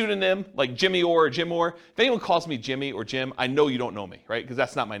 A pseudonym, like Jimmy Orr or Jim Orr. If anyone calls me Jimmy or Jim, I know you don't know me, right? Because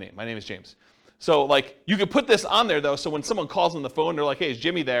that's not my name. My name is James. So you could put this on there, though, so when someone calls on the phone, they're like, hey, is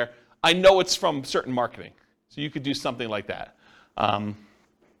Jimmy there? I know it's from certain marketing. So you could do something like that.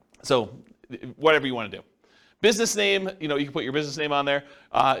 So whatever you want to do. Business name, you can put your business name on there.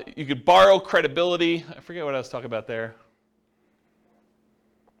 You could borrow credibility. I forget what I was talking about there.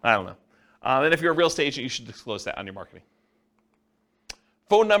 I don't know. And if you're a real estate agent, you should disclose that on your marketing.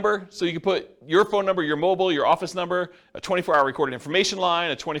 Phone number, so you can put your phone number, your mobile, your office number, a 24-hour recorded information line,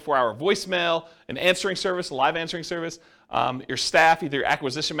 a 24-hour voicemail, an answering service, a live answering service, your staff, either your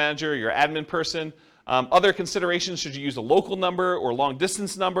acquisition manager or your admin person. Other considerations, should you use a local number or long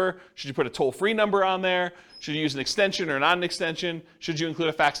distance number? Should you put a toll-free number on there? Should you use an extension or not an extension? Should you include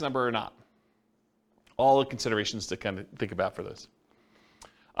a fax number or not? All the considerations to kind of think about for this.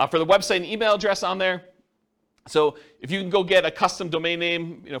 For the website and email address on there, so if you can go get a custom domain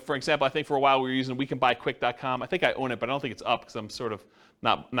name, for example, I think for a while we were using wecanbuyquick.com. I think I own it, but I don't think it's up because I'm sort of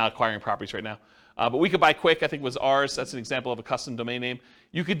not acquiring properties right now. But We Can Buy Quick, I think, was ours. That's an example of a custom domain name.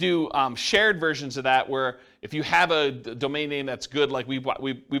 You could do shared versions of that where if you have a domain name that's good, like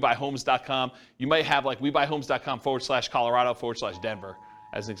WeBuyHomes.com, you might have like WeBuyHomes.com/Colorado/Denver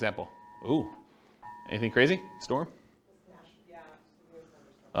as an example. Ooh, anything crazy? Storm?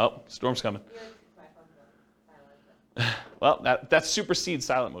 Oh, storm's coming. Well, that supersedes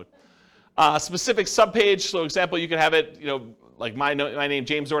silent mode. Specific subpage, so example, you could have it, like my name,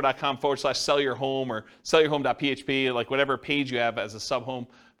 jamesorr.com/sellyourhome or sellyourhome.php, like whatever page you have as a sub-home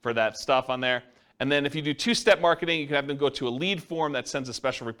for that stuff on there. And then if you do 2-step marketing, you can have them go to a lead form that sends a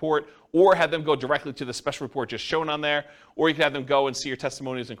special report, or have them go directly to the special report just shown on there, or you can have them go and see your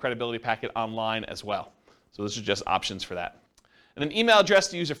testimonials and credibility packet online as well. So those are just options for that. And an email address,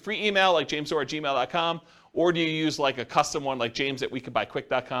 to use a free email like jamesorr@gmail.com, or do you use like a custom one like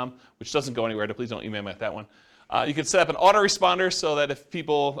james@wecanbuyquick.com, which doesn't go anywhere, so please don't email me at that one. You can set up an autoresponder so that if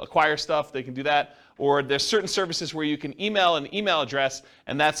people acquire stuff, they can do that. Or there's certain services where you can email an email address,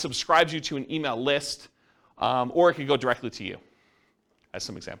 and that subscribes you to an email list, or it can go directly to you, as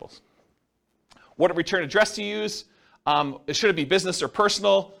some examples. What return address to use? Should it be business or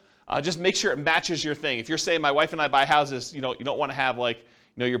personal? Just make sure it matches your thing. If you're saying my wife and I buy houses, you don't want to have like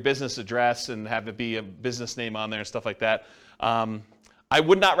your business address and have it be a business name on there and stuff like that. I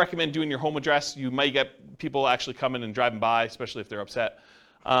would not recommend doing your home address. You might get people actually coming and driving by, especially if they're upset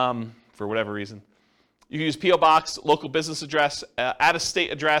for whatever reason. You can use P.O. Box, local business address,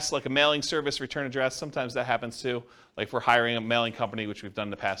 out-of-state address, like a mailing service return address. Sometimes that happens too, like if we're hiring a mailing company, which we've done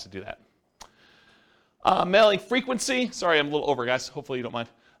in the past to do that. Mailing frequency. Sorry, I'm a little over, guys. Hopefully you don't mind.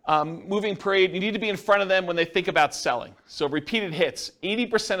 Moving parade. You need to be in front of them when they think about selling. So repeated hits.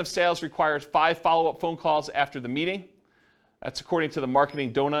 80% of sales requires 5 follow-up phone calls after the meeting. That's according to the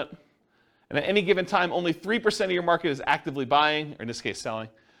Marketing Donut. And at any given time, only 3% of your market is actively buying, or in this case, selling.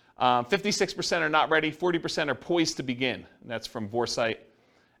 56% are not ready. 40% are poised to begin. And that's from Vorsight.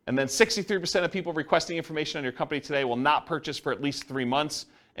 And then 63% of people requesting information on your company today will not purchase for at least 3 months.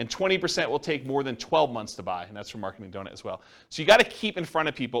 And 20% will take more than 12 months to buy, and that's from Marketing Donut as well. So you got to keep in front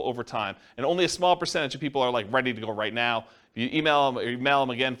of people over time, and only a small percentage of people are like ready to go right now. If you email them or email them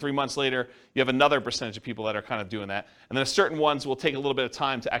again 3 months later, you have another percentage of people that are kind of doing that. And then certain ones will take a little bit of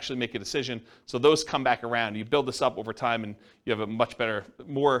time to actually make a decision, so those come back around. You build this up over time, and you have a much better,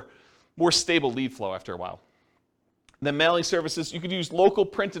 more stable lead flow after a while. Then mailing services, you could use local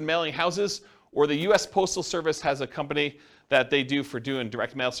print and mailing houses, or the U.S. Postal Service has a company that they do for doing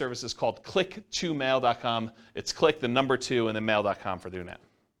direct mail services called click2mail.com. It's click the number 2 and then mail.com for doing that.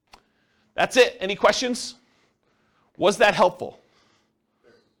 That's it. Any questions? Was that helpful?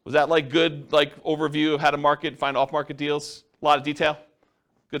 Was that like good overview of how to market, find off-market deals? A lot of detail?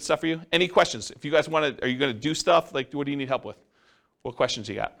 Good stuff for you? Any questions? If you guys want to, are you going to do stuff? Like, what do you need help with? What questions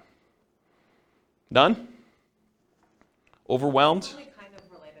you got? None? Overwhelmed? It's only kind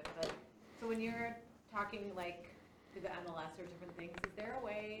of related, but so when you're talking like to the MLS or different things, is there a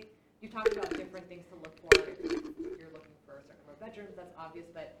way, you talked about different things to look for if you're looking for a certain number of bedrooms, that's obvious,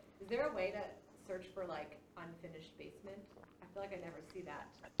 but is there a way to search for like unfinished basement? I feel like I never see that.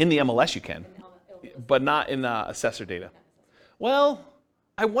 In the MLS you can, but not in assessor data. Well,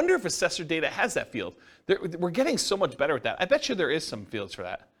 I wonder if assessor data has that field. We're getting so much better at that. I bet you there is some fields for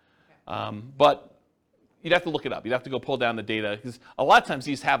that. Okay. But you'd have to look it up. You'd have to go pull down the data, because a lot of times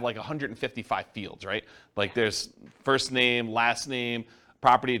these have like 155 fields, right? Like there's first name, last name,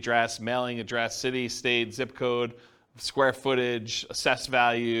 property address, mailing address, city, state, zip code, square footage, assessed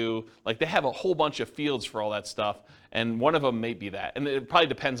value. Like they have a whole bunch of fields for all that stuff, and one of them may be that. And it probably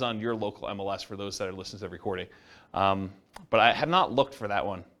depends on your local MLS for those that are listening to the recording. But I have not looked for that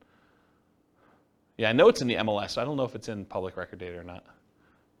one. Yeah, I know it's in the MLS, so I don't know if it's in public record data or not.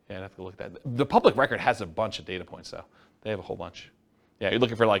 Yeah, I'd have to look at that. The public record has a bunch of data points, though. They have a whole bunch. Yeah, you're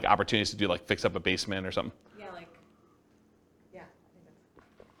looking for like opportunities to do like fix up a basement or something. Yeah, I think that's.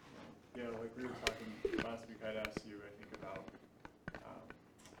 Yeah, like we were talking last week, I'd asked you, I think, about,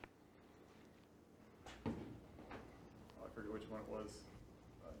 I forget which one it was,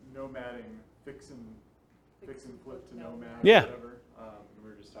 nomading, fix and flip to nomad, yeah. Or whatever. We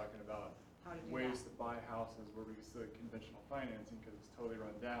were just talking about ways to buy houses where we use the conventional financing because it's totally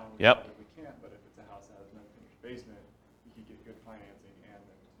run down. We probably can't, but if it's a house that has no finished basement, you can get good financing and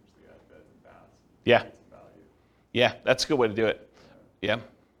then potentially add beds and baths. Yeah. Some value. Yeah, that's a good way to do it. Yeah.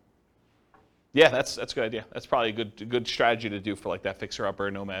 Yeah, that's a good idea. That's probably a good strategy to do for like that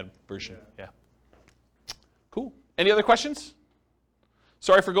fixer-upper nomad version. Yeah. Cool. Any other questions?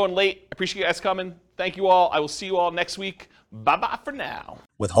 Sorry for going late. Appreciate you guys coming. Thank you all. I will see you all next week. Bye-bye for now.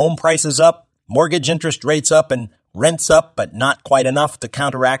 With home prices up, mortgage interest rates up, and rents up, but not quite enough to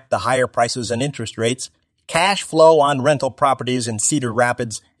counteract the higher prices and interest rates, cash flow on rental properties in Cedar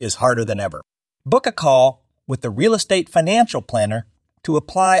Rapids is harder than ever. Book a call with the Real Estate Financial Planner to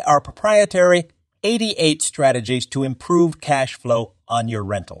apply our proprietary 88 strategies to improve cash flow on your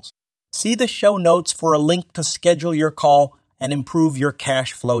rentals. See the show notes for a link to schedule your call and improve your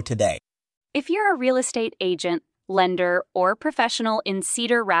cash flow today. If you're a real estate agent, lender, or professional in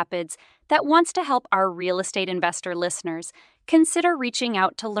Cedar Rapids that wants to help our real estate investor listeners, consider reaching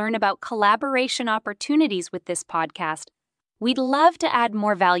out to learn about collaboration opportunities with this podcast. We'd love to add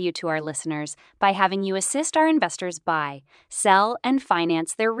more value to our listeners by having you assist our investors buy, sell, and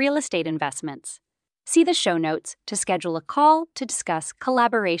finance their real estate investments. See the show notes to schedule a call to discuss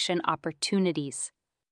collaboration opportunities.